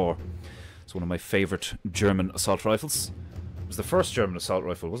STG-44. It's one of my favourite German assault rifles. It was the first German assault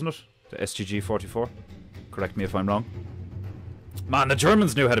rifle, wasn't it? The STG-44. Correct me if I'm wrong. Man, the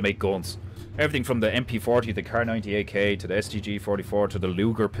Germans knew how to make guns. Everything from the MP40, the Kar 98K, to the STG-44, to the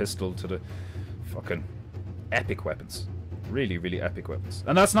Luger pistol, to the fucking epic weapons. Really, really epic weapons.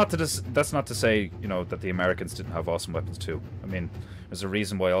 And that's not to say, you know, that the Americans didn't have awesome weapons too. I mean, there's a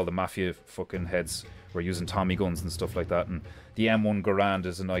reason why all the mafia fucking heads were using Tommy guns and stuff like that. And the M1 Garand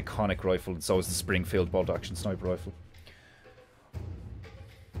is an iconic rifle, and so is the Springfield bolt-action sniper rifle.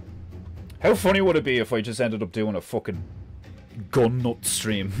 How funny would it be if I just ended up doing a fucking gun nut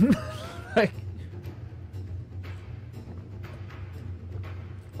stream? Like,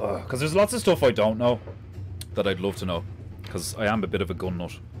 because there's lots of stuff I don't know that I'd love to know. Because I am a bit of a gun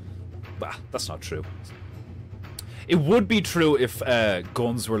nut. Bah, that's not true. It would be true if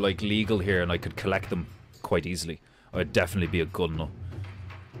guns were like legal here and I could collect them quite easily. I'd definitely be a gun nut.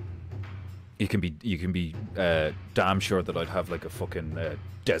 You can be damn sure that I'd have like a fucking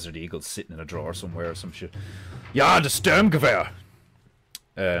Desert Eagle sitting in a drawer somewhere or some shit. Yeah, the Sturmgewehr.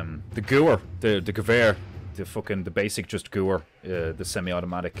 The Gewehr, the Gewehr, the basic just Gewehr, the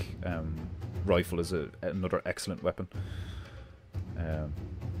semi-automatic rifle is another excellent weapon.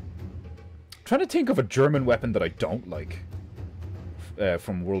 Trying to think of a German weapon that I don't like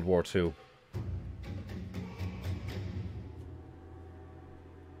from World War II.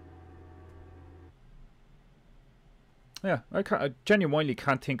 Yeah, I genuinely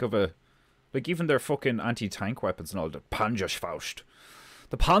can't think of a, like, even their fucking anti-tank weapons and all, the Panzerfaust.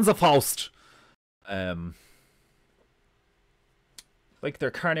 The Panzerfaust! Like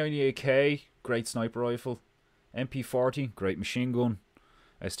their Kar 98K, great sniper rifle. MP40, great machine gun.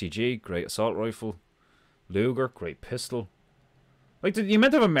 STG, great assault rifle. Luger, great pistol. Like the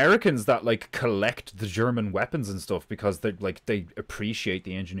amount of Americans that like collect the German weapons and stuff because they appreciate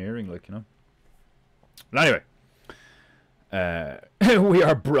the engineering, like, you know. But anyway, we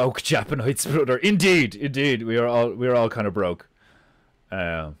are broke, Japanites, brother. Indeed, indeed, we are all kind of broke.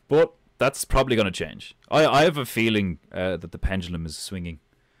 But that's probably going to change. I have a feeling that the pendulum is swinging.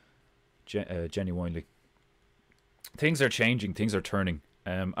 Genuinely. Things are changing, things are turning.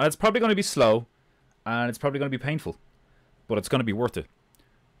 And it's probably going to be slow, and it's probably going to be painful, but it's going to be worth it.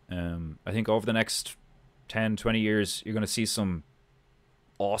 I think over the next 10, 20 years, you're going to see some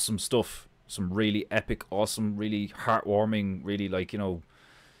awesome stuff. Some really epic, awesome, really heartwarming, really, like, you know,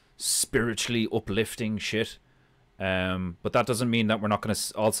 spiritually uplifting shit. But that doesn't mean that we're not going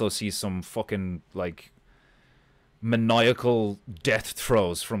to also see some fucking, like, maniacal death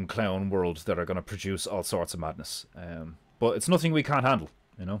throes from Clown World that are going to produce all sorts of madness. But it's nothing we can't handle,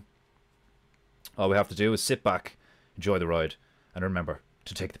 you know. All we have to do is sit back, enjoy the ride, and remember,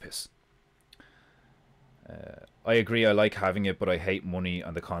 to take the piss. I agree, I like having it, but I hate money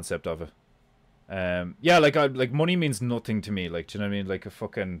and the concept of it. Yeah, like money means nothing to me. Like, do you know what I mean? Like a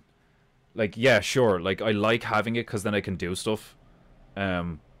fucking, like, yeah, sure. Like I like having it because then I can do stuff.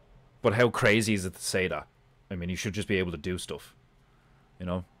 But how crazy is it to say that? I mean, you should just be able to do stuff. You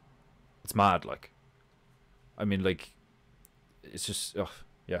know, it's mad. Like, I mean, like, it's just, ugh,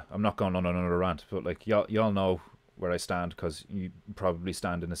 yeah. I'm not going on another rant, but like, y'all know where I stand because you probably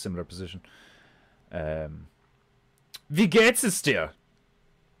stand in a similar position. Wie geht's es dir?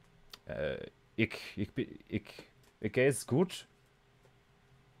 Ich geht's gut.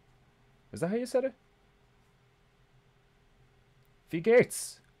 Is that how you said it? Wie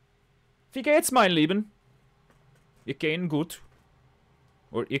geht's? Wie geht's, mein Lieben? Ich gehen gut.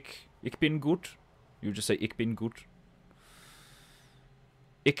 Or ich bin gut. You just say ich bin gut.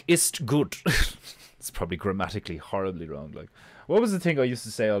 Ich ist gut. It's probably grammatically horribly wrong. Like, what was the thing I used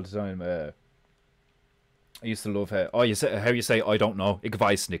to say all the time? I used to love how you say I don't know. Ich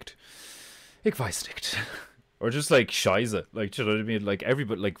weiß nicht. Ich weiß nicht. Or just like Scheiße. Like, do you know what I mean? Like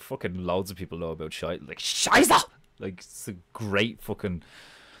everybody, like fucking loads of people know about Scheiße. Like Scheiße. Like it's a great fucking.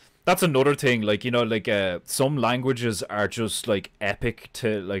 That's another thing. Like, you know, like some languages are just like epic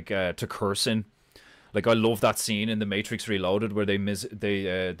to like to curse in. Like I love that scene in The Matrix Reloaded where they visit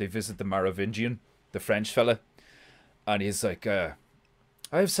the Merovingian, the French fella, and he's like, I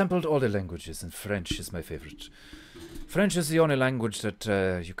have sampled all the languages, and French is my favorite. French is the only language that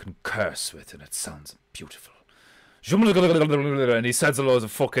you can curse with, and it sounds beautiful. And he says a lot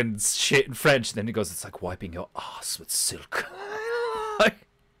of fucking shit in French, and then he goes, it's like wiping your ass with silk.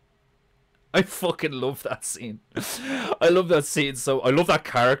 I fucking love that scene. I love that scene. So I love that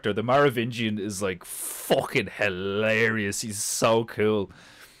character. The Merovingian is like fucking hilarious. He's so cool.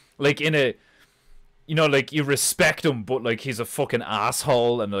 Like in a, you know, like you respect him, but like he's a fucking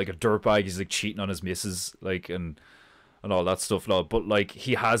asshole and like a dirtbag. He's like cheating on his missus, like and all that stuff. But like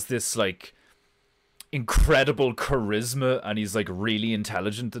he has this like incredible charisma, and he's like really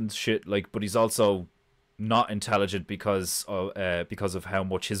intelligent and shit. Like, but he's also not intelligent because of how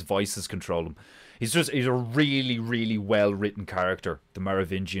much his voices control him. He's a really, really well written character, the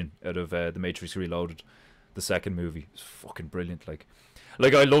Merovingian out of The Matrix Reloaded, the second movie. It's fucking brilliant. Like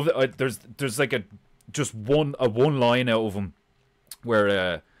I love it. There's like a one line out of him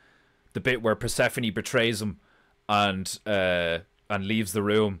where the bit where Persephone betrays him and leaves the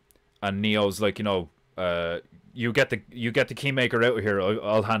room, and Neo's like, you know, you get the keymaker out of here.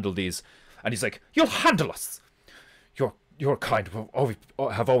 I'll handle these. And he's like, you'll handle us. Your kind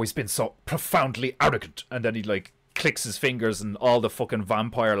have always been so profoundly arrogant. And then he like clicks his fingers, and all the fucking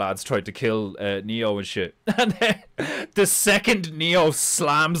vampire lads tried to kill Neo and shit. And then the second Neo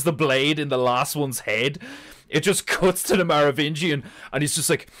slams the blade in the last one's head, it just cuts to the Merovingian, and he's just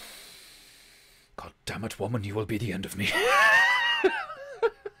like, God damn it, woman, you will be the end of me.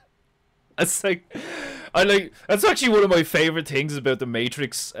 It's like, that's actually one of my favorite things about the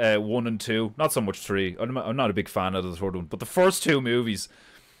Matrix 1 and 2. Not so much 3. I'm not a big fan of the third one, but the first two movies,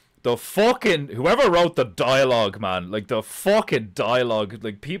 the fucking, whoever wrote the dialogue, man, like the fucking dialogue,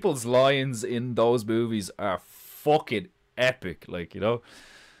 like people's lines in those movies are fucking epic. Like, you know,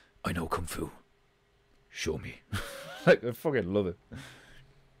 I know Kung Fu. Show me. Like, I fucking love it.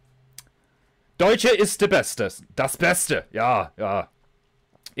 Deutsche ist die Beste. Das Beste. Ja, ja.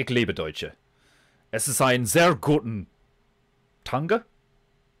 Ich liebe Deutsche. Es ist ein sehr guten Tanga?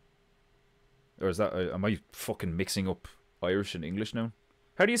 Or is that, am I fucking mixing up Irish and English now?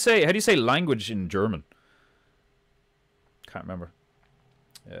 How do you say language in German? Can't remember.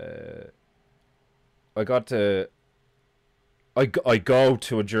 I go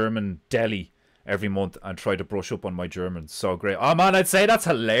to a German deli every month and try to brush up on my German. So great. Oh man, I'd say that's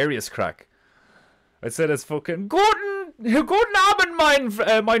hilarious, crack. I'd say that's fucking Guten Abend,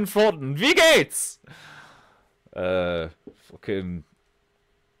 mein Freund. Wie geht's? Fucking.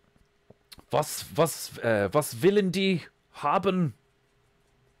 Was willen die haben?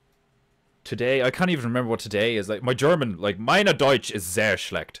 Today, I can't even remember what today is. Like my German, like meine Deutsch ist sehr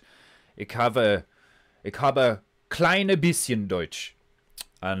schlecht. Ich habe kleine bisschen Deutsch,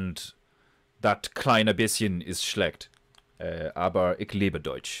 and that kleine bisschen ist schlecht. Aber ich liebe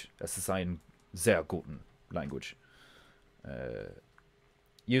Deutsch. Es ist ein sehr guten language.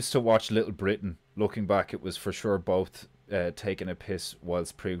 Used to watch Little Britain. Looking back, it was for sure both taking a piss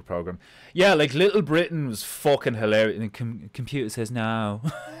whilst pre-program. Yeah, like Little Britain was fucking hilarious. And the computer says no.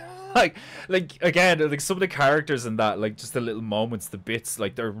 like again, like some of the characters in that, like just the little moments, the bits,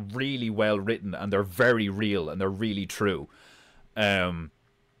 like they're really well written and they're very real and they're really true.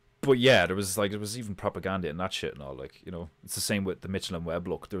 But yeah, there was even propaganda in that shit and all. Like, you know, it's the same with the Mitchell and Webb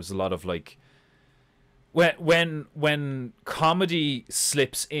look. There was a lot of like, when comedy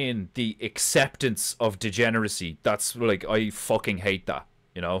slips in the acceptance of degeneracy, that's like, I fucking hate that.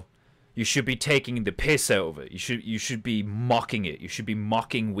 You know, you should be taking the piss out of it. You should be mocking it. You should be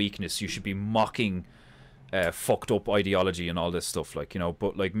mocking weakness. You should be mocking fucked up ideology and all this stuff, like, you know.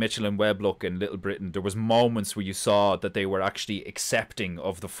 But like Mitchell and Webb look in Little Britain, there was moments where you saw that they were actually accepting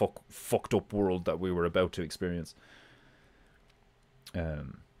of the fucked up world that we were about to experience.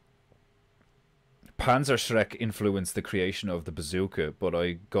 Panzerschreck influenced the creation of the bazooka, but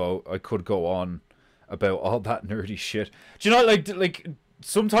I could go on about all that nerdy shit. Do you know, like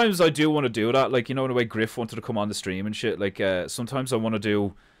sometimes I do want to do that, like, you know, in the way Griff wanted to come on the stream and shit. Like, sometimes I want to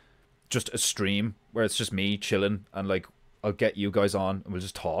do just a stream where it's just me chilling, and like I'll get you guys on and we'll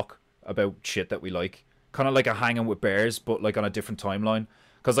just talk about shit that we like, kind of like a Hanging with Bears, but like on a different timeline.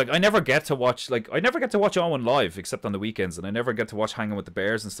 Because like I never get to watch Owen live except on the weekends, and I never get to watch Hanging with the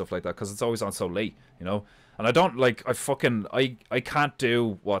Bears and stuff like that because it's always on so late, you know. And I don't like, I can't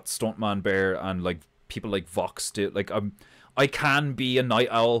do what Stuntman Bear and like people like Vox do. Like, I can be a night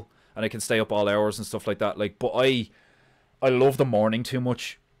owl and I can stay up all hours and stuff like that. Like, but I love the morning too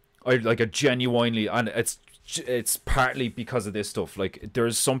much. I genuinely, and it's partly because of this stuff. Like,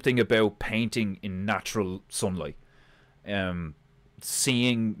 there's something about painting in natural sunlight.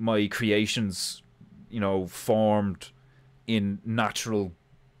 Seeing my creations, you know, formed in natural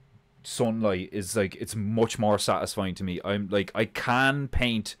sunlight is like, it's much more satisfying to me. I'm like, I can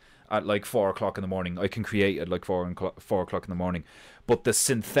paint at like 4 o'clock in the morning. I can create at like 4 o'clock in the morning, but the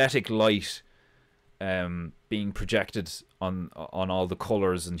synthetic light being projected on all the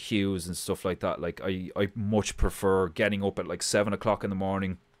colors and hues and stuff like that, like I much prefer getting up at like 7 o'clock in the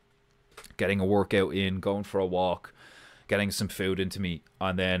morning, getting a workout in, going for a walk, getting some food into me,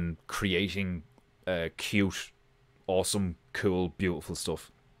 and then creating cute, awesome, cool, beautiful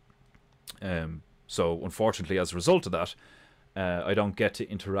stuff. So unfortunately, as a result of that, I don't get to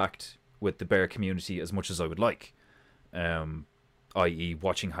interact with the bear community as much as I would like, i.e.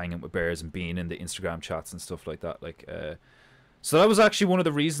 watching Hanging with Bears and being in the Instagram chats and stuff like that. Like, so that was actually one of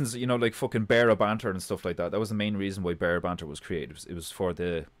the reasons, you know, like fucking Bear Banter and stuff like that. That was the main reason why Bear Banter was created. It was for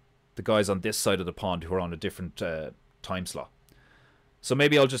the guys on this side of the pond who are on a different time slot. So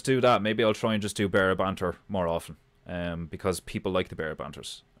maybe I'll just do that. Maybe I'll try and just do Bear Banter more often, because people like the Bear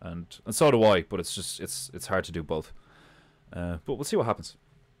Banters, and so do I. But it's just it's hard to do both. But we'll see what happens.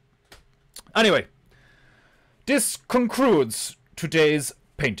 Anyway, this concludes today's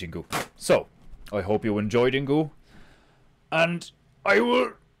Paintingu. So I hope you enjoyed Ingu, and I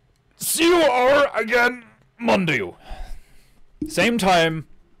will see you all again Monday. Same time,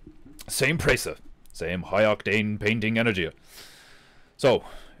 same price, same high octane painting energy. So,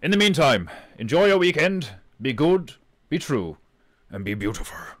 in the meantime, enjoy your weekend, be good, be true, and be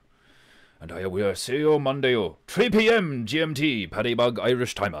beautiful. And I will see you Monday, 3 p.m. GMT, Paddybug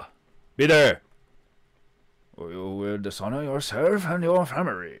Irish timer. Be there. Or you will dishonor yourself and your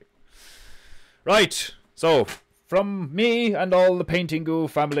family. Right, so, from me and all the Paintingu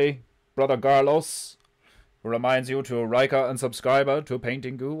family, Brother Garlos, who reminds you to like and subscribe to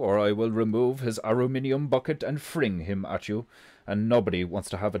Paintingu, or I will remove his aluminium bucket and fling him at you. And nobody wants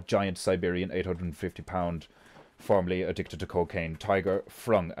to have a giant Siberian 850-pound, formerly addicted to cocaine, tiger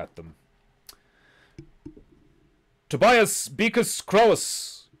flung at them. Tobias Beakus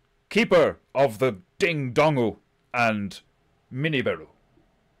Croas, keeper of the Ding Dongu and Miniberu,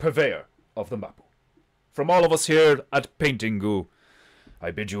 purveyor of the Mapu. From all of us here at Paintingu, I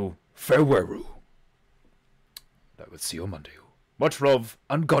bid you farewell. I will see you Monday. Much love,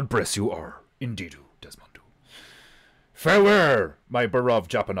 and God bless you all, indeed, Desmondu. Farewell, my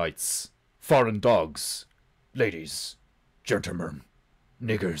beloved Japanites, foreign dogs, ladies, gentlemen,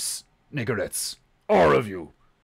 niggers, niggerettes, all of you.